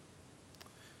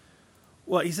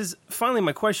 Well, he says, finally,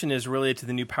 my question is related to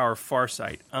the new power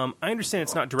Farsight. I understand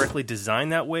it's not directly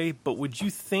designed that way, but would you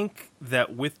think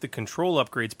that with the control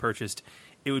upgrades purchased,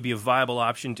 it would be a viable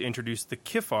option to introduce the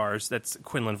Kifars, that's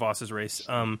Quinlan Voss's race,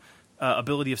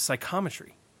 ability of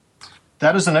psychometry?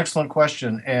 That is an excellent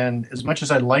question, and as much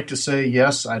as I'd like to say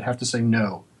yes, I'd have to say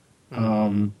no.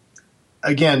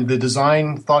 Again, the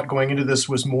design thought going into this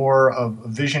was more of a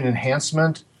vision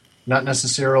enhancement, not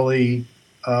necessarily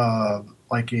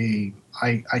like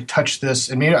I touch this,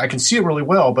 and maybe I can see it really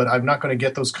well, but I'm not going to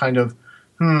get those kind of,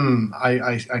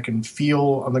 I can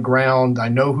feel on the ground, I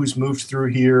know who's moved through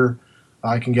here,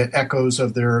 I can get echoes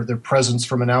of their presence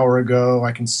from an hour ago,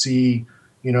 I can see,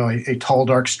 a tall,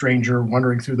 dark stranger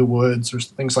wandering through the woods or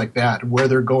things like that, where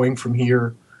they're going from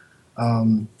here.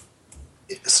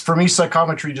 For me,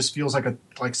 psychometry just feels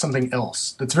like something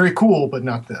else. That's very cool, but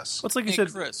not this. Well, it's like you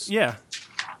said, Chris. Yeah.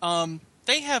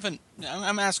 They haven't.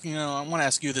 I'm asking. I want to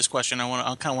ask you this question.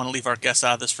 I kind of want to leave our guests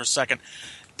out of this for a second.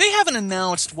 They haven't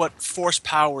announced what force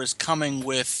power is coming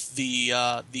with the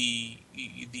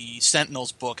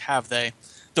Sentinels book, have they?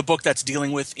 The book that's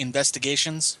dealing with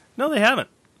investigations. No, they haven't.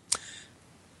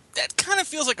 That kind of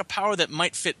feels like a power that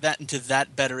might fit that into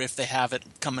that better if they have it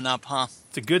coming up, huh?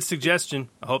 It's a good suggestion.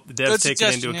 I hope the devs take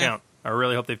it into account. I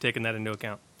really hope they've taken that into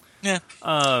account. Yeah.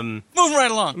 Moving right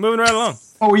along.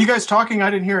 Oh, were you guys talking? I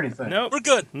didn't hear anything. No, we're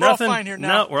good. Nothing. We're all fine here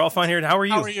now. No, we're all fine here. How are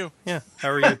you? How are you? Yeah. How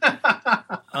are you?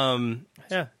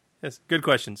 Yeah. Yes. Good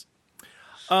questions.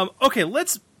 Okay,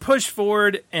 let's push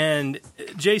forward. And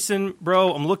Jason,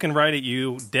 bro, I'm looking right at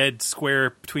you, dead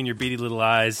square between your beady little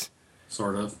eyes.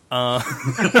 Sort of.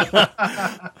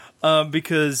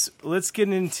 Because let's get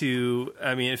into.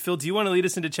 I mean, Phil, do you want to lead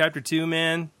us into Chapter 2,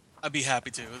 man? I'd be happy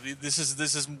to. This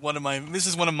is one of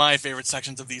my favorite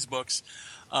sections of these books.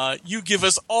 You give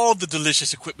us all the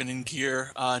delicious equipment and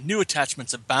gear. New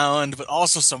attachments abound, but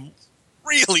also some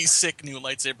really sick new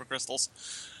lightsaber crystals.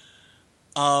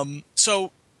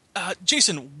 So,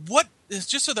 Jason, what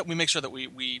just so that we make sure that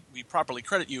we properly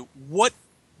credit you, what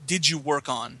did you work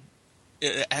on,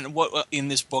 and what in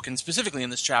this book, and specifically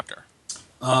in this chapter?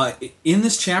 In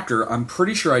this chapter, I'm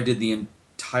pretty sure I did the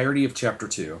entirety of Chapter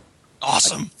 2.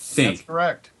 Awesome. I think. That's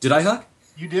correct. Did I, Huck?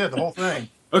 You did, the whole thing.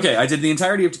 Okay, I did the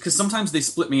entirety of... Because sometimes they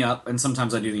split me up, and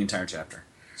sometimes I do the entire chapter.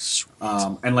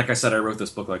 And like I said, I wrote this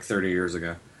book like 30 years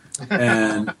ago.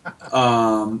 And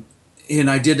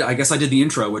I guess I did the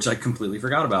intro, which I completely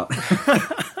forgot about.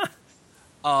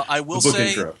 I will the book say...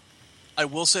 intro. I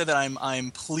will say that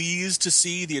I'm pleased to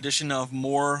see the addition of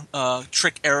more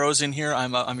trick arrows in here.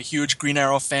 I'm a huge Green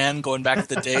Arrow fan, going back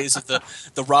to the days of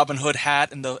the Robin Hood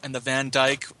hat and the Van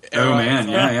Dyke era. Oh man,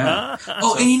 yeah.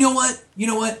 Oh, and you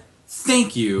know what?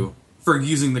 Thank you for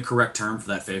using the correct term for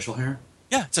that facial hair.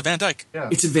 Yeah, it's a Van Dyke. Yeah.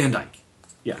 It's a Van Dyke.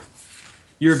 Yeah.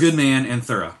 You're a good man and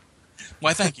thorough.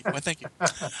 Why, thank you.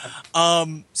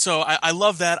 So I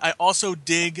love that. I also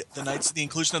dig the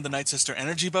inclusion of the Night Sister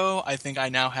energy bow. I think I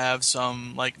now have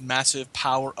some massive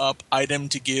power up item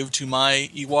to give to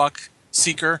my Ewok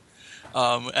Seeker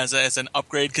as an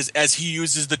upgrade, because as he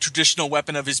uses the traditional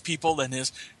weapon of his people and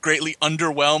is greatly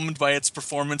underwhelmed by its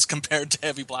performance compared to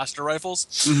heavy blaster rifles.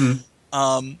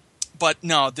 Mm-hmm. But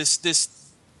no,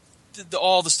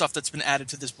 all the stuff that's been added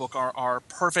to this book are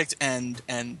perfect, and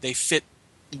they fit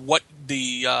what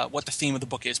the theme of the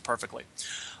book is perfectly.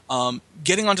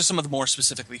 Getting onto some of the more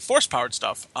specifically force-powered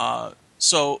stuff.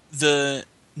 So the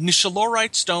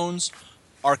Nishalorite stones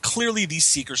are clearly the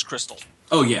Seeker's crystal.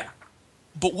 Oh, yeah.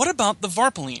 But what about the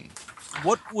Varpaline?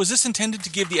 What was this intended to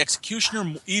give the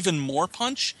Executioner even more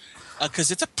punch?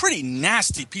 Because it's a pretty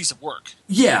nasty piece of work.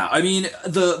 Yeah, I mean,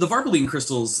 the Varpaline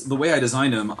crystals, the way I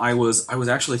designed them, I was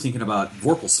actually thinking about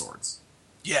Vorpal swords.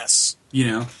 Yes.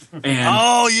 And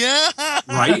oh yeah,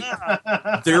 right.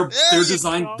 They're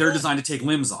designed to take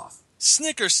limbs off.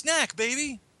 Snicker snack,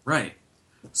 baby. Right.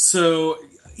 So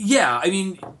yeah, I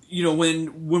mean,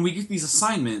 when we get these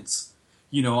assignments,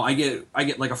 I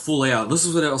get like a full layout. This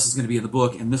is what else is going to be in the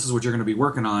book, and this is what you're going to be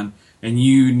working on, and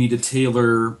you need to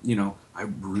tailor. I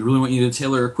really want you to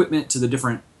tailor equipment to the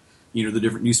different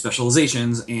new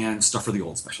specializations and stuff for the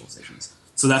old specializations.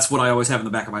 So that's what I always have in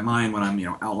the back of my mind when I'm,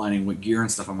 outlining what gear and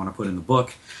stuff I want to put in the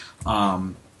book.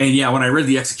 And yeah, when I read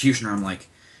the Executioner, I'm like,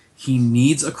 he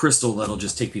needs a crystal that'll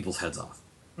just take people's heads off.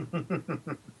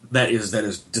 that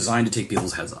is designed to take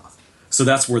people's heads off. So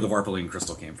that's where the Varpaline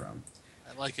crystal came from.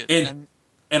 I like it. And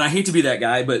I hate to be that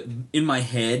guy, but in my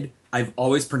head, I've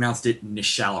always pronounced it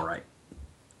Nishalorite.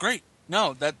 Great.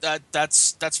 No,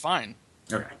 that's fine.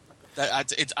 Okay.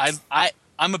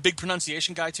 I'm a big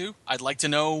pronunciation guy too. I'd like to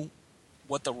know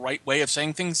what the right way of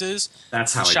saying things is.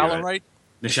 That's how I do it.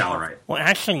 Nishalorite. Well,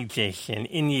 actually, Jason,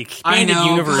 in the Expanded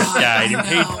Universe Guide, in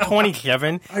page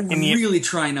 27, I'm really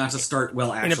trying not to start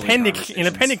in Appendix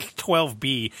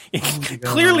 12B, it's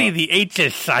clearly the H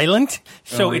is silent,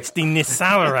 so it's the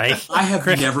Nishalorite. I have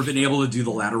never been able to do the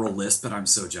lateral list, but I'm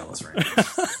so jealous right now.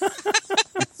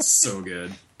 It's so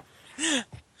good.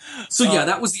 So yeah,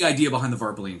 that was the idea behind the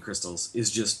Varpalian crystals.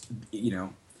 Is just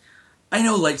I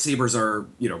know lightsabers are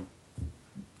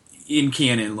in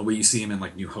canon the way you see them in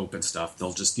like New Hope and stuff.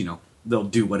 They'll just they'll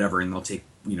do whatever and they'll take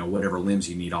whatever limbs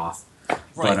you need off.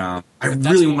 Right. But I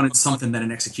really wanted something that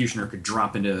an executioner could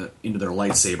drop into their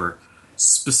lightsaber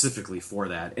specifically for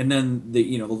that. And then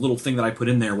the little thing that I put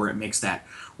in there where it makes that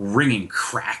ringing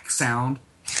crack sound.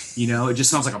 It just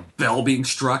sounds like a bell being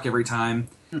struck every time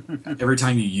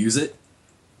you use it.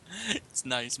 It's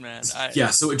nice, man.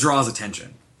 So it draws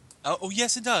attention. Oh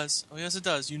yes, it does. Oh yes, it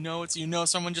does.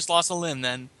 Someone just lost a limb.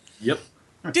 Then. Yep.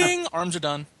 Ding! Arms are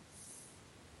done.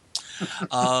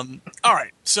 All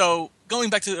right. So going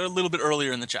back to a little bit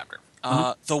earlier in the chapter,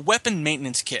 the weapon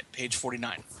maintenance kit, page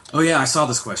 49. Oh yeah, I saw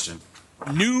this question.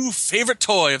 New favorite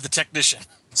toy of the technician.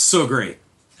 So great.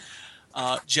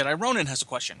 Jedi Ronin has a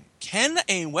question. Can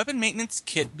a weapon maintenance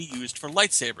kit be used for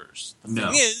lightsabers? The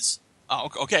thing is... Oh,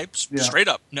 okay. Yeah. Straight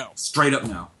up, no. Straight up,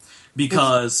 no.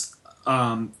 Because,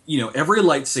 every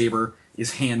lightsaber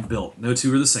is hand-built. No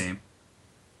two are the same.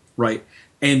 Right?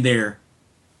 And they're...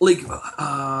 Like,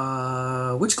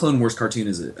 which Clone Wars cartoon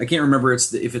is it? I can't remember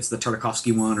if it's the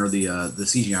Tartakovsky one or the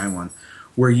CGI one,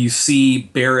 where you see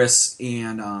Barriss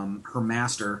and her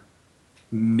master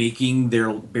making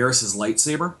Barriss's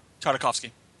lightsaber.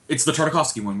 Tartakovsky. It's the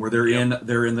Tartakovsky one where they're in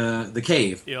the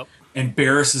cave. Yep. And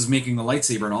Barriss is making the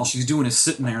lightsaber, and all she's doing is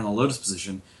sitting there in the lotus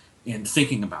position and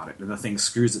thinking about it. And the thing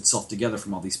screws itself together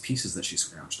from all these pieces that she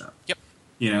scrounged up.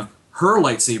 Yep. Her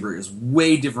lightsaber is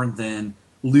way different than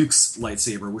Luke's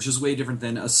lightsaber, which is way different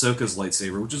than Ahsoka's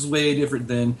lightsaber, which is way different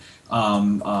than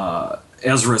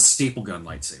Ezra's staple gun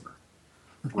lightsaber,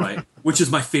 right? Which is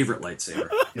my favorite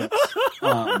lightsaber.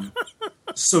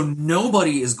 So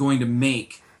nobody is going to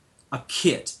make a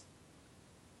kit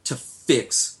to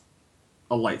fix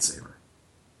a lightsaber.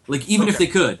 Like, even if they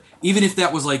could, even if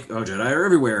that was like, oh, Jedi are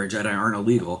everywhere, Jedi aren't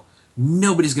illegal,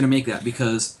 nobody's going to make that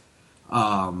because,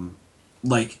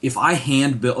 like, if I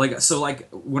hand build, like,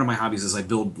 one of my hobbies is I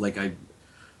build, like,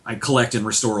 I collect and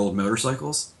restore old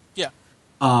motorcycles. Yeah.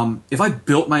 If I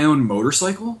built my own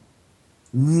motorcycle,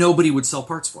 nobody would sell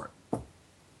parts for it.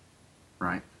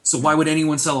 Right? So why would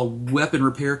anyone sell a weapon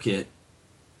repair kit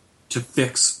to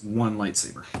fix one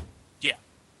lightsaber? Yeah.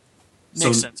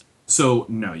 Makes sense. So,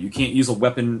 no, you can't use a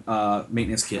weapon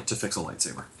maintenance kit to fix a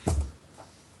lightsaber.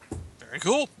 Very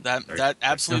cool. That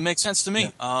absolutely makes sense to me.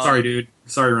 Yeah. Sorry, dude.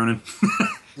 Sorry, Ronan.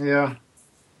 Yeah.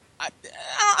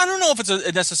 I don't know if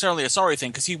it's necessarily a sorry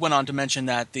thing, because he went on to mention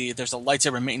that there's a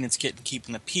lightsaber maintenance kit in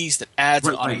keeping the piece that adds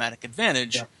an automatic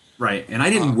advantage. Yeah. Right, and I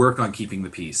didn't work on keeping the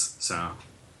piece, so...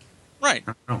 Right.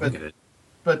 I don't look at it.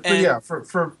 But yeah,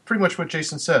 for pretty much what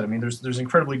Jason said, I mean, there's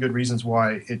incredibly good reasons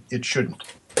why it shouldn't.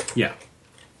 Yeah.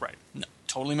 Right. No,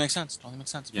 totally makes sense.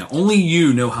 Yeah. Only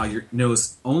you know how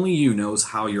only you knows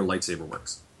how your lightsaber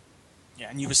works.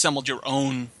 Yeah, and you've assembled your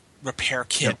own repair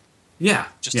kit. Yep. Yeah.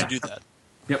 Just to do that.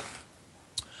 Yep.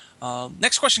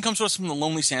 Next question comes to us from the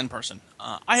Lonely Sand person.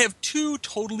 I have two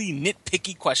totally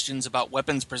nitpicky questions about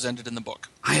weapons presented in the book.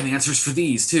 I have answers for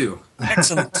these too.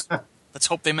 Excellent. Let's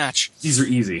hope they match. These are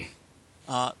easy.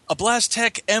 A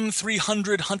Blastech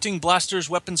M300 hunting blaster's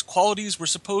weapons qualities were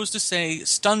supposed to say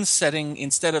stun setting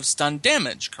instead of stun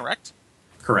damage, correct?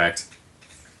 Correct.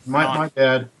 My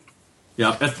bad.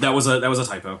 Yeah, that was a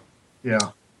typo.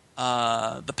 Yeah.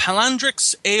 The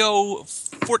Palandrix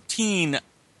AO-14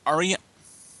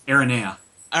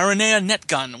 Aranea net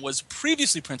gun was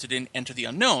previously printed in Enter the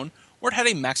Unknown, where it had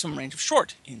a maximum range of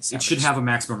short in Savage. It should have a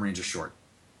maximum range of short.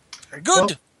 Very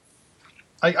good. Well,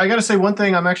 I got to say, one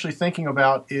thing I'm actually thinking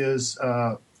about is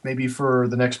maybe for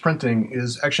the next printing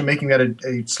is actually making that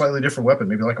a slightly different weapon,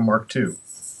 maybe like a Mark II.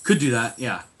 Could do that,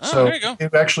 yeah. So there you go.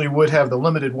 It actually would have the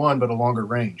limited one, but a longer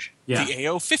range. Yeah. The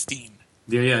AO-15.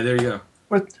 Yeah, there you go.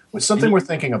 With something we're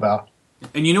thinking about.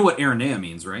 And you know what Aranea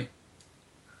means, right?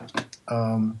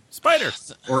 Spider.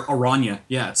 Or Aranya.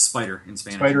 Yeah, it's spider in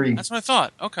Spanish. Spidery. That's what I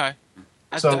thought. Okay.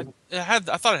 I thought it had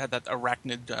that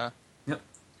arachnid...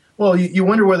 Well, you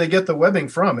wonder where they get the webbing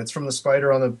from. It's from the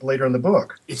spider later in the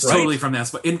book. It's totally from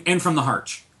that, and from the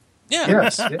Harch. Yeah.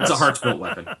 Yes. It's a Harch-built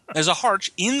weapon. There's a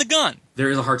Harch in the gun.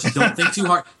 There is a Harch. Don't think too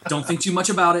hard. Don't think too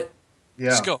much about it. Yeah.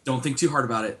 Just go. Don't think too hard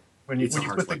about it. When you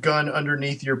put the gun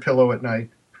underneath your pillow at night.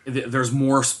 There's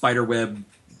more spiderweb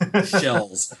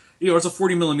shells. It's a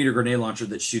 40mm grenade launcher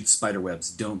that shoots spiderwebs.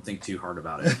 Don't think too hard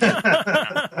about it.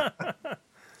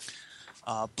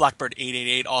 Blackbird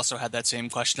 888 also had that same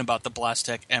question about the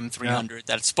Blastech M300,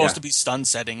 that it's supposed to be stun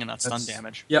setting and not stun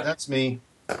damage. Yeah, that's me.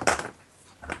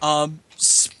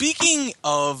 Speaking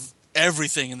of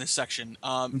everything in this section,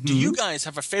 do you guys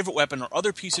have a favorite weapon or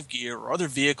other piece of gear or other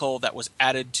vehicle that was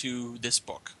added to this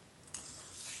book?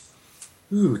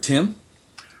 Ooh, Tim?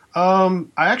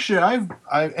 And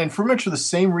pretty much for the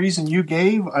same reason you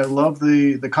gave, I love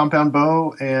the compound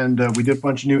bow, and we did a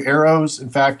bunch of new arrows. In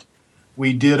fact,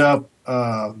 we did up,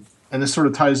 and this sort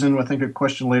of ties in, I think, a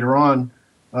question later on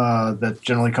that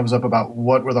generally comes up about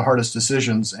what were the hardest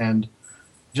decisions. And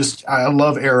just, I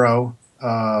love Arrow,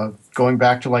 going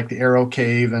back to like the Arrow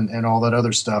Cave and all that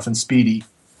other stuff, and Speedy.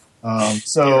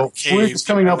 So we're just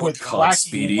coming up with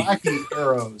wacky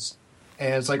arrows.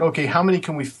 And it's like, okay, how many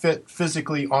can we fit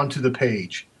physically onto the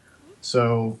page?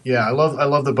 So yeah, I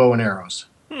love the bow and arrows.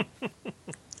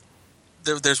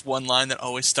 There's one line that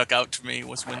always stuck out to me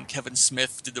was when Kevin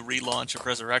Smith did the relaunch of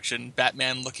Resurrection,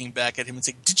 Batman looking back at him and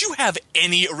saying, "Did you have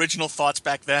any original thoughts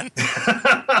back then?"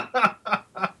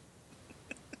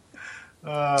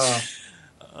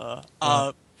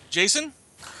 Jason?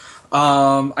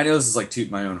 I know this is like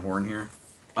toot my own horn here,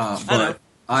 but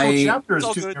whole chapter is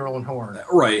toot your own horn.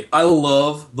 Right. I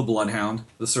love the Bloodhound,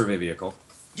 the survey vehicle.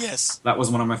 Yes. That was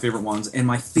one of my favorite ones. And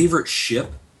my favorite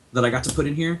ship that I got to put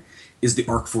in here is the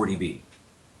ARC 40B.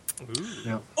 Ooh.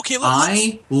 Yeah. Okay,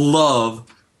 I love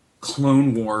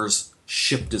Clone Wars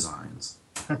ship designs.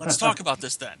 Let's talk about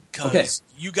this then, because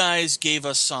you guys gave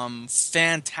us some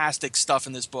fantastic stuff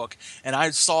in this book, and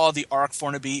I saw the ARC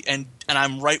 40B, and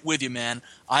I'm right with you, man.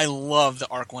 I love the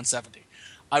ARC 170.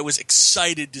 I was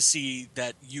excited to see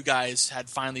that you guys had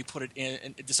finally put it in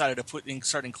and decided to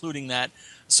start including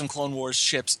some Clone Wars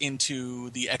ships into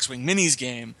the X-Wing Minis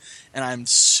game, and I'm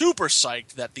super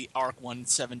psyched that the ARC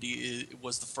 170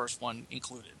 was the first one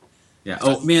included. Yeah.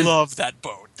 I love that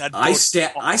boat. I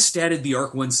statted the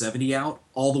ARC 170 out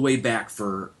all the way back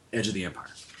for Edge of the Empire.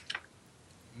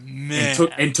 Man.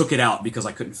 And took it out because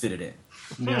I couldn't fit it in.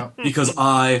 Yeah. Because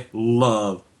I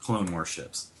love Clone Wars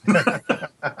ships.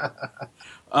 The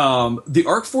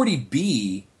ARC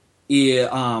 40B,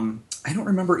 I don't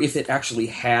remember if it actually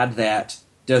had that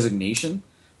designation,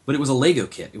 but it was a Lego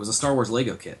kit. It was a Star Wars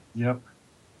Lego kit. Yep.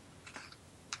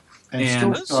 And still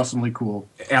looks awesomely cool.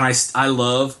 And I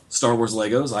love Star Wars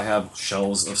Legos. I have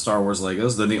shelves of Star Wars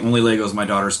Legos. They're the only Legos my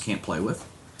daughters can't play with.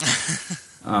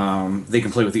 They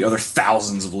can play with the other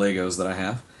thousands of Legos that I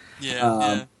have.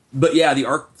 Yeah. But yeah, the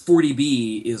ARC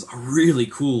 40B is a really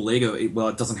cool Lego. It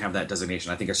doesn't have that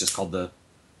designation. I think it's just called the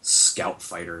Scout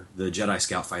Fighter, the Jedi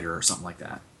Scout Fighter or something like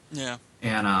that. Yeah.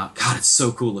 And God, it's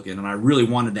so cool looking. And I really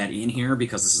wanted that in here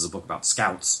because this is a book about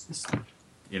scouts.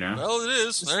 You know? Well, it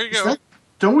is. There you go.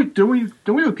 Don't we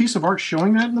have a piece of art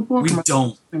showing that in the book? We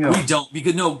don't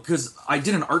because I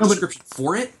did an art description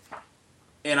for it,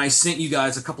 and I sent you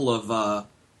guys a couple of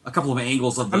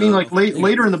angles of.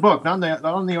 Later in the book, not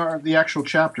on the actual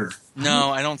chapter.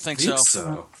 No, I don't think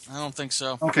so. I don't think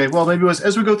so. Okay, well maybe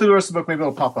as we go through the rest of the book, maybe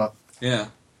it'll pop up. Yeah.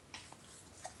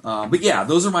 But yeah,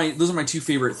 those are my two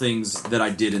favorite things that I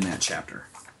did in that chapter.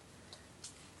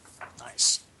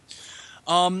 Nice.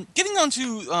 Getting on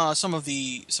to some of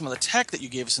the tech that you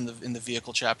gave us in the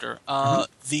vehicle chapter,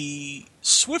 the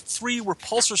Swift 3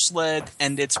 repulsor sled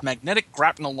and its magnetic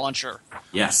grapnel launcher.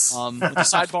 Yes. With the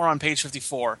sidebar on page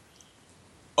 54.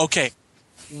 Okay,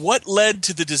 what led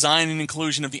to the design and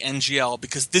inclusion of the NGL?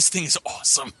 Because this thing is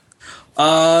awesome.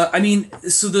 Let me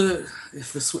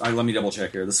double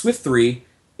check here. The Swift 3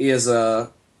 is this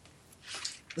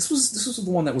was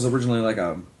the one that was originally like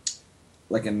a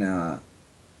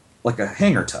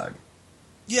hangar tug.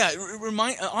 Yeah,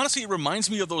 it reminds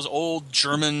me of those old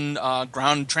German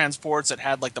ground transports that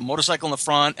had like the motorcycle in the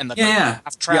front and the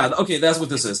half track. Yeah, okay, that's what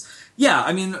this is. Yeah,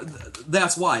 I mean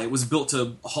that's why it was built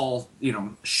to haul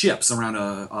ships around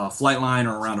a flight line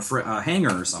or around a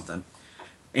hangar or something,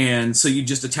 and so you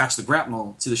just attach the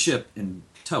grapnel to the ship and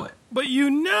tow it. But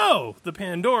the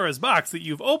Pandora's box that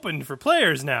you've opened for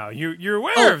players now. You're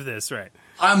aware of this, right?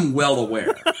 I'm well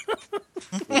aware.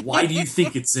 Why do you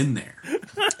think it's in there?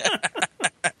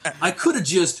 I could have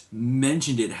just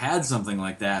mentioned it had something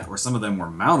like that, or some of them were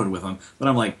mounted with them, but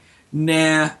I'm like,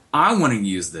 nah, I want to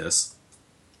use this,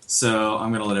 so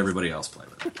I'm going to let everybody else play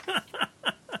with it.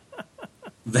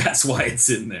 That's why it's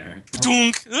in there.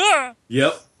 Dunk!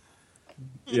 Yep.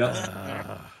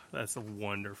 That's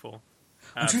wonderful.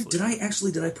 Did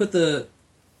I put the...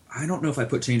 I don't know if I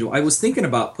put changeable... I was thinking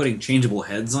about putting changeable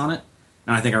heads on it,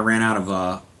 and I think I ran out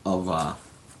of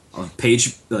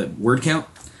page word count.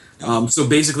 So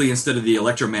basically, instead of the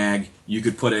electromag, you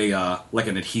could put an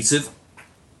adhesive,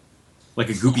 like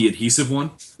a goopy adhesive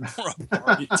one,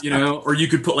 or you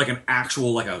could put like an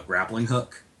actual a grappling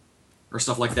hook or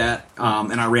stuff like that.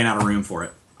 And I ran out of room for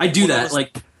it. I do that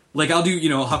like I'll do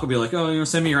Huck will be like, oh,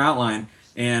 send me your outline,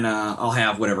 and I'll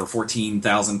have whatever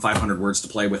 14,500 words to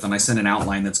play with, and I send an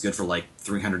outline that's good for like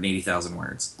 380,000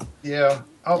 words. Yeah,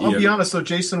 I'll be honest though,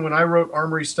 Jason. When I wrote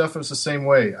Armory stuff, it was the same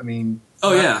way. I mean,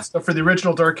 stuff for the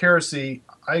original Dark Heresy,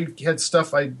 I had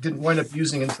stuff I didn't wind up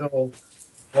using until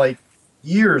like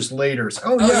years later.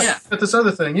 So, got this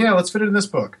other thing. Yeah, let's fit it in this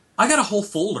book. I got a whole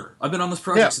folder. I've been on this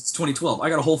project since 2012. I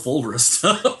got a whole folder of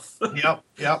stuff.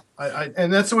 Yep.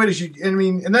 And that's the way it is.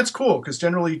 And that's cool because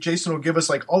generally Jason will give us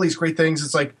like all these great things.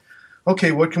 It's like,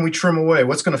 okay, what can we trim away?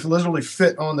 What's going to literally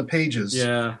fit on the pages?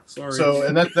 Yeah, sorry. So,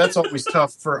 and that's always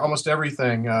tough for almost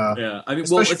everything. I mean,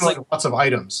 especially it's like lots of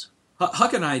items.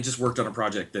 Huck and I just worked on a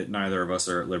project that neither of us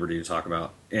are at liberty to talk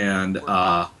about, and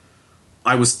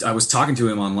I was talking to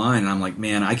him online, and I'm like,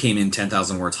 man, I came in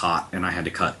 10,000 words hot, and I had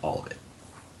to cut all of it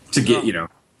to get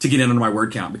to get into my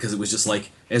word count because it was just like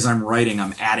as I'm writing,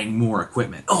 I'm adding more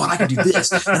equipment. Oh, and I can do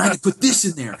this, and I can put this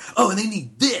in there. Oh, and they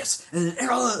need this, and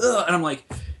I'm like,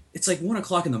 it's like 1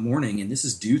 o'clock in the morning, and this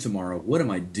is due tomorrow. What am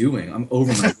I doing? I'm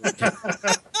over my word count.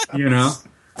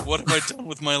 What have I done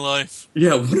with my life?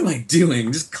 Yeah, what am I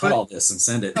doing? Just cut all this and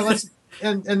send it.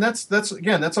 And that's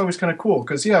again, that's always kind of cool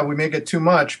because we may get too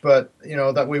much, but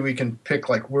that way we can pick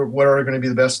like what are going to be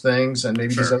the best things, and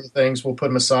maybe these other things we'll put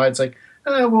them aside. It's like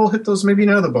we'll hit those maybe in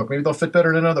another book. Maybe they'll fit better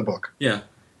in another book. Yeah,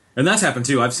 and that's happened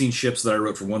too. I've seen ships that I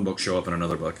wrote for one book show up in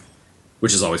another book,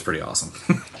 which is always pretty awesome.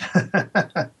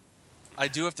 I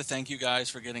do have to thank you guys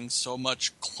for getting so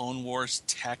much Clone Wars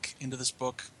tech into this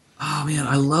book. Oh man,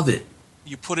 I love it.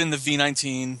 You put in the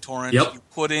V19 torrent. Yep. You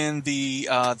put in the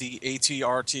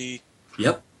ATRT.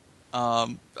 Yep.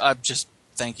 I just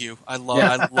thank you. I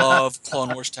love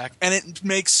Clone Wars tech, and it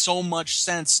makes so much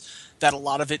sense that a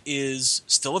lot of it is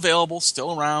still available,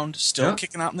 still around, still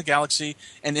kicking out in the galaxy,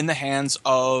 and in the hands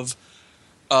of,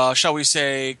 shall we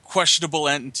say, questionable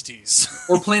entities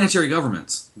or planetary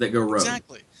governments that go rogue.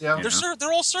 Exactly. Yeah.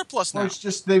 They're all surplus now. Well, it's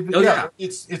just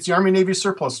it's the Army Navy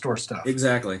surplus store stuff.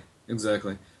 Exactly.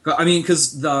 I mean,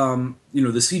 because the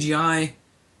CGI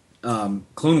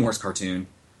Clone Wars cartoon,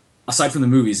 aside from the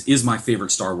movies, is my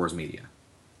favorite Star Wars media.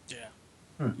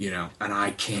 Yeah. And I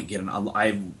can't get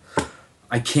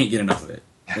I can't get enough of it.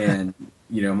 And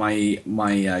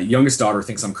my youngest daughter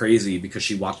thinks I'm crazy because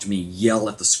she watched me yell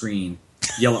at the screen,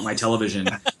 yell at my television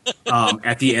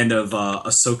at the end of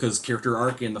Ahsoka's character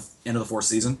arc in the end of the fourth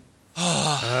season.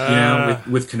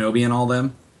 With Kenobi and all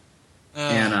them.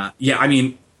 And I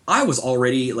mean, I was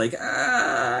already like,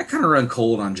 I kind of run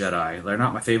cold on Jedi. They're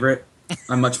not my favorite.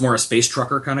 I'm much more a space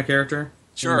trucker kind of character,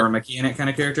 or a mechanic kind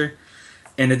of character.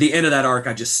 And at the end of that arc,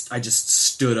 I just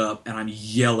stood up and I'm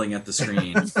yelling at the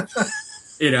screen,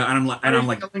 and I'm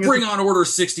like, bring on Order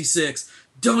 66!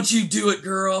 Don't you do it,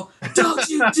 girl! Don't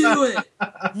you do it!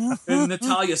 And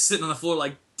Natalia's sitting on the floor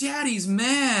like, Daddy's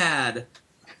mad.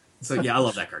 So I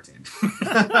love that cartoon.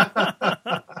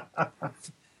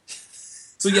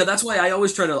 So that's why I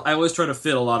always try to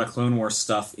fit a lot of Clone Wars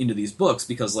stuff into these books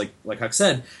because, like Huck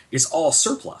said, it's all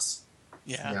surplus.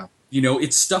 Yeah.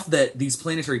 It's stuff that these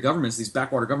planetary governments, these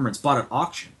backwater governments, bought at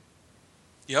auction.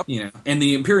 Yep. And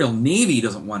the Imperial Navy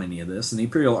doesn't want any of this, and the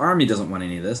Imperial Army doesn't want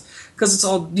any of this because it's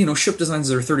all ship designs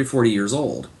that are 30, 40 years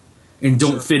old and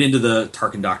don't fit into the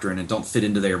Tarkin Doctrine and don't fit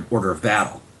into their order of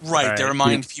battle. Right. They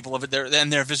remind people of it,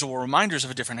 and they're visual reminders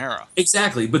of a different era.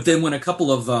 Exactly. But then when a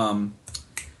couple of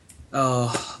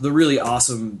the really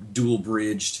awesome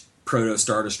dual-bridged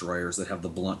proto-Star Destroyers that have the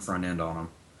blunt front end on them.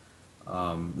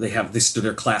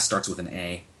 Their class starts with an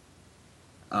A.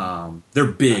 They're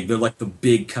big. They're like the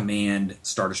big command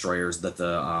Star Destroyers that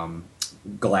the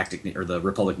Galactic or the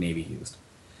Republic Navy used.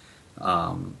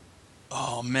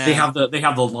 Oh man! They have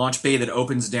the launch bay that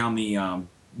opens down the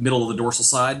middle of the dorsal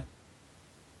side.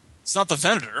 It's not the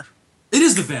Venator. It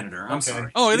is the Venator. I'm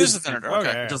sorry. Oh, it is the Venator.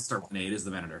 Okay. It doesn't start with an A. It is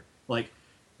the Venator.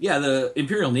 The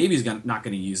Imperial Navy is not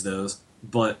going to use those,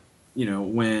 but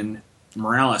when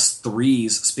Morales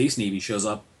 3's Space Navy shows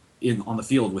up on the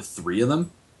field with 3 of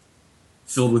them,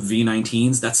 filled with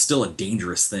V-19s, that's still a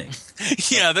dangerous thing.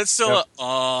 Yeah, that's still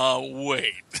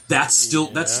wait. That's still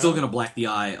going to black the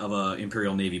eye of a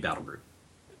Imperial Navy battle group.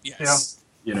 Yes.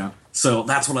 So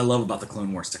that's what I love about the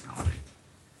Clone Wars technology.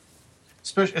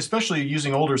 Especially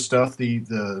using older stuff,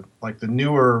 the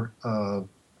newer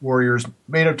warriors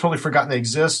may have totally forgotten they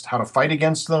exist, how to fight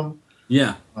against them.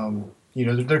 Yeah.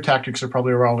 Their tactics are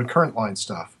probably around the current line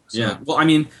stuff. So. Yeah. Well, I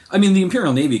mean, the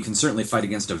Imperial Navy can certainly fight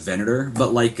against a Venator,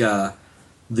 but the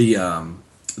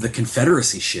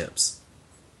Confederacy ships,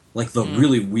 like the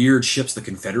really weird ships the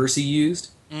Confederacy used,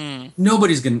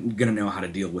 nobody's gonna know how to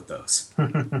deal with those.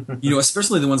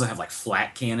 Especially the ones that have like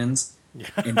flat cannons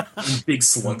and big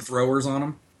slug throwers on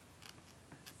them.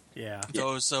 Yeah.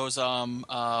 Those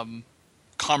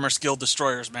Commerce Guild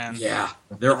destroyers, man. Yeah,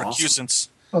 they're the awesome. Recusants.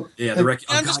 Yeah,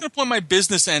 I'm just going to point my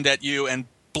business end at you and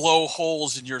blow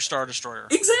holes in your Star Destroyer.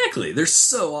 Exactly. They're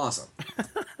so awesome.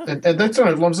 and that's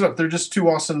what lumps it up. They're just too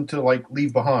awesome to like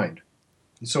leave behind.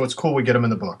 So it's cool we get them in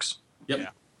the books. Yep. Yeah.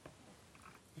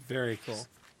 Very cool.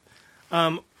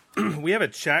 We have a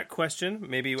chat question,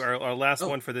 maybe our last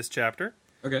one for this chapter.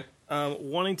 Okay.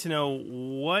 Wanting to know,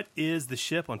 what is the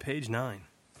ship on page 9?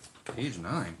 Page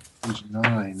 9. Page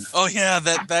 9. Oh, yeah,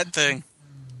 that thing.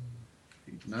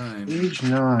 Page 9. Page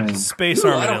 9. Space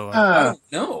Armadillo. I don't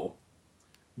know.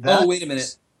 That wait a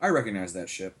minute. I recognize that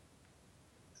ship.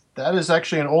 That is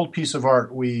actually an old piece of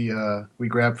art we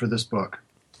grabbed for this book.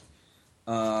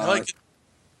 I like it.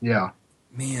 Yeah.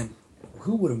 Man,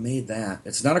 who would have made that?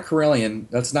 It's not a Corellian.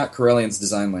 That's not Corellian's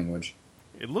design language.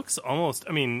 It looks almost,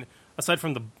 I mean, aside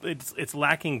from it's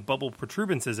lacking bubble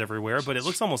protuberances everywhere, but it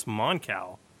looks almost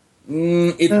Moncal.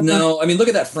 No, I mean, look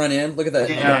at that front end. Look at that.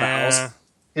 Yeah.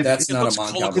 That's it not a looks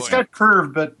Moncal. It's got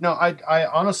curve, but no, I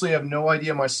honestly have no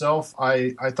idea myself.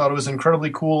 I thought it was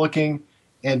incredibly cool looking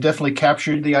and definitely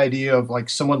captured the idea of like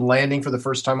someone landing for the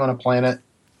first time on a planet.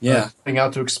 Yeah. Going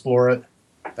out to explore it.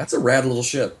 That's a rad little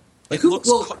ship. Like It looks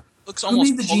who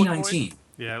almost made the Colicoid. G19?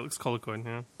 Yeah, it looks Colicoid,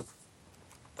 yeah.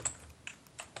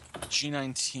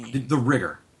 G19. The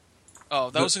rigger. Oh,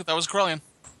 that was Corellian.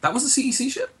 That was a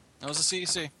CEC ship? That was a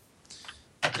CEC.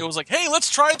 It was like, hey, let's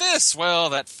try this.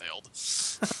 Well, that failed.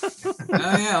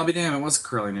 Yeah, I'll be damned. It was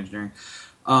Corellian engineering.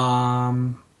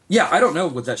 Yeah, I don't know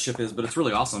what that ship is, but it's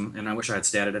really awesome, and I wish I had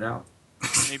statted it out.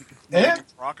 Maybe Yeah.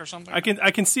 rock or something. I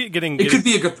can see it getting. It could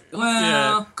be a good.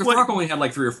 Yeah. Gathrock only had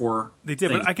like 3 or 4. They did,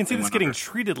 but things I can see they this went getting under.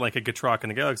 treated like a Gatrock in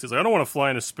the Galaxy. It's like, I don't want to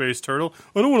fly in a space turtle.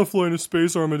 I don't want to fly in a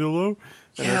space armadillo.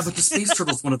 Yeah, but the Space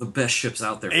Turtle's one of the best ships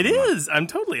out there. It is. I'm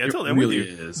totally. I'm really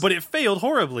with you. is. But it failed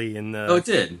horribly in the. Oh, it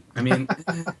did. I mean,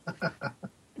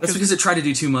 that's because it tried to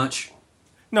do too much.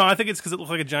 No, I think it's because it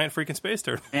looked like a giant freaking space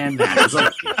turtle. And that it was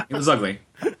ugly. It was ugly.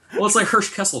 Well, it's like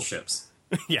Hirsch Kessel ships.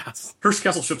 Yes. Hirsch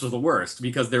Kessel ships are the worst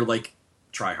because they're like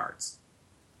tryhards.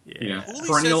 Yeah. You know, Holy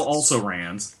perennial says- also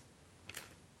rans.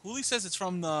 Hooli says it's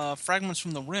from the Fragments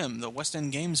from the Rim, the West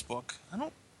End Games book. I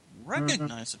don't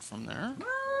recognize it from there.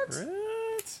 What?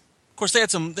 Of course, they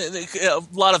had some. A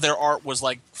lot of their art was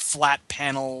like flat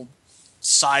panel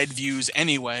side views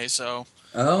anyway, so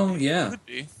Oh yeah,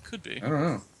 could be. I don't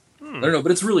know. I don't know,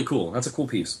 but it's really cool. That's a cool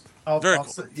piece. Very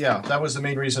cool. Yeah, that was the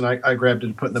main reason I grabbed it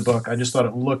and put in the book. I just thought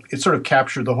it sort of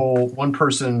captured the whole one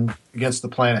person against the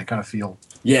planet kind of feel.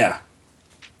 Yeah.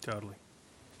 Totally.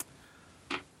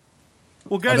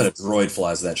 Well, I bet guys, a droid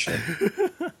flies that shit.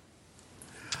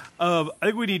 I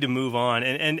think we need to move on.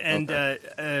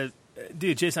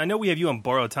 Dude, Jason, I know we have you on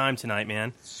borrowed time tonight,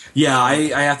 man. Yeah,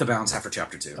 I have to bounce after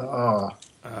chapter 2. Sorry,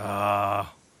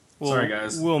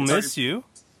 guys. We'll miss you.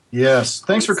 Yes.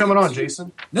 Thanks for coming on,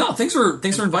 Jason. No, thanks for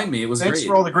inviting me. It was Thanks great.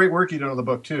 for all the great work you did on the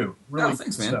book too. Really,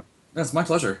 Thanks, man. stuff. That's my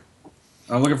pleasure.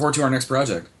 I'm looking forward to our next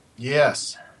project.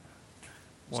 Yes.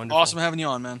 Wonderful. Awesome having you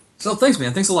on, man. So thanks,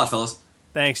 man. Thanks a lot, fellas.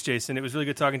 Thanks, Jason. It was really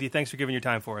good talking to you. Thanks for giving your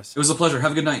time for us. It was a pleasure.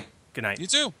 Have a good night. Good night. You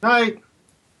too. Night.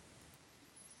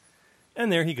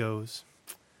 And there he goes.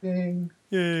 Ding.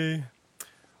 Yay.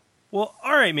 Well,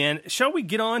 all right, man. Shall we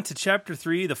get on to Chapter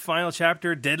 3, the final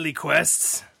chapter, Deadly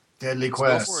Quests? Deadly Go for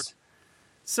it. Quest.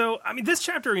 So, I mean, this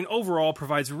chapter overall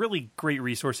provides really great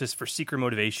resources for seeker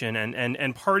motivation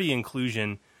and party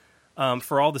inclusion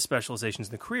for all the specializations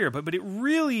in the career, but it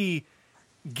really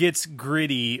gets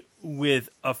gritty with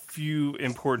a few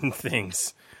important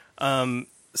things.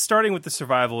 Starting with the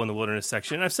survival in the wilderness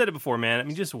section. And I've said it before, man. I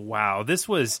mean, just wow. This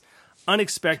was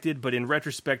unexpected, but in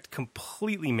retrospect,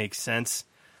 completely makes sense.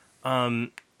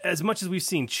 As much as we've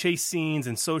seen chase scenes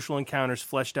and social encounters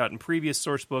fleshed out in previous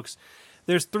source books,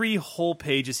 there's 3 whole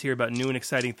pages here about new and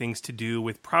exciting things to do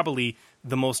with probably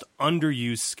the most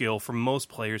underused skill for most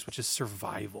players, which is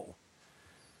survival.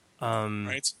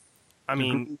 Right. I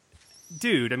mean,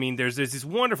 dude, there's these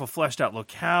wonderful fleshed out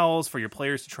locales for your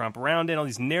players to tromp around in, all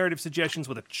these narrative suggestions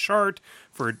with a chart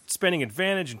for spending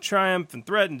advantage and triumph and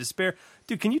threat and despair.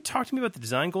 Dude, can you talk to me about the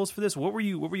design goals for this? What were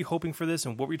you hoping for this,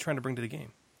 and what were you trying to bring to the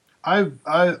game? I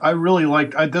really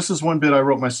liked. This is one bit I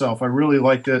wrote myself. I really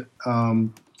liked it.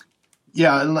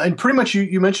 Yeah, and pretty much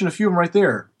you mentioned a few of them right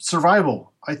there.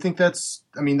 Survival. I think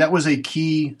that was a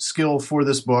key skill for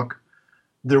this book.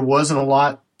 There wasn't a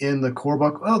lot in the core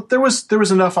book. Well, there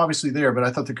was enough obviously there, but I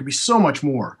thought there could be so much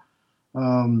more.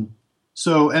 And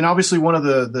obviously one of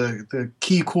the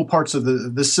key cool parts of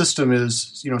this system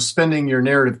is, spending your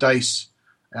narrative dice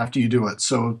after you do it.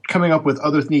 So coming up with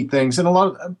other neat things, and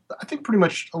I think pretty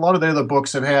much a lot of the other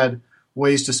books have had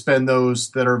ways to spend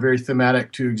those that are very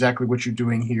thematic to exactly what you're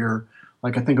doing here.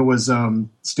 Like I think it was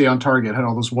Stay on Target had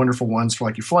all those wonderful ones for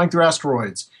like you're flying through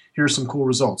asteroids. Here's some cool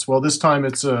results. Well, this time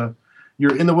it's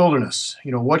you're in the wilderness.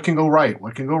 You know, what can go right?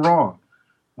 What can go wrong?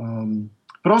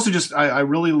 But also just I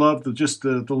really love the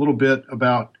little bit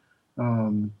about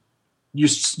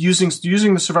using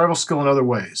the survival skill in other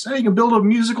ways. Hey, you can build a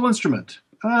musical instrument.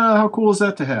 How cool is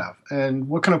that to have? And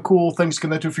what kind of cool things can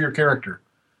that do for your character?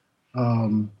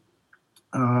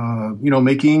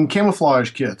 Making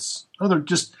camouflage kits. Other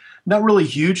just not really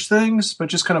huge things, but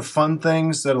just kind of fun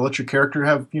things that'll let your character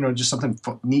have, just something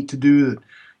neat to do that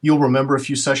you'll remember a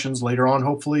few sessions later on,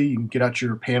 hopefully. You can get out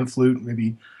your pan flute,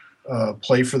 maybe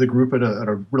play for the group at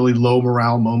a really low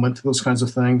morale moment, those kinds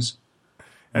of things.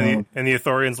 And the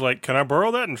Ithorian's like, can I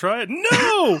borrow that and try it?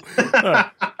 No!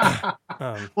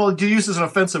 Well, do you use as an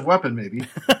offensive weapon, maybe?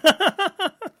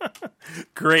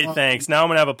 Great, thanks. Now I'm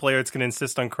going to have a player that's going to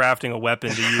insist on crafting a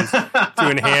weapon to use to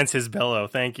enhance his bellow.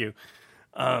 Thank you.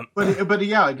 But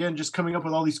yeah, again, just coming up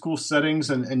with all these cool settings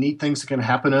and neat things that can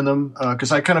happen in them.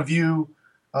 Because I kind of view,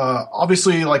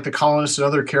 obviously, like the colonists and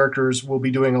other characters will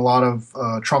be doing a lot of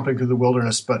tromping through the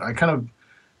wilderness. But I kind of,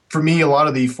 for me, a lot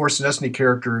of the Force and Destiny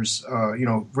characters,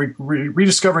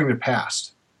 rediscovering their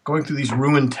past, going through these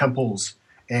ruined temples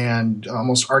and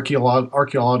almost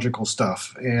archaeological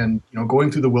stuff, and going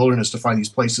through the wilderness to find these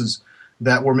places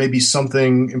that were maybe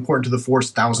something important to the Force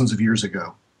thousands of years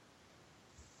ago.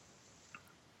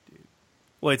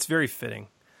 Well, it's very fitting.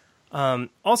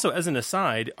 Also, as an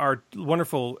aside, our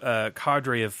wonderful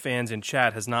cadre of fans in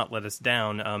chat has not let us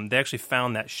down. They actually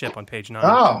found that ship on page 9.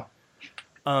 Oh.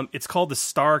 It's called the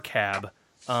Star Cab.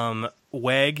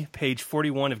 WAG, page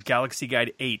 41 of Galaxy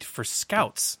Guide 8 for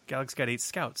Scouts. Galaxy Guide 8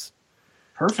 Scouts.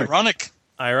 Perfect.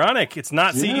 Ironic. It's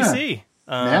not CDC.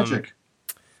 Magic.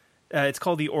 It's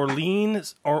called the Orlean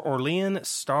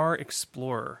Star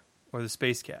Explorer, or the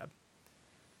Space Cab.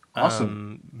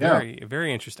 Awesome. Very,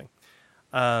 very interesting.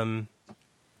 I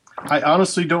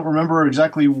honestly don't remember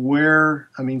exactly where.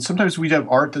 I mean, sometimes we'd have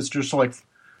art that's just like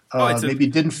maybe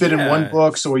didn't fit in one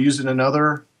book, so we use it in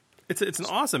another. It's an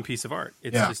awesome piece of art.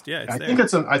 It's I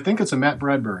think it's a Matt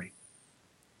Bradbury,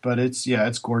 but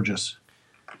it's gorgeous.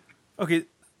 Okay,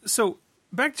 so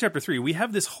back to Chapter 3, we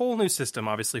have this whole new system,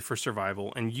 obviously, for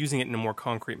survival, and using it in a more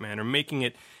concrete manner, making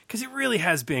it, because it really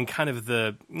has been kind of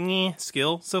the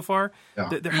skill so far.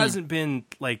 Yeah. There hasn't been,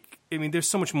 there's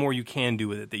so much more you can do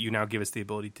with it that you now give us the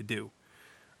ability to do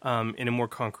in a more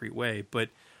concrete way. But,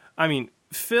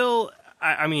 Phil,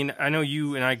 I know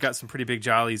you and I got some pretty big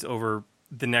jollies over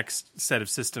the next set of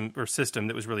system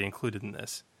that was really included in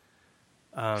this.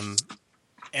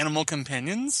 Animal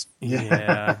companions?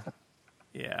 Yeah.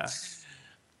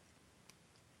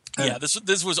 Yeah,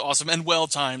 this was awesome and well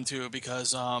timed too,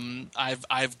 because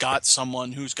I've got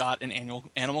someone who's got an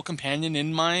animal companion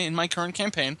in my current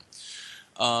campaign,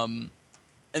 an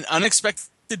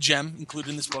unexpected gem included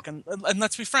in this book, and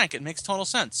let's be frank, it makes total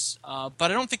sense. But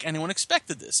I don't think anyone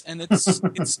expected this, and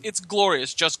it's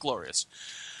glorious, just glorious.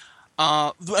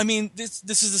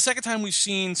 This is the second time we've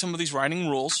seen some of these writing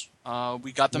rules.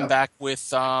 We got them back with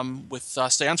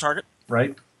Stay on Target,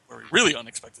 right? Where we really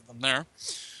unexpected them there.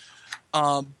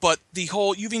 But the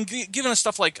whole, you've been given us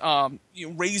stuff like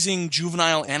raising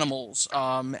juvenile animals,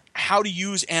 how to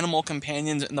use animal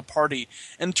companions in the party,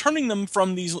 and turning them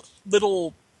from these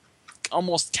little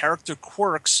almost character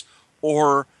quirks,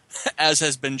 or as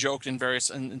has been joked in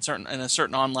a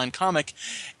certain online comic,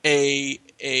 a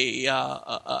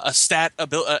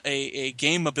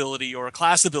game ability or a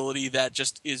class ability that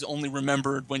just is only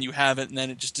remembered when you have it, and then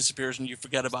it just disappears and you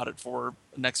forget about it for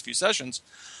the next few sessions.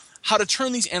 How to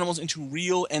turn these animals into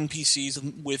real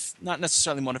NPCs with not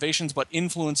necessarily motivations, but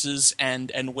influences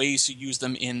and ways to use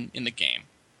them in the game.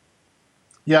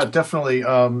 Yeah, definitely.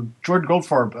 Jordan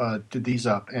Goldfarb did these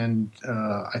up, and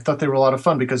I thought they were a lot of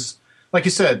fun because, like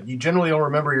you said, you generally don't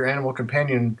remember your animal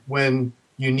companion when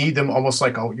you need them, almost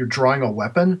like you're drawing a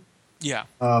weapon. Yeah.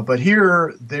 But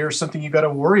here, there's something you got to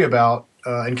worry about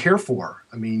and care for.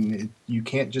 I mean, you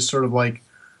can't just sort of like,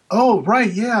 oh,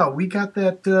 right, yeah, we got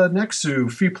that Nexu a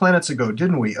few planets ago,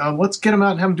 didn't we? Let's get him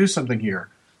out and have him do something here.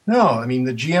 No, I mean,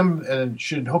 the GM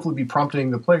should hopefully be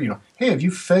prompting the player, hey, have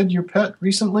you fed your pet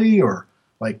recently? Or,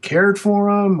 cared for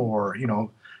him? Or,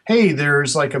 hey,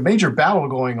 there's, a major battle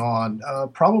going on.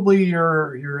 Probably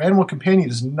your animal companion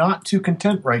is not too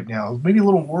content right now. Maybe a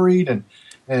little worried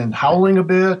and howling a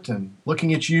bit and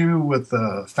looking at you with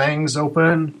the fangs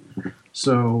open.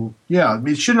 So, yeah,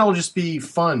 it shouldn't all just be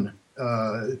fun.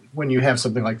 When you have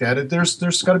something like that,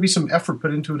 there's got to be some effort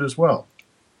put into it as well.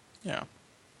 Yeah.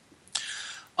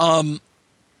 I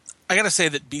got to say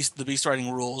that the beast riding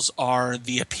rules are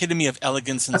the epitome of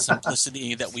elegance and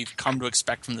simplicity that we've come to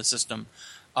expect from the system.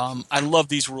 I love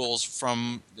these rules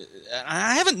from.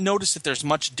 I haven't noticed if there's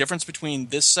much difference between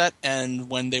this set and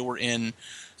when they were in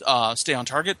Stay on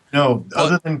Target. No,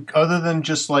 other than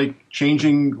just like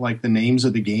changing like the names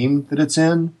of the game that it's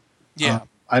in. Yeah.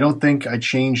 I don't think I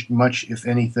changed much, if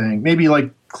anything. Maybe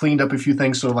like cleaned up a few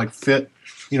things so like fit,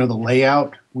 the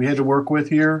layout we had to work with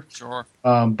here. Sure.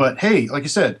 But hey, like I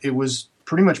said, it was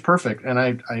pretty much perfect. And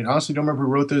I honestly don't remember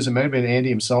who wrote those. It may have been Andy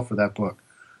himself for that book.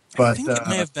 But I think it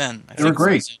may have been. They were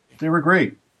great. They were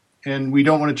great. And we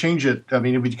don't want to change it. I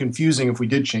mean, it would be confusing if we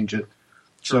did change it.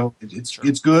 Sure. So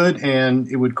it's good, and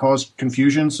it would cause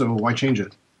confusion, so why change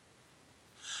it?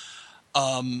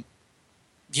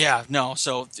 Yeah, no,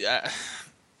 so...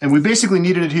 and we basically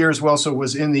needed it here as well, so it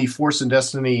was in the Force and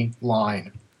Destiny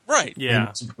line. Right.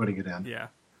 Yeah. Putting it in. Yeah.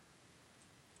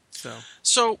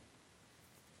 So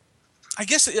I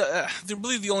guess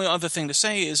really the only other thing to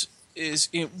say is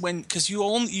because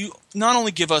you not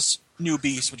only give us new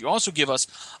beasts, but you also give us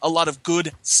a lot of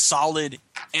good, solid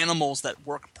animals that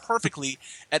work perfectly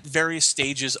at various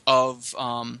stages of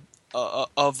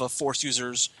a Force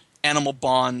user's animal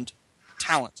bond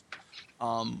talent.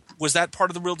 Was that part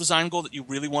of the real design goal, that you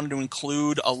really wanted to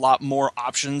include a lot more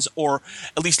options, or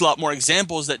at least a lot more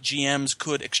examples that GMs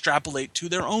could extrapolate to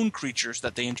their own creatures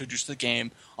that they introduce to the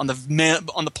game on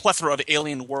the plethora of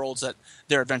alien worlds that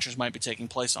their adventures might be taking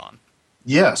place on?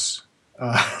 Yes.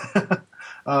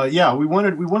 Yeah, we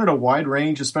wanted a wide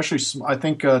range, especially I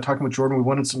think talking with Jordan, we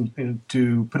wanted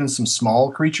to put in some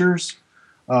small creatures.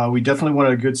 We definitely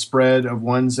wanted a good spread of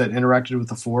ones that interacted with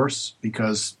the Force,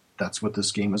 because that's what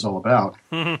this game is all about.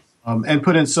 And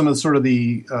put in some of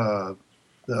the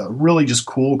really just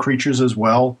cool creatures as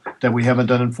well that we haven't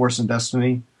done in Force and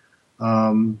Destiny.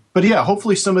 But yeah,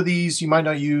 hopefully some of these you might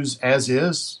not use as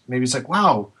is. Maybe it's like,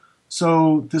 wow,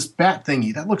 so this bat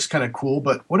thingy, that looks kind of cool,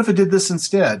 but what if it did this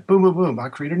instead? Boom, boom, boom. I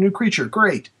create a new creature.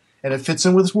 Great. And it fits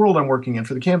in with this world I'm working in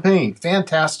for the campaign.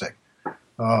 Fantastic.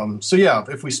 So yeah,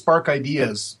 if we spark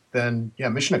ideas, then yeah,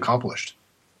 mission accomplished.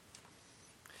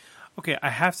 Okay,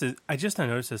 I just now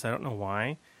noticed this. I don't know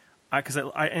why. Because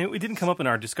and it didn't come up in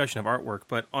our discussion of artwork,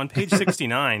 but on page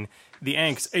 69, the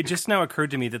Anks, it just now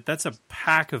occurred to me that that's a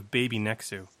pack of baby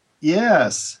Nexu.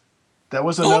 Yes. That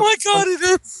was another, oh my god,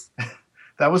 it is!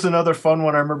 That was another fun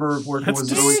one I remember working with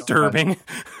Zoe. That's disturbing.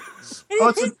 Oh,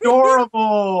 it's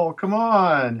adorable! Come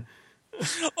on!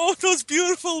 Oh, those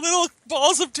beautiful little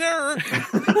balls of terror!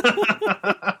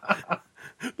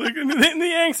 Like, and the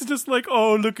Anks is just like,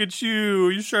 oh, look at you.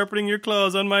 You're sharpening your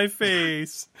claws on my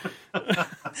face.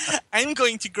 I'm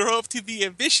going to grow up to be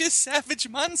a vicious, savage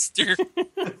monster.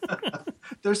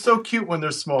 They're so cute when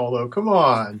they're small, though. Come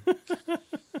on.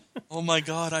 Oh my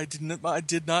god, I did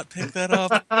not pick that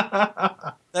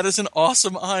up. That is an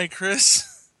awesome eye,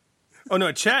 Chris. Oh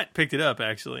no, chat picked it up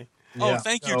actually. Oh,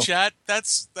 thank you, chat.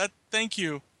 Thank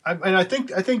you. I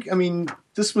think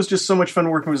this was just so much fun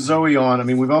working with Zoe on. I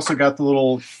mean, we've also got the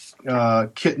little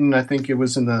kitten. I think it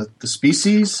was in the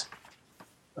species.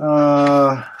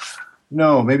 No,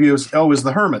 maybe it was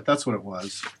the hermit. That's what it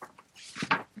was.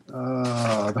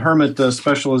 The hermit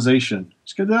specialization.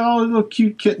 He's got that little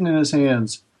cute kitten in his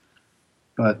hands.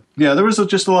 But yeah, there was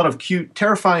just a lot of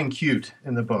terrifying cute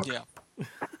in the book. Yeah.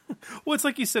 Well, it's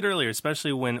like you said earlier,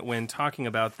 especially when talking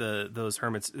about those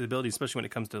hermits' abilities, especially when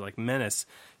it comes to like menace.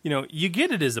 You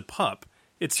get it as a pup.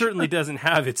 It certainly doesn't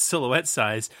have its silhouette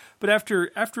size, but after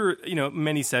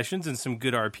many sessions and some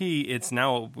good RP, it's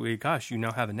now, gosh, you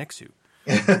now have a Nexu.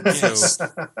 Yes.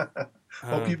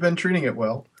 Hope you've been treating it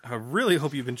well. I really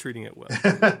hope you've been treating it well.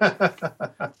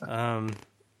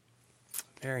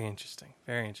 Very interesting.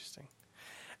 Very interesting.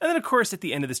 And then, of course, at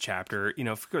the end of this chapter,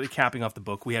 capping off the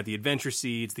book, we have the adventure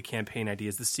seeds, the campaign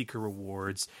ideas, the seeker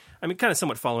rewards. I mean, kind of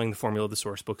somewhat following the formula of the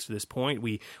source books to this point.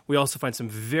 We also find some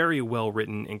very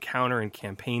well-written encounter and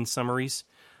campaign summaries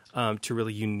to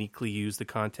really uniquely use the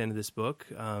content of this book.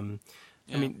 I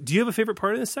mean, do you have a favorite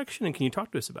part of this section, and can you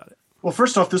talk to us about it? Well,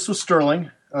 first off, this was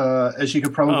sterling, as you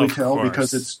could probably tell,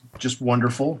 because it's just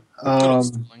wonderful.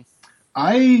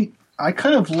 I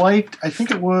kind of liked, I think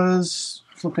it was...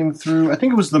 flipping through, I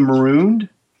think it was the Marooned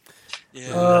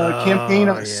campaign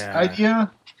idea.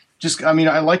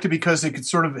 I liked it because it could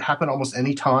sort of happen almost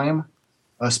any time,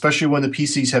 especially when the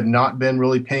PCs have not been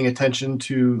really paying attention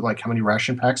to like how many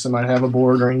ration packs they might have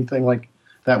aboard or anything like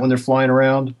that when they're flying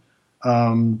around.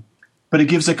 But it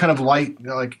gives a kind of light,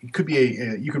 like it could be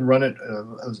you can run it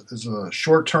as a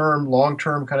short-term,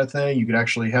 long-term kind of thing. You could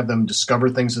actually have them discover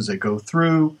things as they go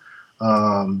through.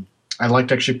 I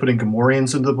liked actually putting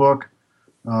Gamorreans into the book.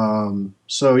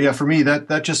 So yeah, for me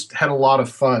that just had a lot of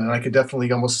fun, and I could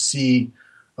definitely almost see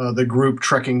the group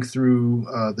trekking through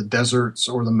the deserts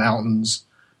or the mountains,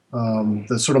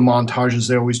 the sort of montages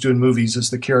they always do in movies as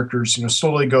the characters,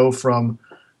 slowly go from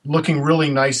looking really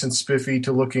nice and spiffy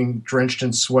to looking drenched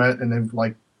in sweat, and they've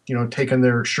taken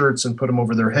their shirts and put them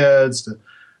over their heads to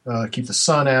keep the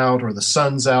sun out, or the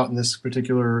sun's out in this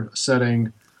particular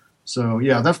setting. So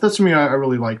yeah, that's something I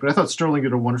really like. But I thought Sterling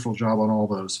did a wonderful job on all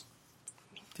those.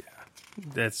 Yeah,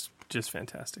 that's just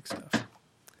fantastic stuff.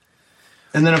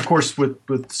 And then, of course,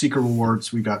 with Secret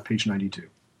Rewards, we got page 92.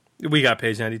 We got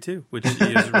page 92, which is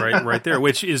right there,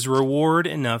 which is reward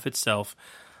enough itself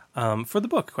for the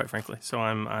book, quite frankly. So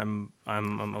I'm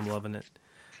loving it.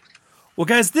 Well,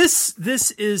 guys,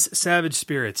 this is Savage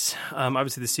Spirits.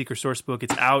 Obviously, the Secret Source book.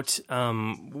 It's out.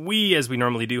 We, as we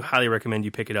normally do, highly recommend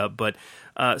you pick it up. But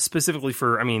specifically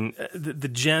for, the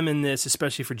gem in this,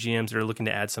 especially for GMs that are looking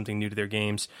to add something new to their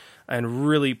games, and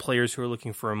really players who are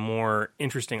looking for a more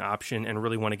interesting option and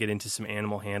really want to get into some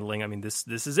animal handling. This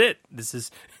is it. This is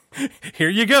here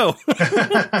you go.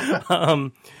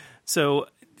 So.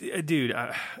 Dude,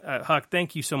 Huck,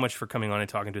 thank you so much for coming on and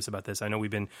talking to us about this. I know we've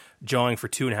been jawing for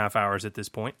 2.5 hours at this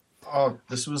point. Oh,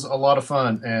 this was a lot of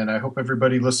fun, and I hope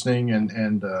everybody listening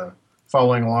and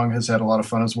following along has had a lot of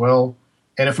fun as well.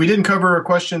 And if we didn't cover a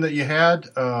question that you had,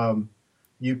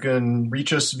 you can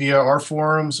reach us via our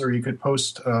forums, or you could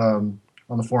post on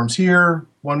the forums here.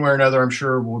 One way or another, I'm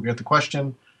sure we'll get the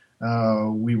question.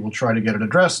 We will try to get it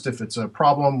addressed. If it's a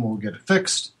problem, we'll get it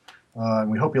fixed. And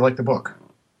we hope you like the book.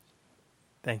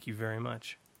 Thank you very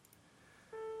much.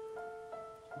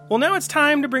 Well, now it's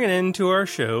time to bring an end to our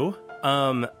show.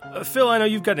 Phil, I know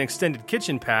you've got an extended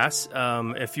kitchen pass,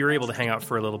 if you're able to hang out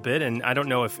for a little bit. And I don't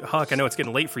know if, Huck, I know it's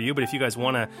getting late for you, but if you guys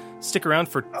want to stick around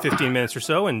for 15 minutes or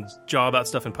so and jaw about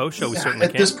stuff in post-show, we certainly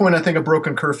can. At this point, I think a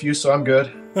broken curfew, so I'm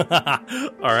good. All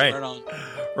right.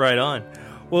 Right on.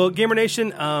 Well, Gamer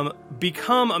Nation,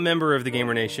 become a member of the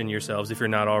Gamer Nation yourselves if you're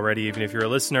not already, even if you're a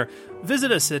listener.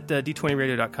 Visit us at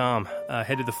d20radio.com.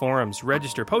 Head to the forums,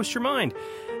 register, post your mind.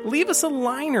 Leave us a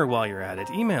liner while you're at it.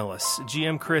 Email us,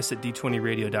 gmchris at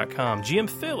d20radio.com,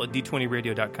 gmphil at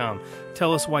d20radio.com.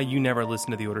 Tell us why you never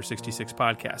listen to the Order 66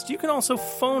 podcast. You can also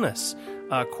phone us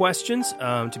questions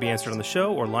to be answered on the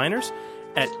show, or liners,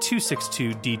 at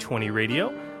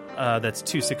 262-D20-radio. That's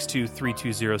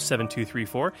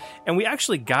 262-320-7234. And we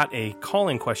actually got a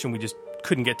call-in question we just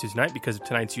couldn't get to tonight because of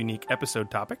tonight's unique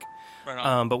episode topic. Right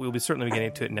on. But we'll be certainly be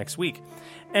getting to it next week.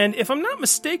 And if I'm not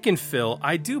mistaken, Phil,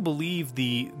 I do believe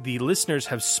the listeners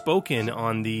have spoken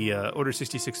on the Order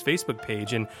 66 Facebook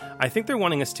page, and I think they're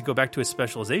wanting us to go back to a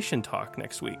specialization talk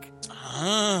next week.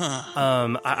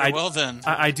 Well then.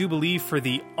 I do believe for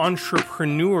the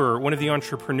entrepreneur, one of the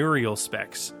entrepreneurial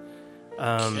specs.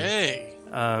 Okay.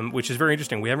 Which is very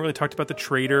interesting. We haven't really talked about the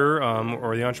trader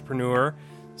or the entrepreneur,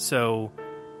 so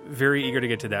very eager to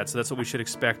get to that. So that's what we should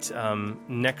expect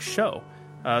next show.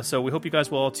 So we hope you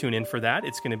guys will all tune in for that.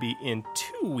 It's going to be in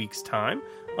 2 weeks' time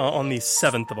on the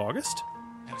 7th of August.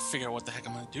 I gotta figure out what the heck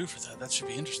I'm going to do for that. That should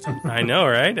be interesting. I know,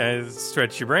 right?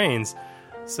 Stretch your brains.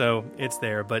 So it's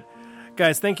there. But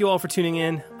guys, thank you all for tuning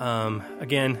in.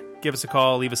 Again, give us a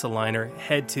call, leave us a liner,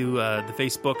 head to the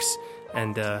Facebooks,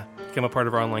 and become a part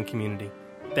of our online community.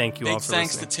 Thank you all for listening.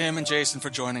 Thanks to Tim and Jason for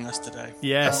joining us today.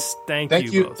 Yes, thank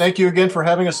you both. Thank you again for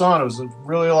having us on. It was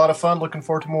really a lot of fun. Looking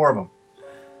forward to more of them.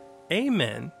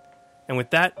 Amen. And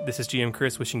with that, this is GM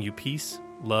Chris wishing you peace,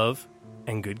 love,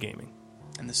 and good gaming.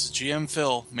 And this is GM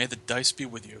Phil. May the dice be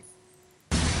with you.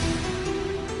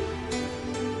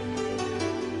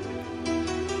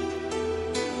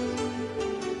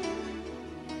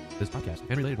 This podcast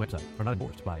and related website are not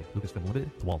endorsed by Lucasfilm Limited,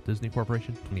 the Walt Disney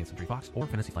Corporation, 20th Century Fox, or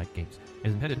Fantasy Flight Games. It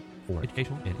is intended for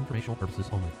educational and informational purposes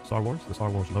only. Star Wars, the Star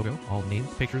Wars logo, all names,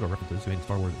 pictures, or references to any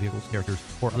Star Wars vehicles, characters,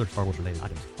 or other Star Wars related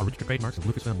items are registered trademarks of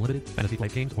Lucasfilm Limited, Fantasy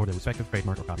Flight Games, or their respective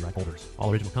trademark or copyright holders.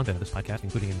 All original content of this podcast,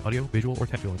 including any audio, visual, or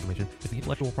textual information, is the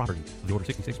intellectual property of the Order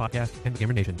 66 podcast and the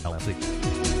Gamer Nation, LLC.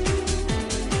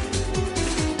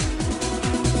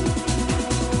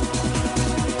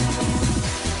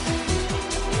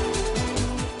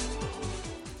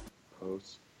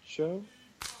 Show.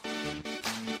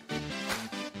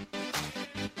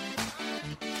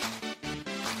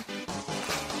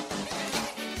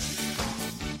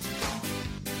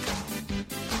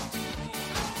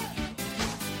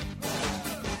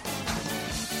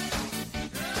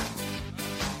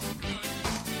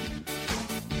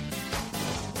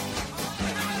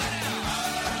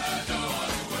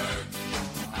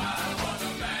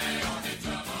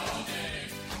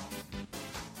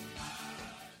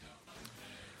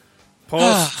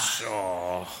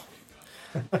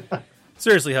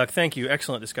 Seriously, Huck, thank you.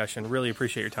 Excellent discussion. Really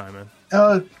appreciate your time, man.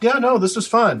 This was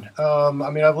fun.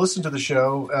 I've listened to the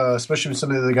show, especially when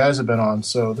some of the other guys have been on.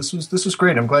 So this was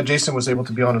great. I'm glad Jason was able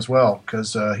to be on as well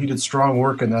because he did strong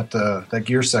work in that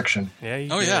gear section. Yeah, he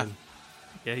did.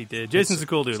 Yeah, he did. Jason's a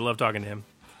cool dude. I love talking to him.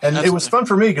 And it was fun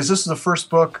for me because this is the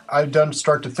first book I've done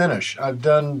start to finish. I've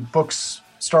done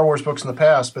Star Wars books in the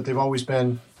past, but they've always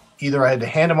been either I had to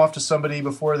hand them off to somebody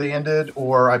before they ended,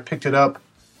 or I picked it up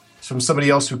from somebody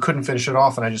else who couldn't finish it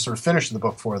off, and I just sort of finished the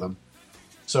book for them.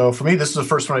 So for me, this is the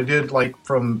first one I did, like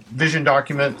from Vision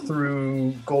Document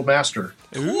through Gold Master.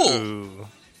 Ooh.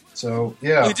 So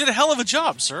yeah, well, you did a hell of a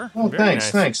job, sir. Well,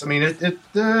 thanks. I mean, it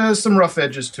there's some rough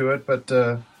edges to it, but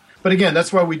again,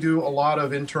 that's why we do a lot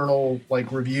of internal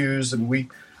like reviews, and we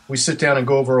sit down and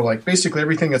go over like basically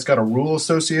everything that's got a rule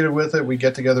associated with it. We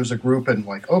get together as a group and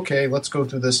like, okay, let's go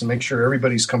through this and make sure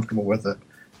everybody's comfortable with it,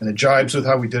 and it jibes with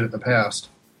how we did it in the past.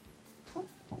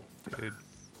 Dude.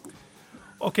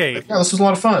 Okay. Yeah, this was a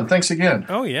lot of fun. Thanks again.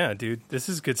 Oh, yeah, dude. This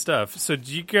is good stuff. So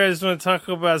do you guys want to talk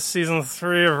about Season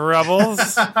 3 of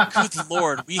Rebels? Good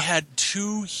Lord. We had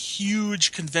 2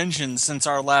 huge conventions since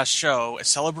our last show,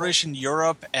 Celebration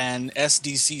Europe and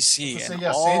SDCC. San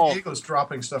Diego's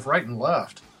dropping stuff right and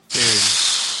left.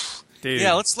 Dude.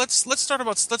 Yeah, let's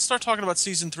start talking about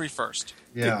Season 3 first.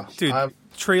 Yeah. Dude,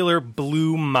 trailer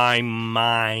blew my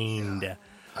mind.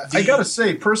 I gotta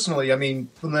say, personally, I mean,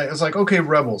 when it was like, okay,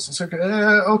 Rebels. It's like,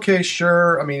 okay,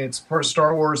 sure. I mean, it's part of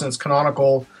Star Wars and it's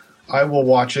canonical. I will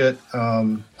watch it.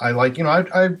 I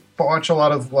watch a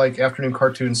lot of like afternoon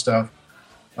cartoon stuff.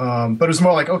 But it was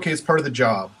more like, okay, it's part of the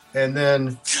job. And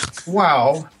then,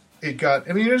 wow, it got.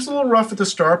 I mean, it was a little rough at the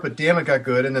start, but damn, it got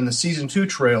good. And then the season 2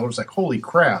 trailer was like, holy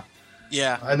crap.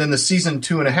 Yeah. And then the season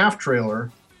 2.5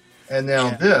 trailer. And now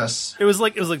this. It was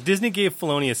like Disney gave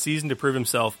Filoni a season to prove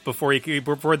himself before they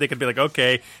could be like,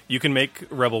 okay, you can make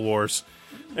Rebel Wars.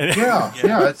 Yeah.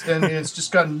 It's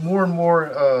just gotten more and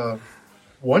more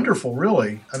wonderful,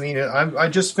 really. I mean, I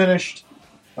just finished.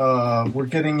 We're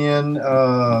getting in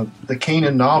the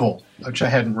Kanan novel, which I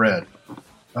hadn't read.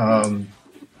 So,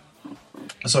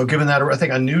 given that, I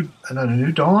think A New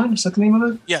Dawn, is that the name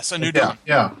of it? Yes, A New Dawn.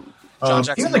 Yeah. John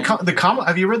Jackson. Even the comic.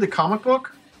 Have you read the comic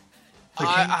book?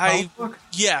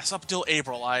 Yes, up till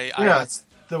April.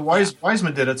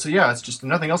 Wiseman did it, so yeah, it's just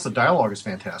nothing else. The dialogue is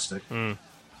fantastic.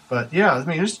 But yeah, I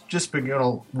mean, it's just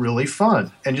been really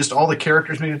fun, and just all the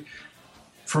characters. I mean,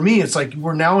 for me, it's like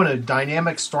we're now in a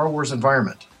dynamic Star Wars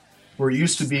environment, where it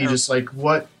used to be just like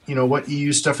what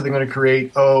EU stuff are they going to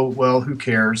create? Oh well, who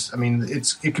cares? I mean,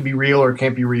 it could be real or it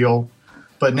can't be real.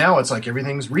 But now it's like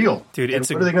everything's real. Dude,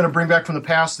 what are they going to bring back from the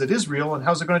past that is real, and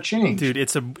how's it going to change? Dude,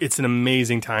 it's an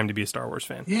amazing time to be a Star Wars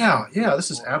fan. Yeah,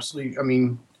 this is absolutely. I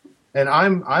mean, and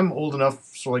I'm old enough,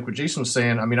 so like what Jason was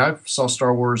saying. I mean, I saw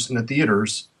Star Wars in the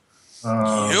theaters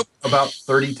about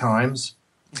 30 times,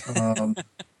 and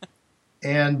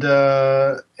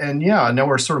yeah, now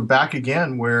we're sort of back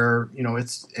again where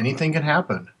it's anything can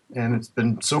happen, and it's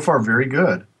been so far very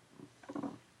good.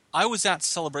 I was at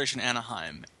Celebration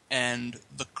Anaheim. And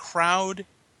the crowd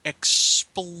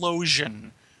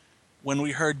explosion when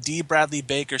we heard D. Bradley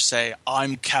Baker say,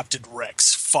 "I'm Captain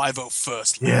Rex,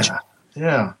 501st Legion."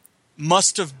 Yeah.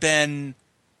 Must have been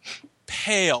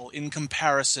pale in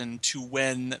comparison to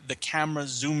when the camera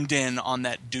zoomed in on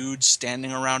that dude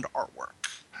standing around artwork.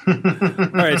 All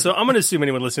right, so I'm going to assume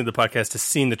anyone listening to the podcast has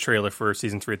seen the trailer for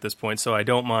Season 3 at this point, so I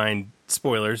don't mind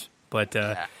spoilers, but...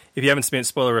 If you haven't seen it,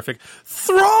 spoilerific.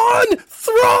 Thrawn! Are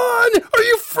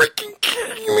you freaking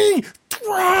kidding me?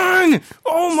 Thrawn!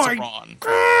 Oh my God!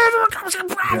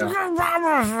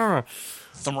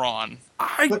 Thrawn.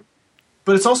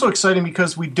 But it's also exciting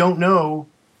because we don't know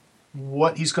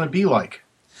what he's going to be like.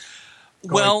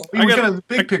 Well, we got the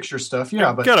big picture stuff,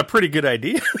 yeah. But got a pretty good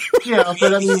idea. Yeah,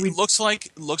 but I mean, it looks like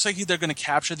they're going to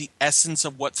capture the essence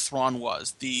of what Thrawn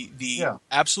was, the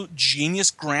absolute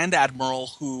genius Grand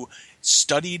Admiral who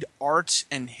studied art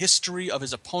and history of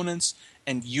his opponents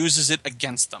and uses it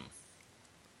against them.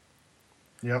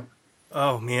 Yep.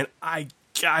 Oh man, I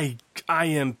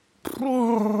am.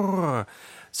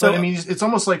 So I mean, it's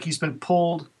almost like he's been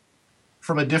pulled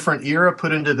from a different era,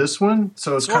 put into this one.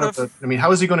 So it's kind of. I mean,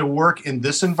 how is he going to work in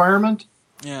this environment?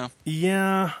 Yeah.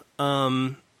 Yeah.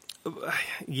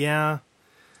 Yeah.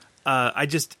 I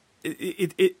just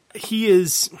he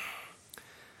is.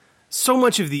 So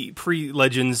much of the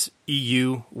pre-Legends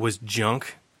EU was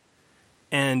junk,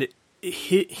 and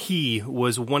he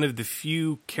was one of the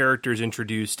few characters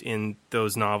introduced in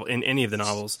those in any of the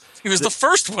novels. He was the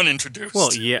first one introduced. Well,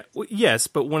 yes,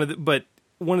 but one of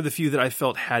the few that I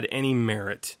felt had any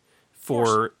merit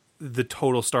for the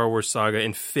total Star Wars saga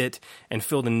and fit and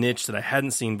filled a niche that I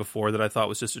hadn't seen before that I thought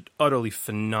was just an utterly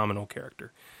phenomenal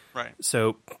character. Right.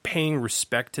 So paying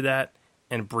respect to that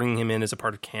and bringing him in as a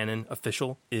part of canon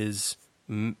official is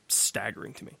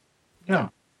staggering to me. Yeah.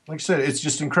 Like I said, it's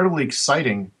just incredibly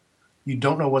exciting. You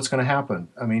don't know what's going to happen.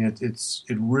 I mean, it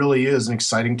really is an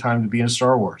exciting time to be in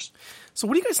Star Wars. So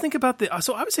what do you guys think about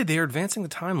so I would say they're advancing the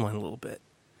timeline a little bit.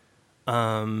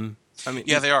 I mean,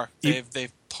 yeah, they are.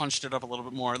 They've punched it up a little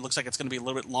bit more. It looks like it's going to be a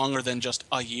little bit longer than just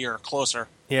a year closer.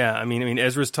 Yeah, I mean,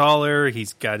 Ezra's taller.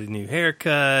 He's got a new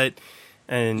haircut,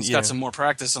 and he's got some more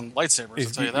practice on lightsabers.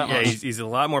 I'll tell you that much. Yeah, he's a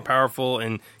lot more powerful,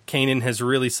 and Kanan has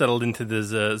really settled into the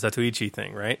Zatoichi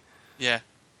thing, right? Yeah.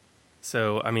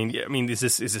 So, I mean, is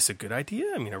this a good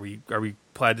idea? I mean, are we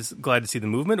glad to see the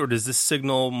movement, or does this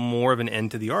signal more of an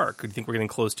end to the arc? Or do you think we're getting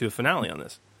close to a finale on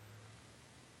this?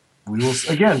 We will,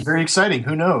 again, very exciting.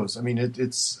 Who knows? I mean,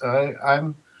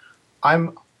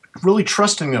 I'm really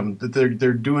trusting them that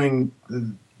they're doing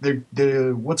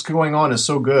what's going on is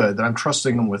so good that I'm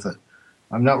trusting them with it.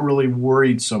 I'm not really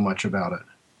worried so much about it.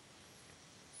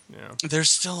 Yeah. There's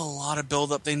still a lot of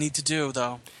build-up they need to do,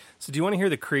 though. So do you want to hear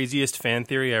the craziest fan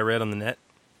theory I read on the net?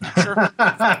 Sure.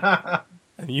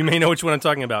 You may know which one I'm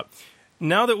talking about.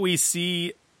 Now that we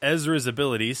see Ezra's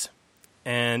abilities,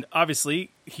 and obviously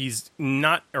he's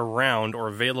not around or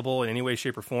available in any way,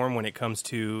 shape, or form when it comes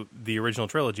to the original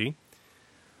trilogy,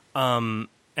 and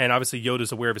obviously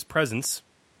Yoda's aware of his presence,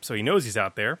 so he knows he's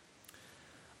out there.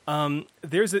 But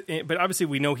obviously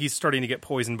we know he's starting to get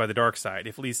poisoned by the dark side.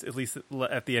 At least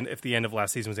at the end, if the end of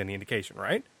last season was any indication,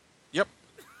 right? Yep.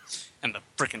 And the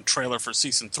freaking trailer for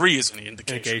season 3 is any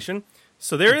indication.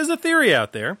 So there is a theory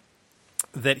out there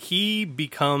that he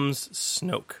becomes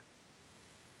Snoke.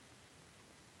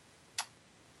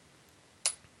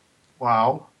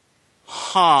 Wow.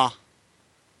 Huh.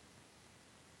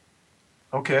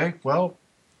 Okay, well,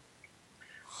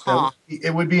 huh.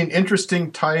 It would be an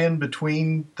interesting tie-in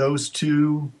between those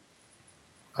two.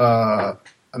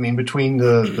 Between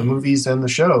the movies and the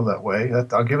show that way.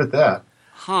 I'll give it that.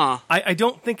 Huh. I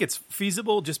don't think it's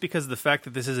feasible just because of the fact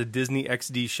that this is a Disney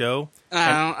XD show.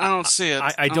 I don't see it.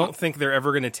 I don't think they're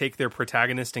ever going to take their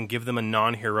protagonist and give them a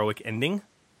non-heroic ending.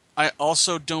 I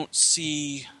also don't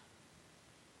see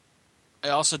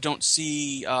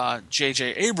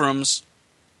J.J. Abrams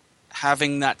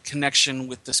having that connection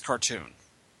with this cartoon.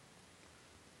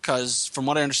 Because from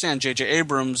what I understand, J.J.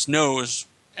 Abrams knows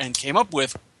and came up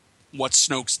with what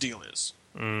Snoke's deal is.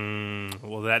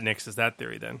 Well, that nixes that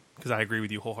theory then, because I agree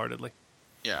with you wholeheartedly.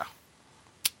 Yeah.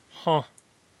 Huh.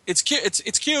 It's cute. It's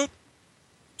cute.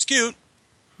 It's cute.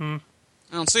 I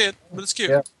don't see it, but it's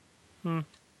cute. Yeah.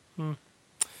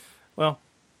 Well,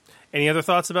 any other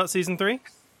thoughts about season 3?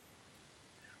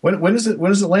 When is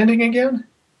it landing again?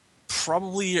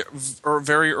 Probably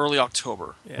very early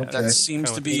October. Yeah, that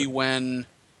seems to be when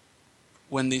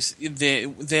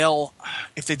they'll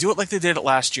if they do it like they did it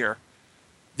last year,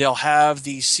 they'll have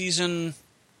the season.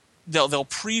 They'll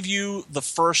preview the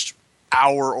first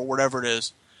hour or whatever it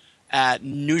is at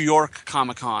New York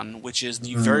Comic-Con, which is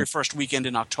the very first weekend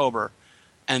in October,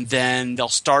 and then they'll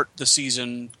start the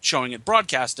season showing it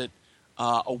broadcasted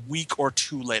a week or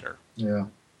two later. Yeah.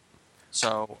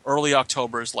 So early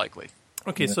October is likely.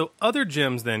 Okay, so other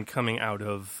gems then coming out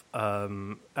of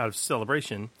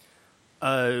Celebration.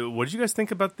 What did you guys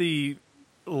think about the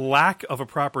lack of a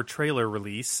proper trailer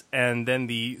release and then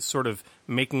the sort of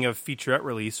making of featurette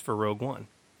release for Rogue One?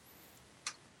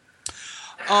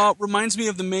 Reminds me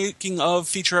of the making of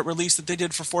featurette release that they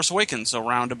did for Force Awakens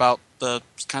around about the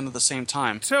kind of the same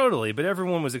time. Totally, but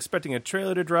everyone was expecting a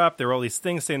trailer to drop. There were all these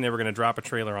things saying they were going to drop a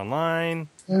trailer online.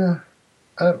 Yeah.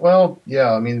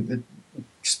 I mean,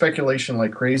 speculation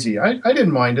like crazy. I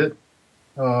didn't mind it.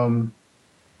 I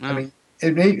mean,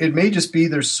 it may just be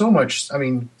there's so much. I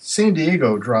mean, San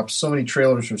Diego drops so many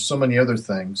trailers for so many other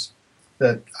things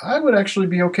that I would actually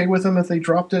be okay with them if they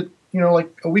dropped it,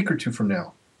 like a week or two from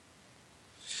now.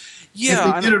 Yeah,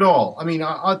 if they did it all. I mean,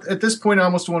 at this point, I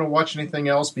almost don't want to watch anything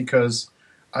else because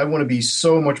I want to be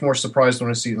so much more surprised when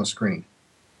I see it on the screen.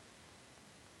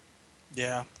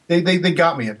 Yeah, they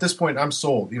got me. At this point, I'm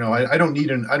sold. I don't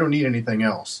need anything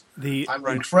else. I'm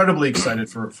incredibly excited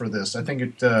for this. I think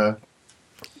it.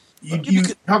 You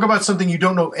talk about something you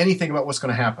don't know anything about what's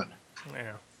going to happen.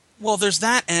 Yeah. Well, there's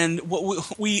that, and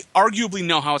we arguably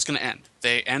know how it's going to end.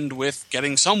 They end with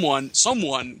getting someone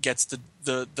gets the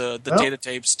data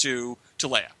tapes to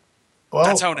Leia. Well,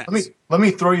 that's how it ends. Let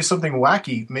me throw you something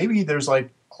wacky. Maybe there's like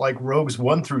Rogues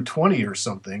 1 through 20 or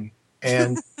something,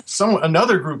 and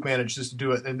another group manages to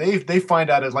do it, and they find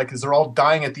out as they're all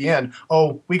dying at the end.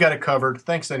 Oh, we got it covered.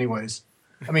 Thanks, anyways.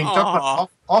 I mean, talk about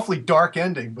awfully dark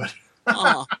ending, but.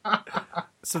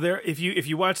 So there, if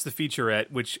you watch the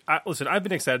featurette, which listen, I've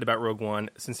been excited about Rogue One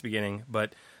since the beginning,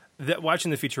 but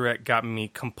watching the featurette got me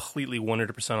completely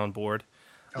 100% on board.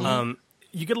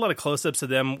 You get a lot of close-ups of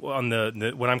them on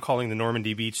the what I'm calling the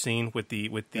Normandy Beach scene with the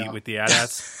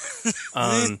AT-ATs,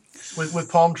 with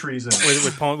palm trees in it.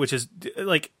 with palm, which is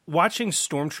like watching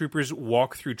stormtroopers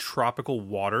walk through tropical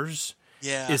waters.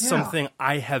 Is something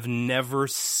I have never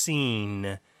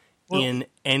seen in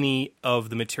any of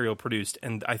the material produced,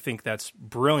 and I think that's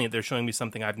brilliant. They're showing me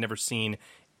something I've never seen,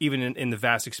 even in the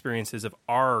vast experiences of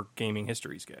our gaming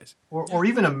histories, guys. Or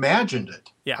even imagined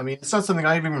it. Yeah. I mean, it's not something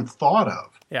I've even thought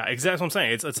of. Yeah, exactly what I'm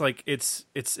saying. It's like it's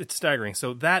staggering.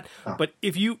 So that, but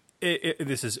if you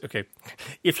this is okay.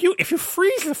 If you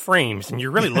freeze the frames and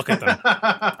you really look at them,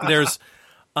 there's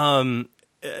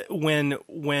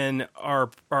when our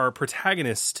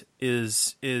protagonist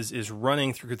is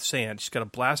running through the sand, she's got a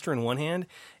blaster in one hand,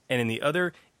 and in the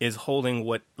other is holding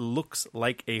what looks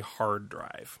like a hard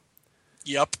drive.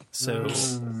 Yep. So,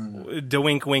 da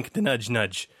wink, wink, da nudge,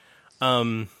 nudge.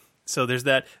 So there's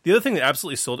that. The other thing that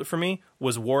absolutely sold it for me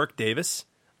was Warwick Davis,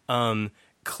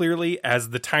 clearly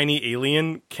as the tiny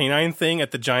alien canine thing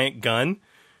at the giant gun,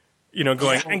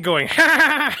 going,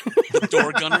 ha! The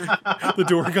door gunner. The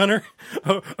door gunner.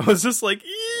 I was just like,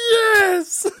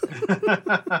 yes!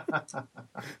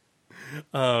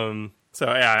 So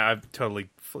yeah, I've totally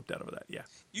flipped out over that. Yeah.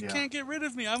 You can't get rid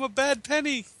of me. I'm a bad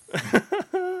penny.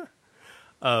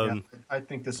 I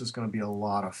think this is going to be a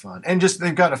lot of fun, and just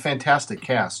they've got a fantastic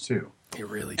cast too. They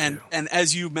really do. And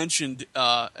as you mentioned,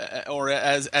 or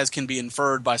as can be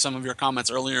inferred by some of your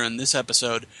comments earlier in this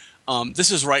episode,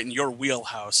 this is right in your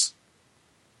wheelhouse,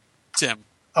 Tim.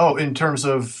 Oh, in terms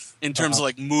of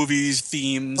like movies,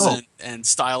 themes, and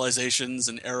stylizations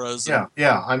and eras.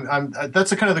 I'm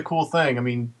that's kind of the cool thing. I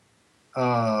mean,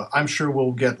 I'm sure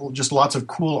we'll get just lots of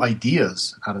cool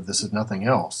ideas out of this, if nothing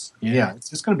else. Yeah,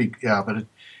 it's going to be but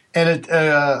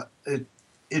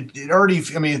it already.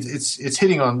 I mean, it's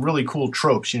hitting on really cool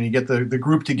tropes. You get the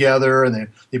group together, and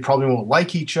they probably won't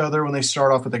like each other when they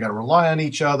start off, but they got to rely on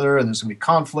each other, and there's going to be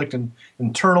conflict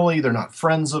internally. They're not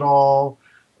friends at all,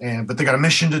 but they got a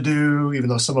mission to do, even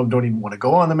though some of them don't even want to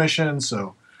go on the mission.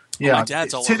 So yeah,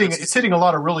 it's hitting a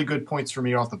lot of really good points for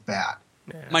me off the bat.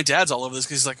 Yeah. My dad's all over this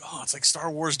because he's like, "Oh, it's like Star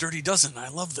Wars Dirty Dozen. I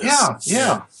love this."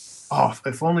 Yeah. Oh,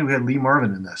 if only we had Lee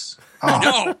Marvin in this.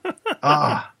 Oh.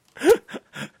 I know.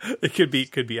 It could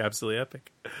be absolutely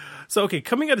epic. So, okay,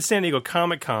 coming out of San Diego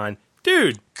Comic-Con,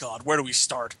 dude. God, where do we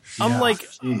start? I'm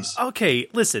okay,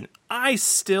 listen, I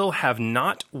still have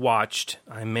not watched,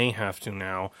 I may have to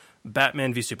now,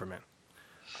 Batman v Superman.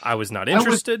 I was not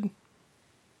interested.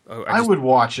 I would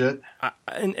watch it. I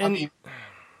mean,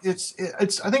 I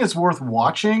think it's worth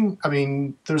watching. I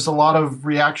mean, there's a lot of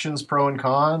reactions, pro and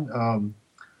con.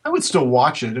 I would still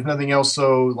watch it, if nothing else.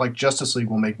 So, like, Justice League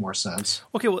will make more sense.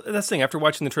 Okay, well, that's the thing. After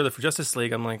watching the trailer for Justice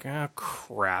League, I'm like, oh,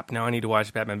 crap. Now I need to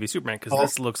watch Batman v Superman because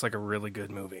this looks like a really good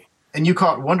movie. And you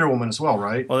caught Wonder Woman as well,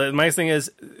 right? Well, my thing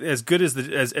is, as good as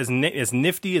as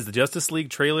nifty as the Justice League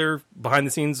trailer, behind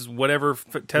the scenes, whatever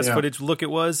test footage look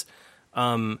it was,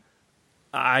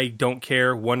 I don't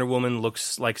care. Wonder Woman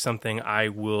looks like something I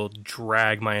will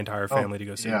drag my entire family to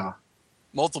go see. Yeah.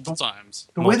 Multiple times.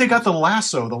 The way they got the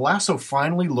lasso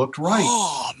finally looked right.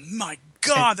 Oh my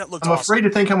God, that looked awesome. I'm afraid to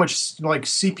think how much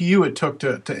CPU it took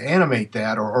to animate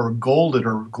that or gold it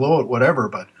or glow it, whatever,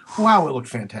 but wow, it looked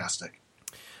fantastic.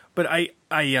 But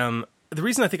the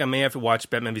reason I think I may have to watch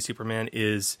Batman v Superman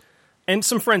is, and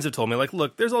some friends have told me, like,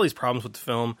 look, there's all these problems with the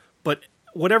film, but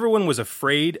what everyone was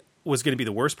afraid was going to be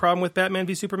the worst problem with Batman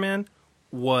v Superman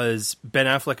was Ben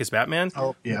Affleck as Batman.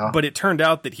 Oh, yeah. But it turned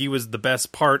out that he was the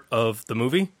best part of the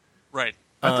movie. Right.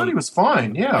 I thought he was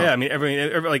fine, yeah. Yeah, I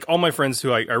mean, like, all my friends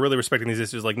who I really respect in these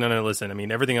issues, like, no, listen, I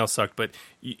mean, everything else sucked, but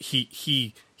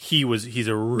he's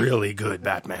a really good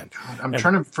Batman. God,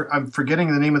 I'm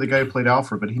forgetting the name of the guy who played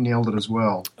Alfred, but he nailed it as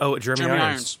well. Oh, Jeremy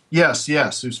Irons. Yes,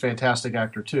 who's a fantastic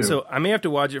actor, too. So I may have to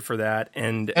watch it for that,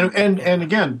 and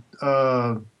again,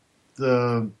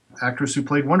 the actress who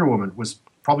played Wonder Woman was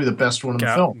probably the best one in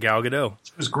the film. Gal Gadot.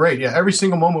 It was great. Yeah, every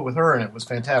single moment with her in it was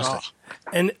fantastic. Oh.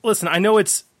 And listen, I know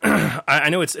it's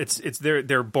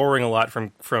they're borrowing a lot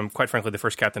from quite frankly the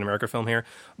first Captain America film here,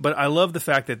 but I love the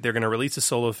fact that they're going to release a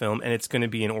solo film and it's going to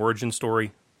be an origin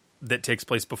story that takes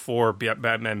place before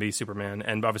Batman v Superman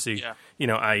and obviously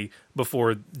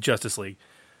before Justice League.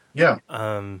 Yeah.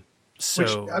 So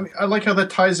which, I mean, I like how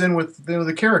that ties in with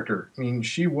the character. I mean,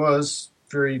 she was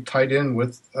very tied in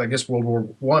with, I guess, World War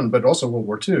I, but also World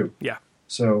War II. Yeah.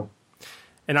 So,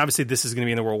 and obviously this is going to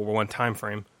be in the World War I time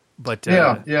frame, But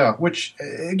yeah. Which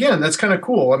again, that's kind of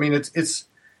cool. I mean, it's.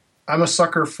 I'm a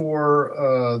sucker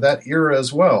for that era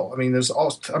as well. I mean, there's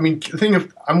also. I mean, the thing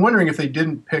of I'm wondering if they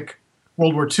didn't pick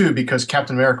World War II because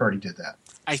Captain America already did that.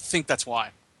 I think that's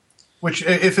why. Which,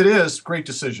 if it is, great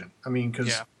decision. I mean,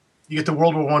 because you get the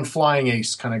World War I flying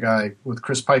ace kind of guy with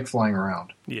Chris Pike flying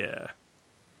around. Yeah.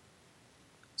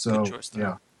 So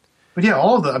yeah, but yeah,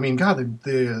 all of the. I mean, God,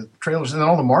 the trailers and then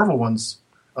all the Marvel ones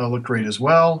look great as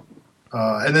well.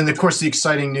 And then, of course, the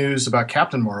exciting news about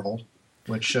Captain Marvel,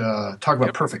 which talk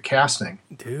about perfect casting,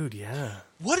 dude. Yeah.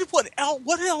 What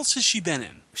else has she been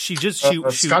in? She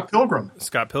Scott Pilgrim.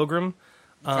 Scott Pilgrim.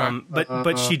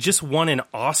 But she just won an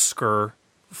Oscar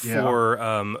for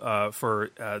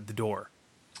The Door.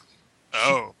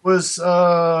 Oh, what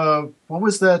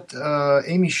was that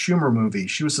Amy Schumer movie?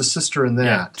 She was the sister in that.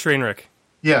 Yeah, Trainwreck.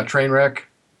 Yeah, Trainwreck.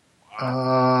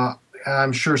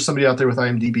 I'm sure somebody out there with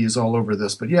IMDb is all over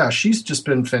this, but yeah, she's just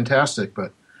been fantastic.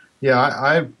 But yeah,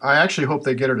 I actually hope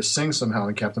they get her to sing somehow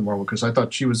in Captain Marvel because I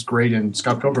thought she was great in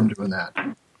Scott Pilgrim doing that.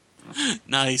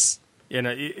 Nice. Yeah,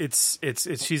 no,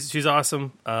 she's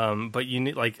awesome. But you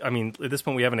need at this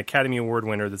point we have an Academy Award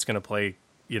winner that's going to play,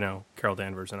 Carol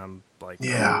Danvers, and I'm like,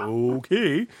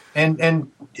 okay.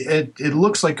 And it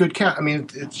looks like good cat. I mean,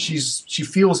 she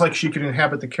feels like she can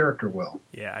inhabit the character well.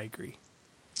 Yeah, I agree.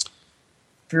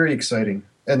 Very exciting.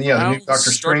 And yeah, the new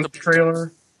Doctor Strange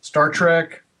trailer, Star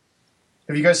Trek.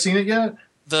 Have you guys seen it yet?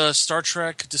 The Star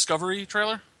Trek Discovery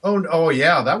trailer? Oh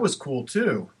yeah, that was cool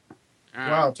too.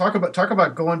 Wow, talk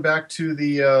about going back to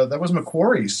the that was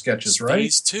McQuarrie's sketches, right?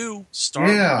 Phase 2,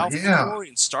 McQuarrie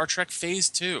and Star Trek Phase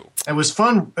 2. It was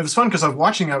fun. It was fun because I was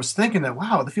watching. I was thinking that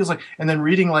wow, it feels like, and then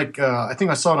reading I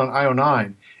think I saw it on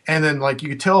IO9, and then you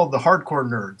could tell the hardcore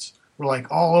nerds were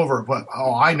all over it. But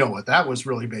I know what that was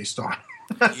really based on.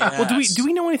 Yes. Well, do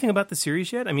we know anything about the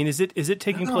series yet? I mean, is it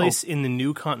taking place in the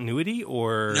new continuity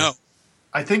or no?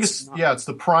 I think it's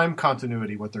the prime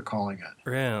continuity, what they're calling it.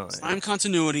 Really? Prime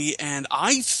continuity, and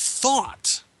I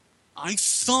thought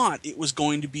it was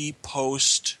going to be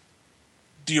post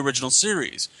the original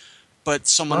series, but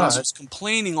someone else was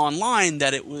complaining online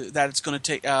that it's going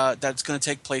to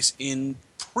take place in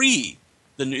pre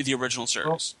the original series.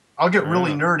 Well, I'll get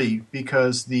really nerdy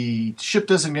because the ship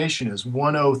designation is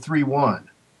 1031,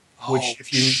 which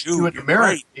if you do it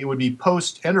numeric, it would be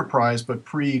post Enterprise but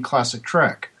pre Classic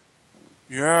Trek.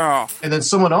 Yeah. And then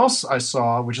someone else I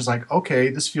saw, which is okay,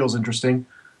 this feels interesting,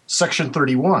 Section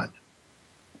 31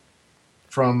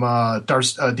 from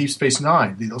Deep Space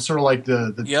Nine. Sort of like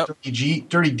the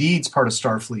Dirty Deeds part of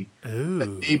Starfleet.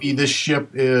 Ooh. Maybe this ship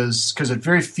is, because it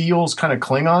very feels kind of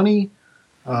Klingon-y.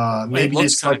 Maybe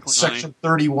it's like Section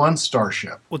 31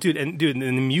 starship. Well, dude, and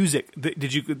the music.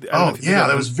 Did you?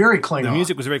 That was very Klingon. The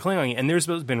music was very Klingon, and there's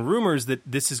been rumors that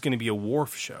this is going to be a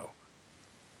Worf show.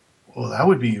 Well, that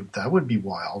would be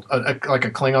wild, like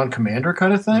a Klingon commander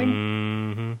kind of thing.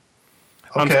 Mm-hmm.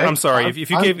 Okay, I'm sorry.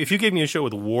 If you gave me a show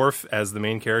with Worf as the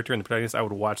main character and the protagonist, I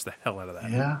would watch the hell out of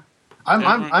that. Yeah,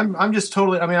 I'm just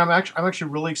totally. I mean, I'm actually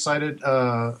really excited.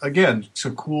 Again, it's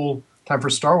a cool time for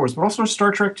Star Wars, but also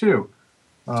Star Trek too.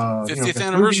 50th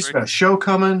anniversary. Got a show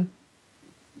coming.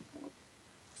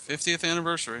 50th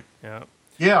anniversary.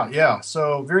 Yeah.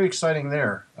 So very exciting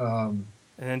there.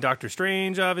 And then Doctor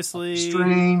Strange, obviously.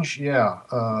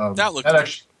 That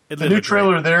looked the new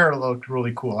trailer there looked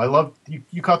really cool. I love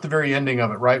you caught the very ending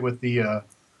of it, right, with the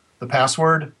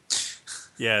password.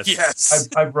 Yes.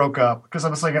 I broke up because I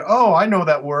was thinking, I know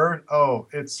that word. Oh,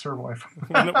 it's her wife.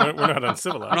 We're not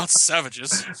uncivilized. We're not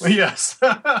savages. Well, yes.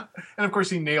 And of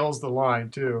course he nails the line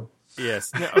too.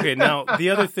 Yes. Okay. Now the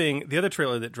other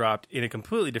trailer that dropped in a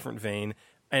completely different vein,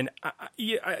 and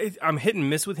I'm hit and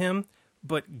miss with him.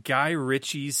 But Guy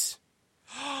Ritchie's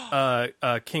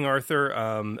King Arthur,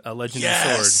 A Legend of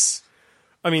Swords.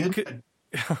 I mean,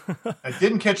 I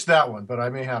didn't catch that one, but I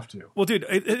may have to. Well, dude,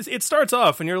 it starts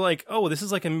off and you're like, oh, this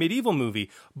is like a medieval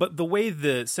movie. But the way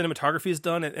the cinematography is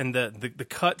done and the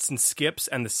cuts and skips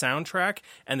and the soundtrack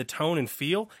and the tone and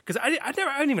feel, because I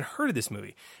hadn't even heard of this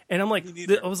movie. And I'm like,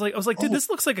 I was like, dude, this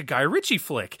looks like a Guy Ritchie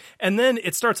flick. And then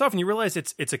it starts off and you realize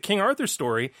it's a King Arthur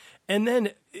story. And then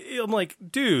I'm like,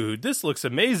 dude, this looks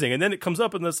amazing. And then it comes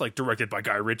up and it's directed by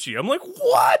Guy Ritchie. I'm like,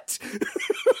 what?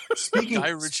 Guy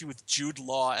Ritchie with Jude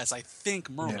Law as I think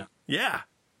Merlin. Yeah.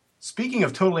 Speaking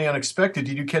of totally unexpected,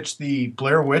 did you catch the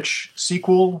Blair Witch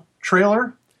sequel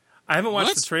trailer? I haven't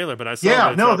watched the trailer, but I saw.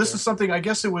 Yeah, no, this is something. I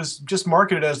guess it was just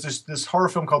marketed as this horror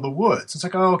film called The Woods. It's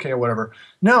okay, whatever.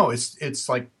 No, it's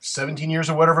like 17 years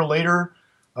or whatever later.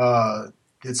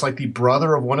 It's like the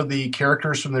brother of one of the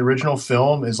characters from the original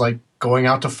film is going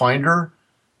out to find her.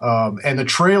 And the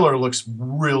trailer looks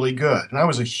really good. And I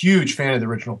was a huge fan of the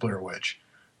original Blair Witch.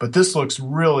 But this looks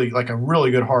really like a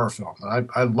really good horror film.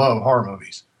 I love horror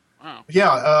movies. Wow.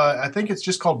 Yeah, I think it's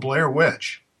just called Blair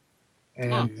Witch.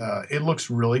 And it looks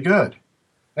really good.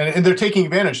 And they're taking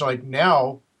advantage. Like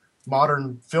now,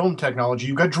 modern film technology,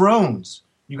 you've got drones.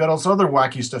 You got all this other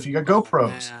wacky stuff. You got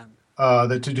GoPros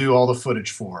that to do all the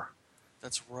footage for.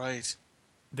 That's right.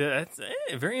 That's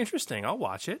very interesting. I'll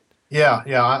watch it. Yeah.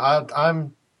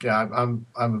 I'm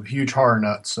a huge horror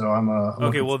nut, so I'm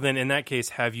okay. Well, then in that case,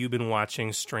 have you been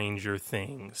watching Stranger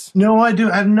Things? No, I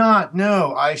have not.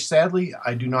 No, I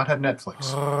do not have Netflix,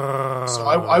 so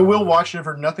I will watch it. I've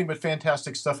heard nothing but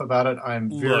fantastic stuff about it. I'm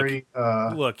very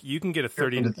look. You can get a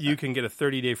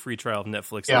 30-day free trial of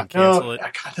Netflix and cancel it.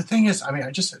 God, the thing is,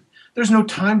 there's no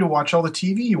time to watch all the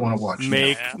TV you want to watch.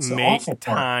 Make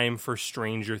time for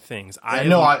Stranger Things.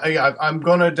 I'm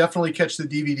going to definitely catch the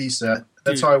DVD set.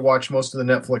 That's how I watch most of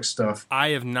the Netflix stuff. I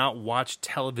have not watched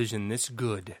television this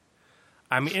good.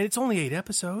 I mean, it's only 8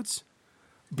 episodes.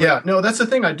 Yeah, no, that's the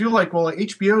thing I do like. Well,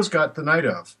 HBO's got The Night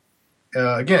Of.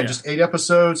 Just 8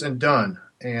 episodes and done,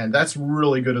 and that's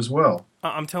really good as well.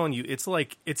 I'm telling you, it's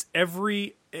like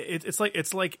every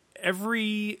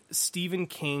Stephen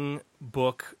King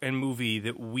book and movie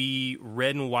that we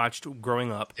read and watched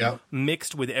growing up,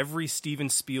 mixed with every Steven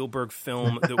Spielberg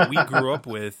film that we grew up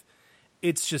with.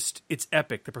 It's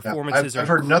epic. The performances I've are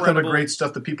heard nothing but great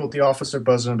stuff. The people at the office are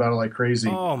buzzing about it like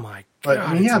crazy. Oh my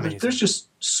God. But there's just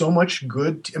so much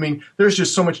good. There's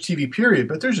just so much TV period,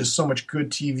 but there's just so much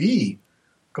good TV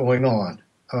going on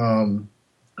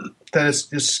that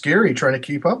it's scary trying to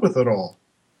keep up with it all.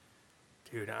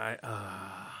 Dude,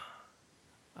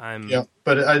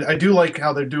 but I do like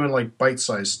how they're doing like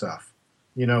bite-sized stuff.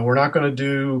 We're not going to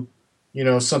do,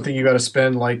 something you got to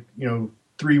spend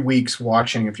 3 weeks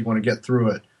watching if you want to get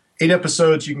through it. 8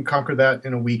 episodes, you can conquer that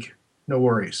in a week. No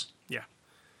worries. Yeah.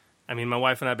 My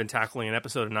wife and I have been tackling an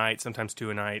episode a night, sometimes 2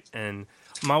 a night, and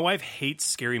my wife hates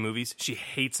scary movies. She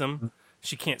hates them.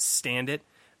 She can't stand it.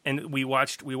 And we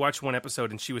watched one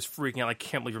episode, and she was freaking out, like, I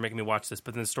can't believe you're making me watch this,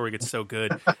 but then the story gets so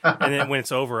good. And then when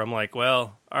it's over, I'm like,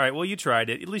 well, all right, well, you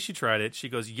tried it. At least you tried it. She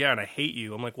goes, yeah, and I hate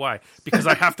you. I'm like, why? Because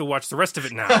I have to watch the rest of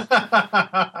it now.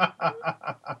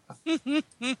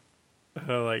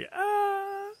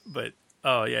 But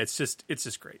oh yeah, it's just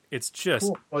great. It's just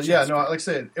cool. Well, yeah, no, like I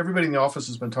said, everybody in the office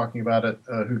has been talking about it.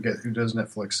 Who does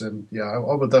Netflix, and yeah, I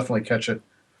will definitely catch it.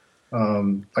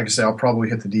 Like I say, I'll probably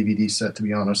hit the DVD set to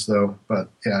be honest, though. But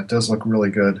yeah, it does look really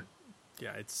good.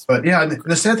 Yeah, it's. But yeah,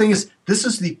 the sad thing is, this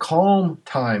is the calm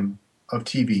time of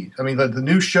TV. The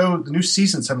new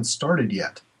seasons haven't started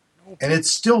yet, and it's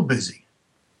still busy.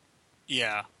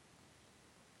 Yeah.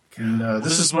 And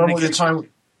this is normally the time.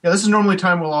 Yeah, this is normally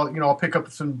time when I'll pick up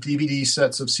some DVD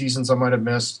sets of seasons I might have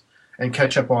missed and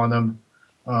catch up on them.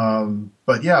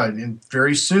 But yeah,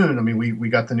 very soon. We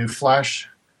got the new Flash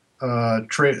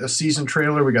season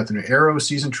trailer. We got the new Arrow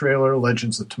season trailer.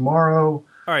 Legends of Tomorrow.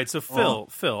 All right, so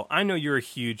Phil, I know you're a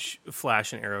huge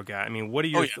Flash and Arrow guy. What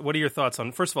are your thoughts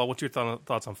on? First of all, what's your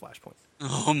thoughts on Flashpoint?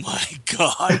 Oh my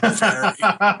God,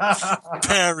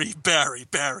 Barry.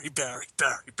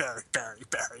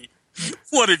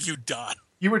 What have you done?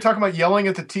 You were talking about yelling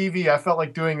at the TV. I felt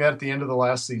like doing that at the end of the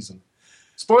last season.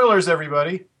 Spoilers,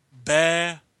 everybody.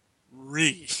 Barry.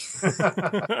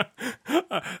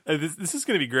 This is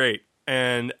going to be great.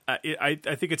 And I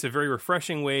think it's a very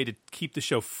refreshing way to keep the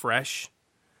show fresh.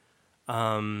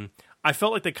 I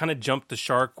felt like they kind of jumped the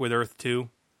shark with Earth 2.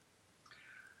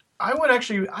 I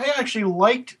actually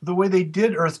liked the way they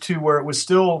did Earth 2, where it was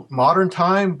still modern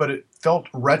time, but it felt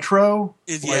retro.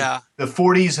 Yeah, the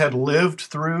 40s had lived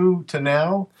through to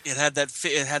now. It had that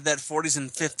 40s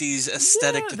and 50s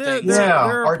aesthetic to things. Yeah,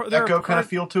 Art Deco kind of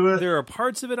feel to it. There are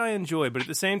parts of it I enjoy, but at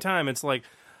the same time, it's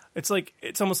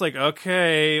almost like,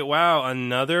 okay, wow,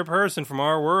 another person from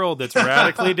our world that's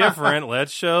radically different.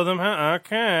 Let's show them how.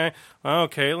 Okay, oh,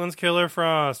 Caitlin's Killer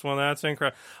Frost. Well, that's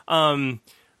incredible.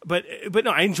 But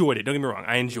no, I enjoyed it. Don't get me wrong,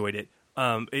 I enjoyed it.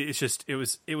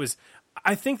 It was.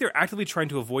 I think they're actively trying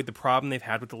to avoid the problem they've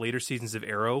had with the later seasons of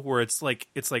Arrow, where it's like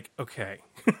okay,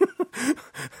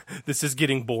 this is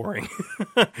getting boring.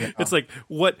 Yeah. It's like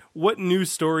what new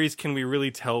stories can we really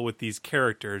tell with these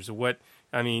characters?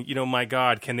 My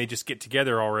God, can they just get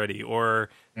together already, or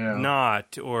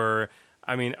not? Or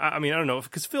I don't know.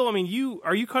 Because Phil,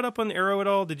 are you caught up on Arrow at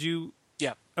all? Did you?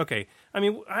 Yeah. Okay.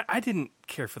 I didn't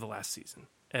care for the last season.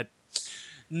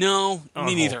 No,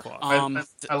 me neither.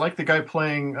 I like the guy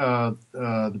playing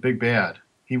the big bad.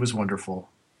 He was wonderful.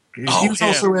 He was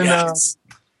also in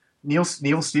Neil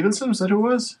Stevenson. Is that who it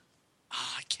was?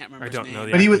 I can't remember. I don't know.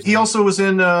 But he also was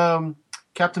in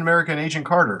Captain America and Agent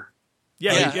Carter.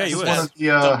 Yeah, he He was. one of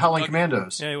the Howling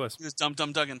Commandos. Yeah, he was. He was Dum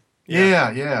Dum Duggan.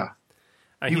 Yeah.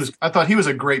 I thought he was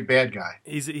a great bad guy.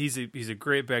 He's a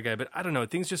great bad guy, but I don't know.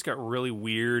 Things just got really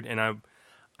weird, and I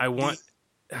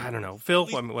don't know. Phil,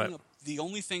 what? The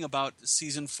only thing about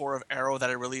season 4 of Arrow that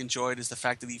I really enjoyed is the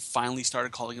fact that he finally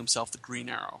started calling himself the Green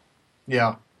Arrow.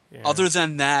 Yeah. Other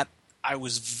than that, I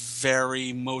was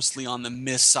very mostly on the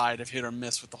miss side of hit or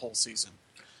miss with the whole season.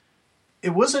 It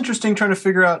was interesting trying to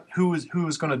figure out who was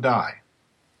going to die.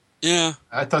 Yeah.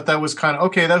 I thought that was kind of,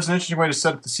 okay, that was an interesting way to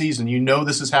set up the season. You know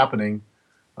this is happening.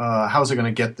 How's it going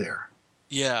to get there?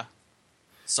 Yeah.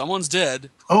 Someone's dead.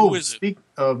 Oh, Who is it?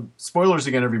 Spoilers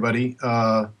again, everybody.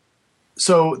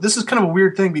 So this is kind of a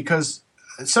weird thing because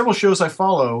several shows I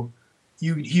follow,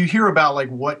 you hear about like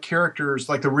what characters,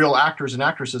 like the real actors and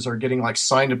actresses, are getting like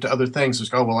signed up to other things.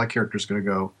 It's like, oh well, that character's going to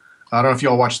go. I don't know if you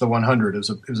all watched the 100. It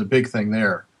was a big thing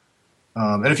there.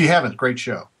 And if you haven't, great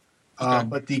show. Okay.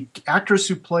 But the actress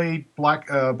who played Black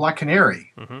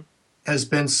Canary has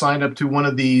been signed up to one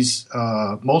of these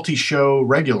multi-show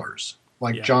regulars,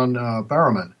 like John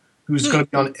Barrowman, who's going to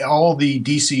be on all the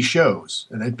DC shows,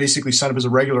 and they basically signed up as a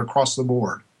regular across the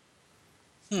board.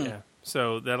 Yeah,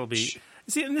 so that'll be.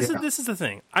 See, and this is the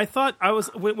thing. I thought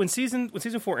when season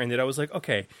 4 ended, I was like,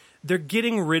 okay, they're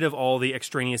getting rid of all the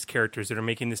extraneous characters that are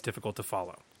making this difficult to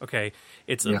follow. Okay,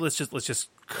 let's just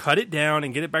cut it down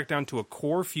and get it back down to a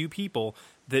core few people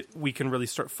that we can really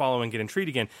start following, get intrigued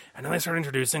again. And then they start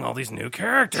introducing all these new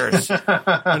characters,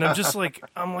 and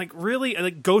I'm like, really?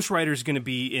 Like Ghost Rider's going to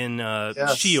be in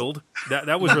Shield.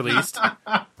 That was released.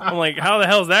 I'm like, how the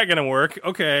hell is that going to work?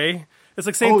 Okay, it's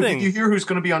like same thing. Did you hear who's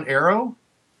going to be on Arrow?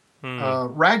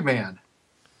 Ragman.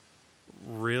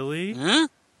 Really? Huh?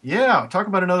 Yeah, talk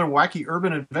about another wacky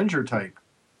urban adventure type.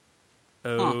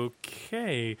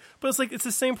 Okay, but it's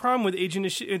the same problem with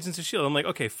Agents of S.H.I.E.L.D. I'm like,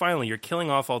 okay, finally, you're killing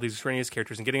off all these extraneous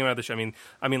characters and getting them out of the show.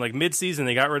 I mean, like mid-season,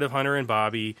 they got rid of Hunter and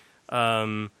Bobby.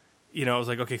 I was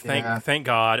like, okay, thank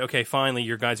God. Okay, finally,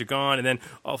 your guys are gone. And then,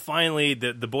 finally,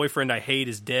 the boyfriend I hate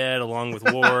is dead, along with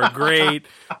War. Great.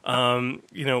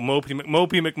 Mopey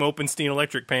McMopenstein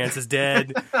Electric Pants is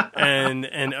dead. And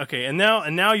okay, and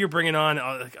now you're bringing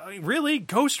on really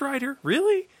Ghost Rider?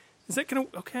 Really? Is that gonna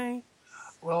okay?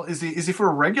 Well, is he for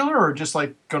a regular or just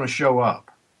like going to show up?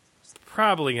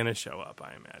 Probably going to show up,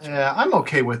 I imagine. Yeah, I'm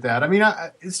okay with that. I mean,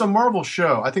 it's a Marvel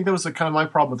show. I think that was kind of my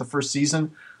problem with the first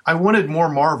season. I wanted more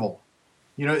Marvel.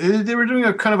 They were doing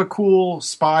a kind of a cool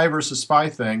spy versus spy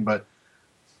thing, but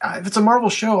if it's a Marvel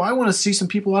show, I want to see some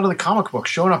people out of the comic book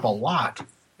showing up a lot.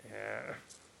 Yeah.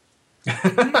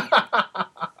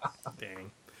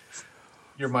 Dang.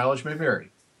 Your mileage may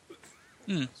vary.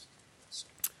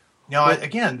 Now,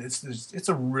 again, it's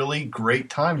a really great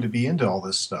time to be into all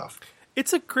this stuff.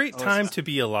 It's a great time to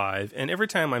be alive, and every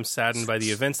time I'm saddened by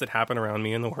the events that happen around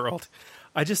me in the world,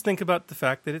 I just think about the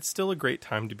fact that it's still a great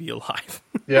time to be alive.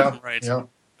 Yeah, right. Yeah.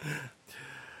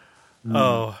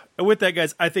 Oh, with that,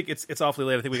 guys, I think it's awfully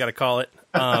late. I think we got to call it.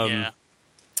 Yeah.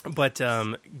 But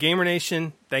Gamer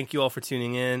Nation, thank you all for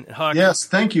tuning in. Huck, Yes,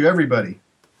 thank you, everybody.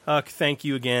 Huck, thank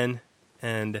you again,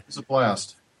 and It was a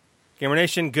blast. Gamer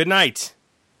Nation, good night,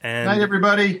 and Night,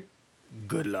 everybody.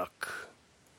 good luck.